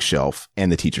between a bookshelf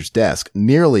and the teacher's desk,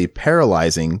 nearly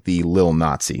paralyzing the lil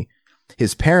Nazi.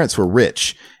 His parents were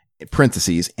rich,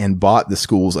 parentheses, and bought the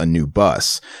schools a new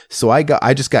bus. So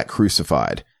I just got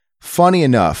crucified. Funny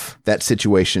enough, that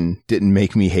situation didn't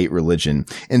make me hate religion,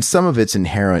 and some of its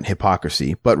inherent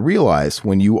hypocrisy, but realize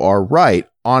when you are right,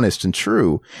 honest, and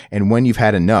true, and when you've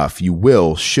had enough, you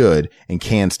will, should, and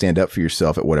can stand up for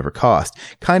yourself at whatever cost.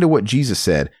 Kind of what Jesus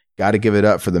said, Got to give it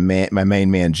up for my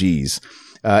main man, G's.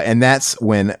 And that's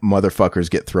when motherfuckers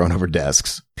get thrown over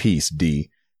desks. Peace, D.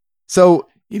 So,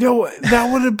 you know,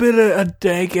 that would have been a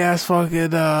dank ass fucking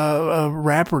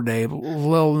rapper name,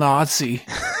 Lil Nazi.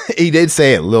 He did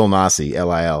say it, Lil Nazi,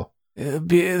 Lil. Him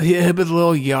and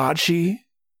Lil Yachi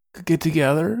could get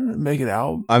together and make it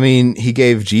out. I mean, he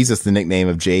gave Jesus the nickname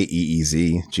of Jeez,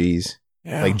 Jeez,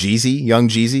 like Jeezy, young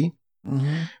Jeezy.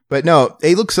 Mm-hmm. But no,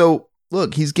 hey,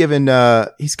 look, he's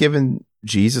given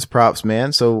Jesus props,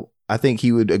 man. So I think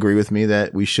he would agree with me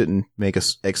that we shouldn't make a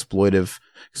exploitative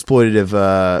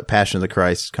Passion of the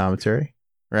Christ commentary,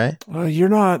 right? Well, you're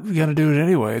not gonna do it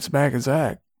anyway. It's Mac and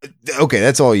Zach. Okay,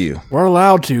 that's all you. We're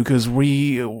allowed to because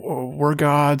we're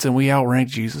gods and we outrank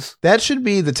Jesus. That should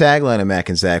be the tagline of Mac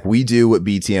and Zach. We do what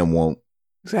BTM won't.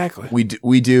 Exactly.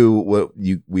 We do what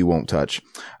we won't touch.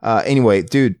 Anyway,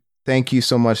 dude, thank you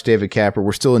so much, David Capper.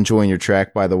 We're still enjoying your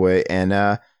track, by the way, and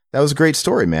that was a great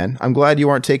story, man. I'm glad you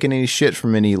aren't taking any shit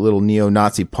from any little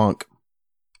neo-Nazi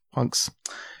punks.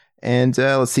 And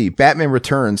let's see, Batman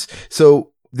Returns.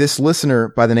 So this listener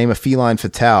by the name of Feline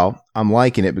Fatale, I'm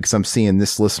liking it because I'm seeing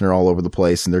this listener all over the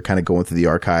place, and they're kind of going through the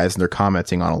archives and they're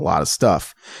commenting on a lot of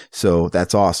stuff. So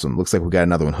that's awesome. Looks like we got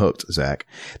another one hooked, Zach.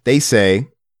 They say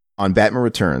on Batman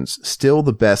Returns, still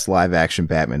the best live action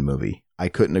Batman movie. I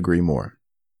couldn't agree more.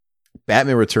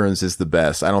 Batman Returns is the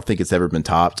best. I don't think it's ever been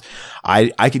topped.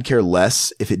 I could care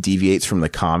less if it deviates from the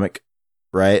comic,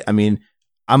 right? I mean,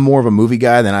 I'm more of a movie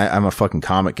guy than I'm a fucking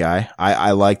comic guy.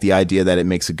 I like the idea that it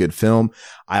makes a good film.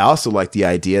 I also like the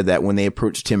idea that when they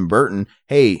approach Tim Burton,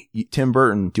 hey, Tim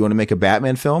Burton, do you want to make a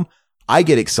Batman film? I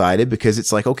get excited because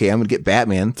it's like, okay, I'm going to get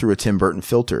Batman through a Tim Burton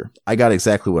filter. I got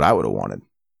exactly what I would have wanted.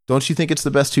 Don't you think it's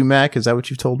the best two, Mac? Is that what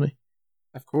you've told me?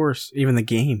 Of course. Even the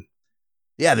game.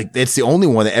 Yeah, it's the only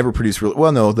one that ever produced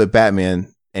well, no, the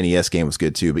Batman NES game was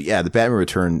good too, but yeah, the Batman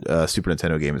Return Super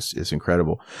Nintendo game is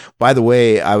incredible. By the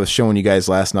way, I was showing you guys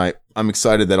last night. I'm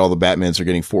excited that all the Batmans are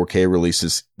getting 4K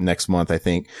releases next month, I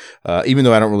think. Even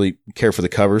though I don't really care for the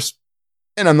covers.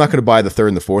 And I'm not going to buy the third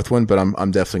and the fourth one, but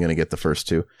I'm definitely going to get the first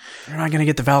two. You're not going to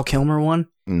get the Val Kilmer one?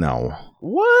 No.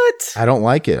 What? I don't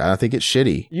like it. I think it's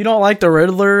shitty. You don't like the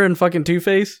Riddler and fucking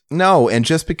Two-Face? No, and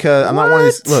just because I'm not one of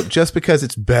these, look, just because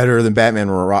it's better than Batman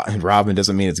and Robin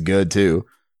doesn't mean it's good too.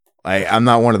 I'm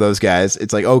not one of those guys.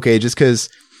 It's like, okay, just because,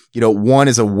 one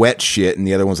is a wet shit and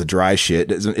the other one's a dry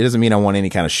shit, it doesn't mean I want any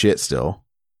kind of shit still.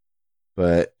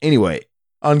 But anyway,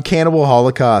 on Cannibal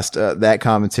Holocaust, that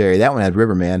commentary, that one had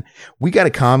Riverman. We got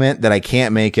a comment that I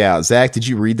can't make out. Zach, did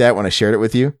you read that when I shared it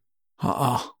with you?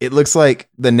 It looks like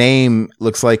the name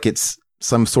looks like it's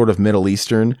some sort of Middle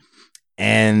Eastern.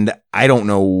 And I don't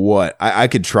know what. I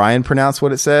could try and pronounce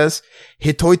what it says.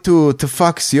 Hitoitu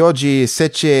tefaksioji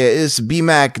seche is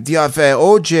bimak diafe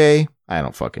oj. I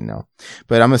don't fucking know.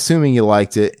 But I'm assuming you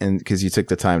liked it and because you took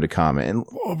the time to comment. And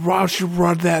why don't you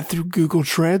run that through Google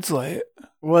Translate?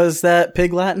 Was that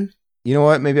Pig Latin? You know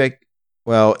what? Maybe it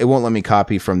won't let me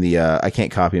copy from the, I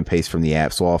can't copy and paste from the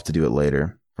app, so I'll have to do it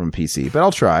later from PC, but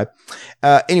I'll try.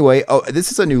 Anyway,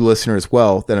 this is a new listener as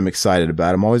well that I'm excited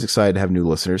about. I'm always excited to have new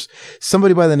listeners.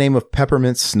 Somebody by the name of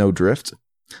Peppermint Snowdrift.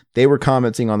 They were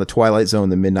commenting on the Twilight Zone,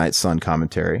 the Midnight Sun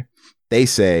commentary. They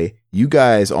say, you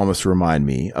guys almost remind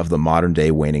me of the modern day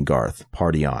Wayne and Garth.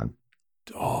 Party on.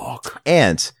 Dog.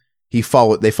 And they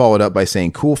followed up by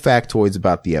saying cool factoids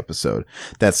about the episode.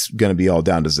 That's going to be all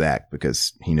down to Zach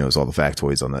because he knows all the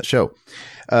factoids on that show.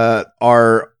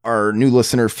 Our new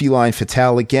listener, Feline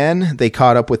Fatale again, they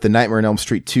caught up with the Nightmare on Elm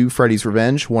Street 2, Freddy's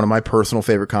Revenge, one of my personal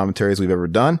favorite commentaries we've ever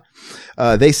done.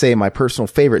 They say my personal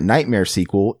favorite Nightmare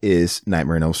sequel is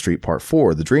Nightmare on Elm Street Part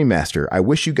 4, The Dream Master. I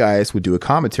wish you guys would do a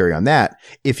commentary on that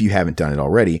if you haven't done it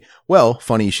already. Well,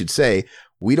 funny you should say,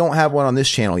 we don't have one on this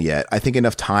channel yet. I think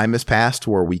enough time has passed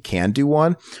where we can do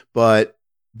one, but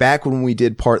back when we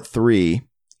did Part 3,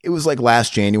 it was like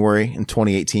last January in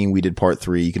 2018, we did Part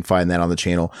 3. You can find that on the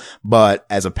channel. But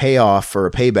as a payoff or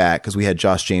a payback, because we had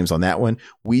Josh James on that one,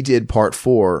 we did Part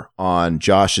 4 on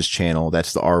Josh's channel.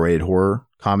 That's the R-rated horror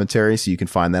commentary. So you can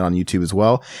find that on YouTube as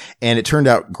well. And it turned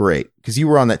out great because you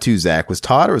were on that too, Zach. Was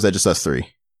Todd or was that just us three?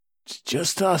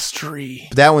 Just us three.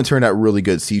 But that one turned out really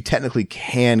good. So you technically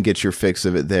can get your fix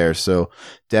of it there. So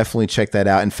definitely check that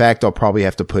out. In fact, I'll probably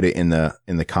have to put it in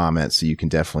the comments so you can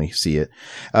definitely see it.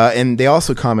 And they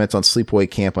also comment on Sleepaway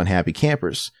Camp Unhappy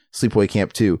Campers, Sleepaway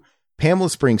Camp 2. Pamela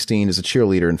Springsteen is a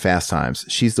cheerleader in Fast Times.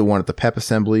 She's the one at the pep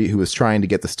assembly who was trying to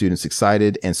get the students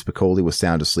excited, and Spicoli was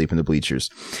sound asleep in the bleachers.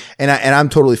 And I'm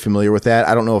totally familiar with that.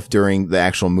 I don't know if during the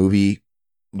actual movie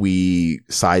we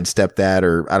sidestepped that,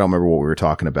 or I don't remember what we were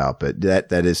talking about, but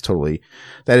that is totally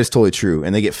true.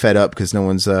 And they get fed up because no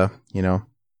one's,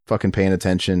 fucking paying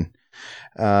attention.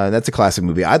 That's a classic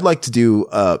movie. I'd like to do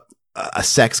a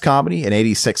sex comedy, an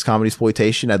 80s sex comedy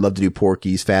exploitation. I'd love to do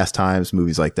Porky's, Fast Times,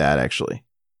 movies like that, actually.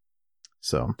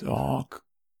 So, Dog.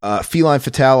 Feline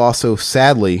Fatale also,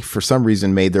 sadly, for some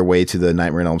reason, made their way to the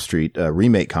Nightmare on Elm Street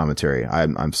remake commentary.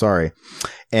 I'm sorry.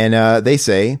 And they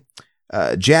say,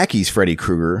 Jackie's Freddy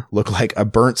Krueger looked like a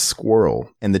burnt squirrel,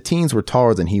 and the teens were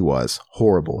taller than he was.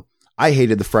 Horrible. I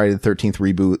hated the Friday the 13th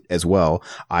reboot as well.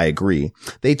 I agree.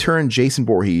 They turned Jason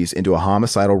Voorhees into a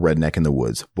homicidal redneck in the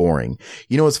woods. Boring.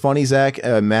 You know what's funny, Zach?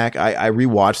 Mac, I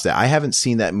rewatched that. I haven't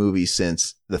seen that movie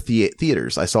since the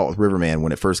theaters. I saw it with Riverman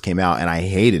when it first came out, and I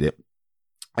hated it.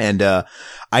 And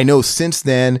I know since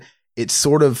then, it's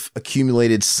sort of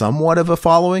accumulated somewhat of a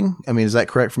following. I mean, is that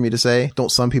correct for me to say?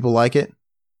 Don't some people like it?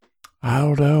 I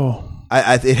don't know.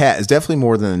 It has definitely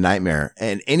more than a Nightmare.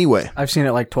 And anyway, I've seen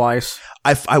it like twice.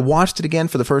 I watched it again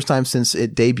for the first time since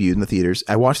it debuted in the theaters.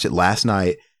 I watched it last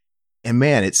night, and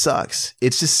man, it sucks.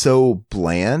 It's just so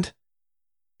bland.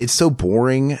 It's so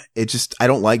boring. I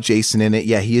don't like Jason in it.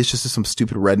 Yeah, he is just some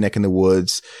stupid redneck in the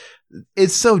woods.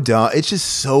 It's so dumb. It's just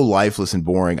so lifeless and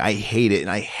boring. I hate it,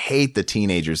 and I hate the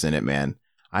teenagers in it, man.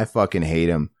 I fucking hate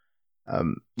them.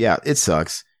 Yeah, it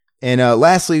sucks. And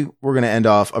lastly, we're going to end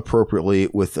off appropriately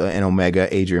with an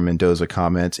Omega Adrian Mendoza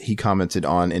comment. He commented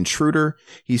on Intruder.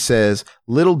 He says,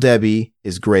 Little Debbie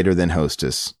is greater than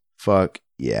Hostess. Fuck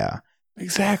yeah.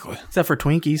 Exactly. Except for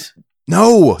Twinkies.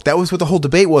 No, that was what the whole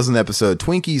debate was in the episode.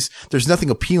 Twinkies, there's nothing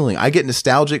appealing. I get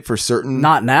nostalgic for certain.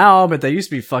 Not now, but they used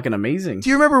to be fucking amazing. Do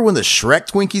you remember when the Shrek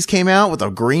Twinkies came out with a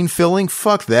green filling?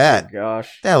 Fuck that. Oh,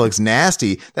 gosh. That looks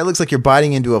nasty. That looks like you're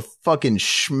biting into a fucking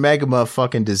schmegma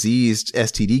fucking diseased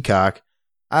STD cock.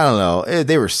 I don't know.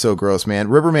 They were so gross, man.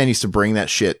 Riverman used to bring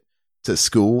that shit to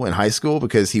school in high school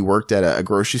because he worked at a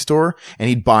grocery store, and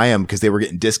he'd buy them because they were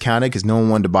getting discounted because no one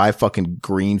wanted to buy fucking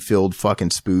green filled fucking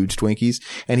spooge Twinkies,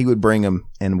 and he would bring them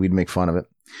and we'd make fun of it.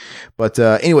 But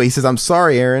anyway, he says, I'm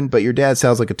sorry, Aaron, but your dad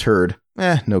sounds like a turd.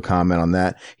 No comment on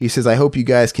that. He says, I hope you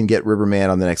guys can get Riverman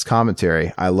on the next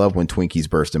commentary. I love when Twinkies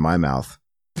burst in my mouth.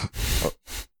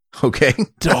 Okay.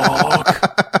 Dog.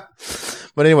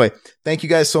 But anyway, thank you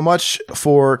guys so much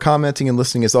for commenting and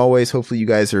listening as always. Hopefully you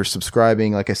guys are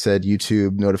subscribing. Like I said,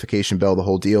 YouTube, notification bell, the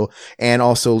whole deal. And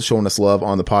also showing us love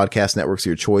on the podcast networks of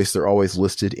your choice. They're always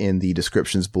listed in the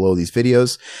descriptions below these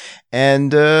videos.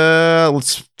 And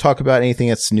let's talk about anything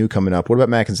that's new coming up. What about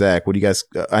Mac and Zach? What do you guys,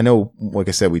 I know, like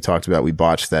I said, we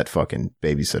botched that fucking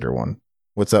babysitter one.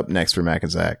 What's up next for Mac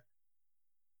and Zach?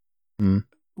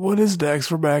 What is next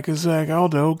for Mac and Zach? I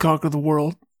don't know. Conquer the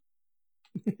world.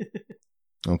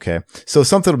 Okay. So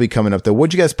something will be coming up though.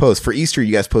 What'd you guys post? For Easter,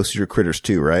 you guys posted your critters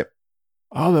too, right?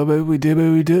 I don't know. Maybe we did.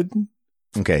 Maybe we didn't.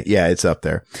 Okay. Yeah, it's up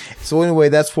there. So anyway,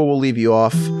 that's where we'll leave you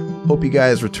off. Hope you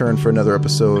guys return for another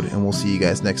episode, and we'll see you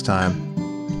guys next time.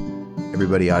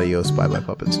 Everybody, adios. Bye-bye,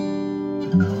 puppets.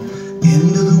 End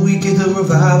of the week at the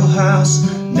Revival House.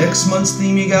 Next month's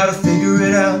theme, you gotta figure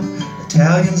it out.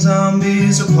 Italian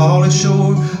zombies or Pauly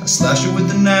Shore, a slasher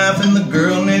with a knife and the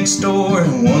girl next door,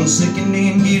 and 1 second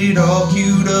in, get it all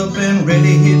queued up and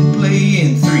ready, hit play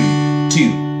in 3,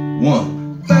 2,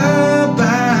 1. Bye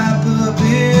bye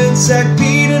puppets, Zach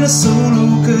Pete and a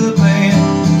solo cut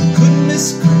band. Couldn't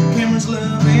miss crew, Cameron's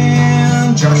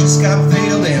loving, Josh and Scott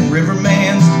failed and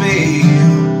Riverman's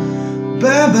bail.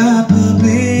 Bye bye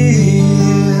puppets.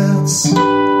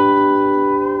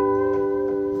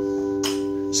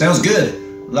 Sounds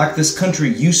good, like this country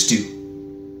used to.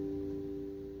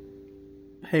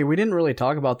 Hey, we didn't really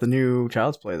talk about the new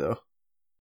Child's Play, though.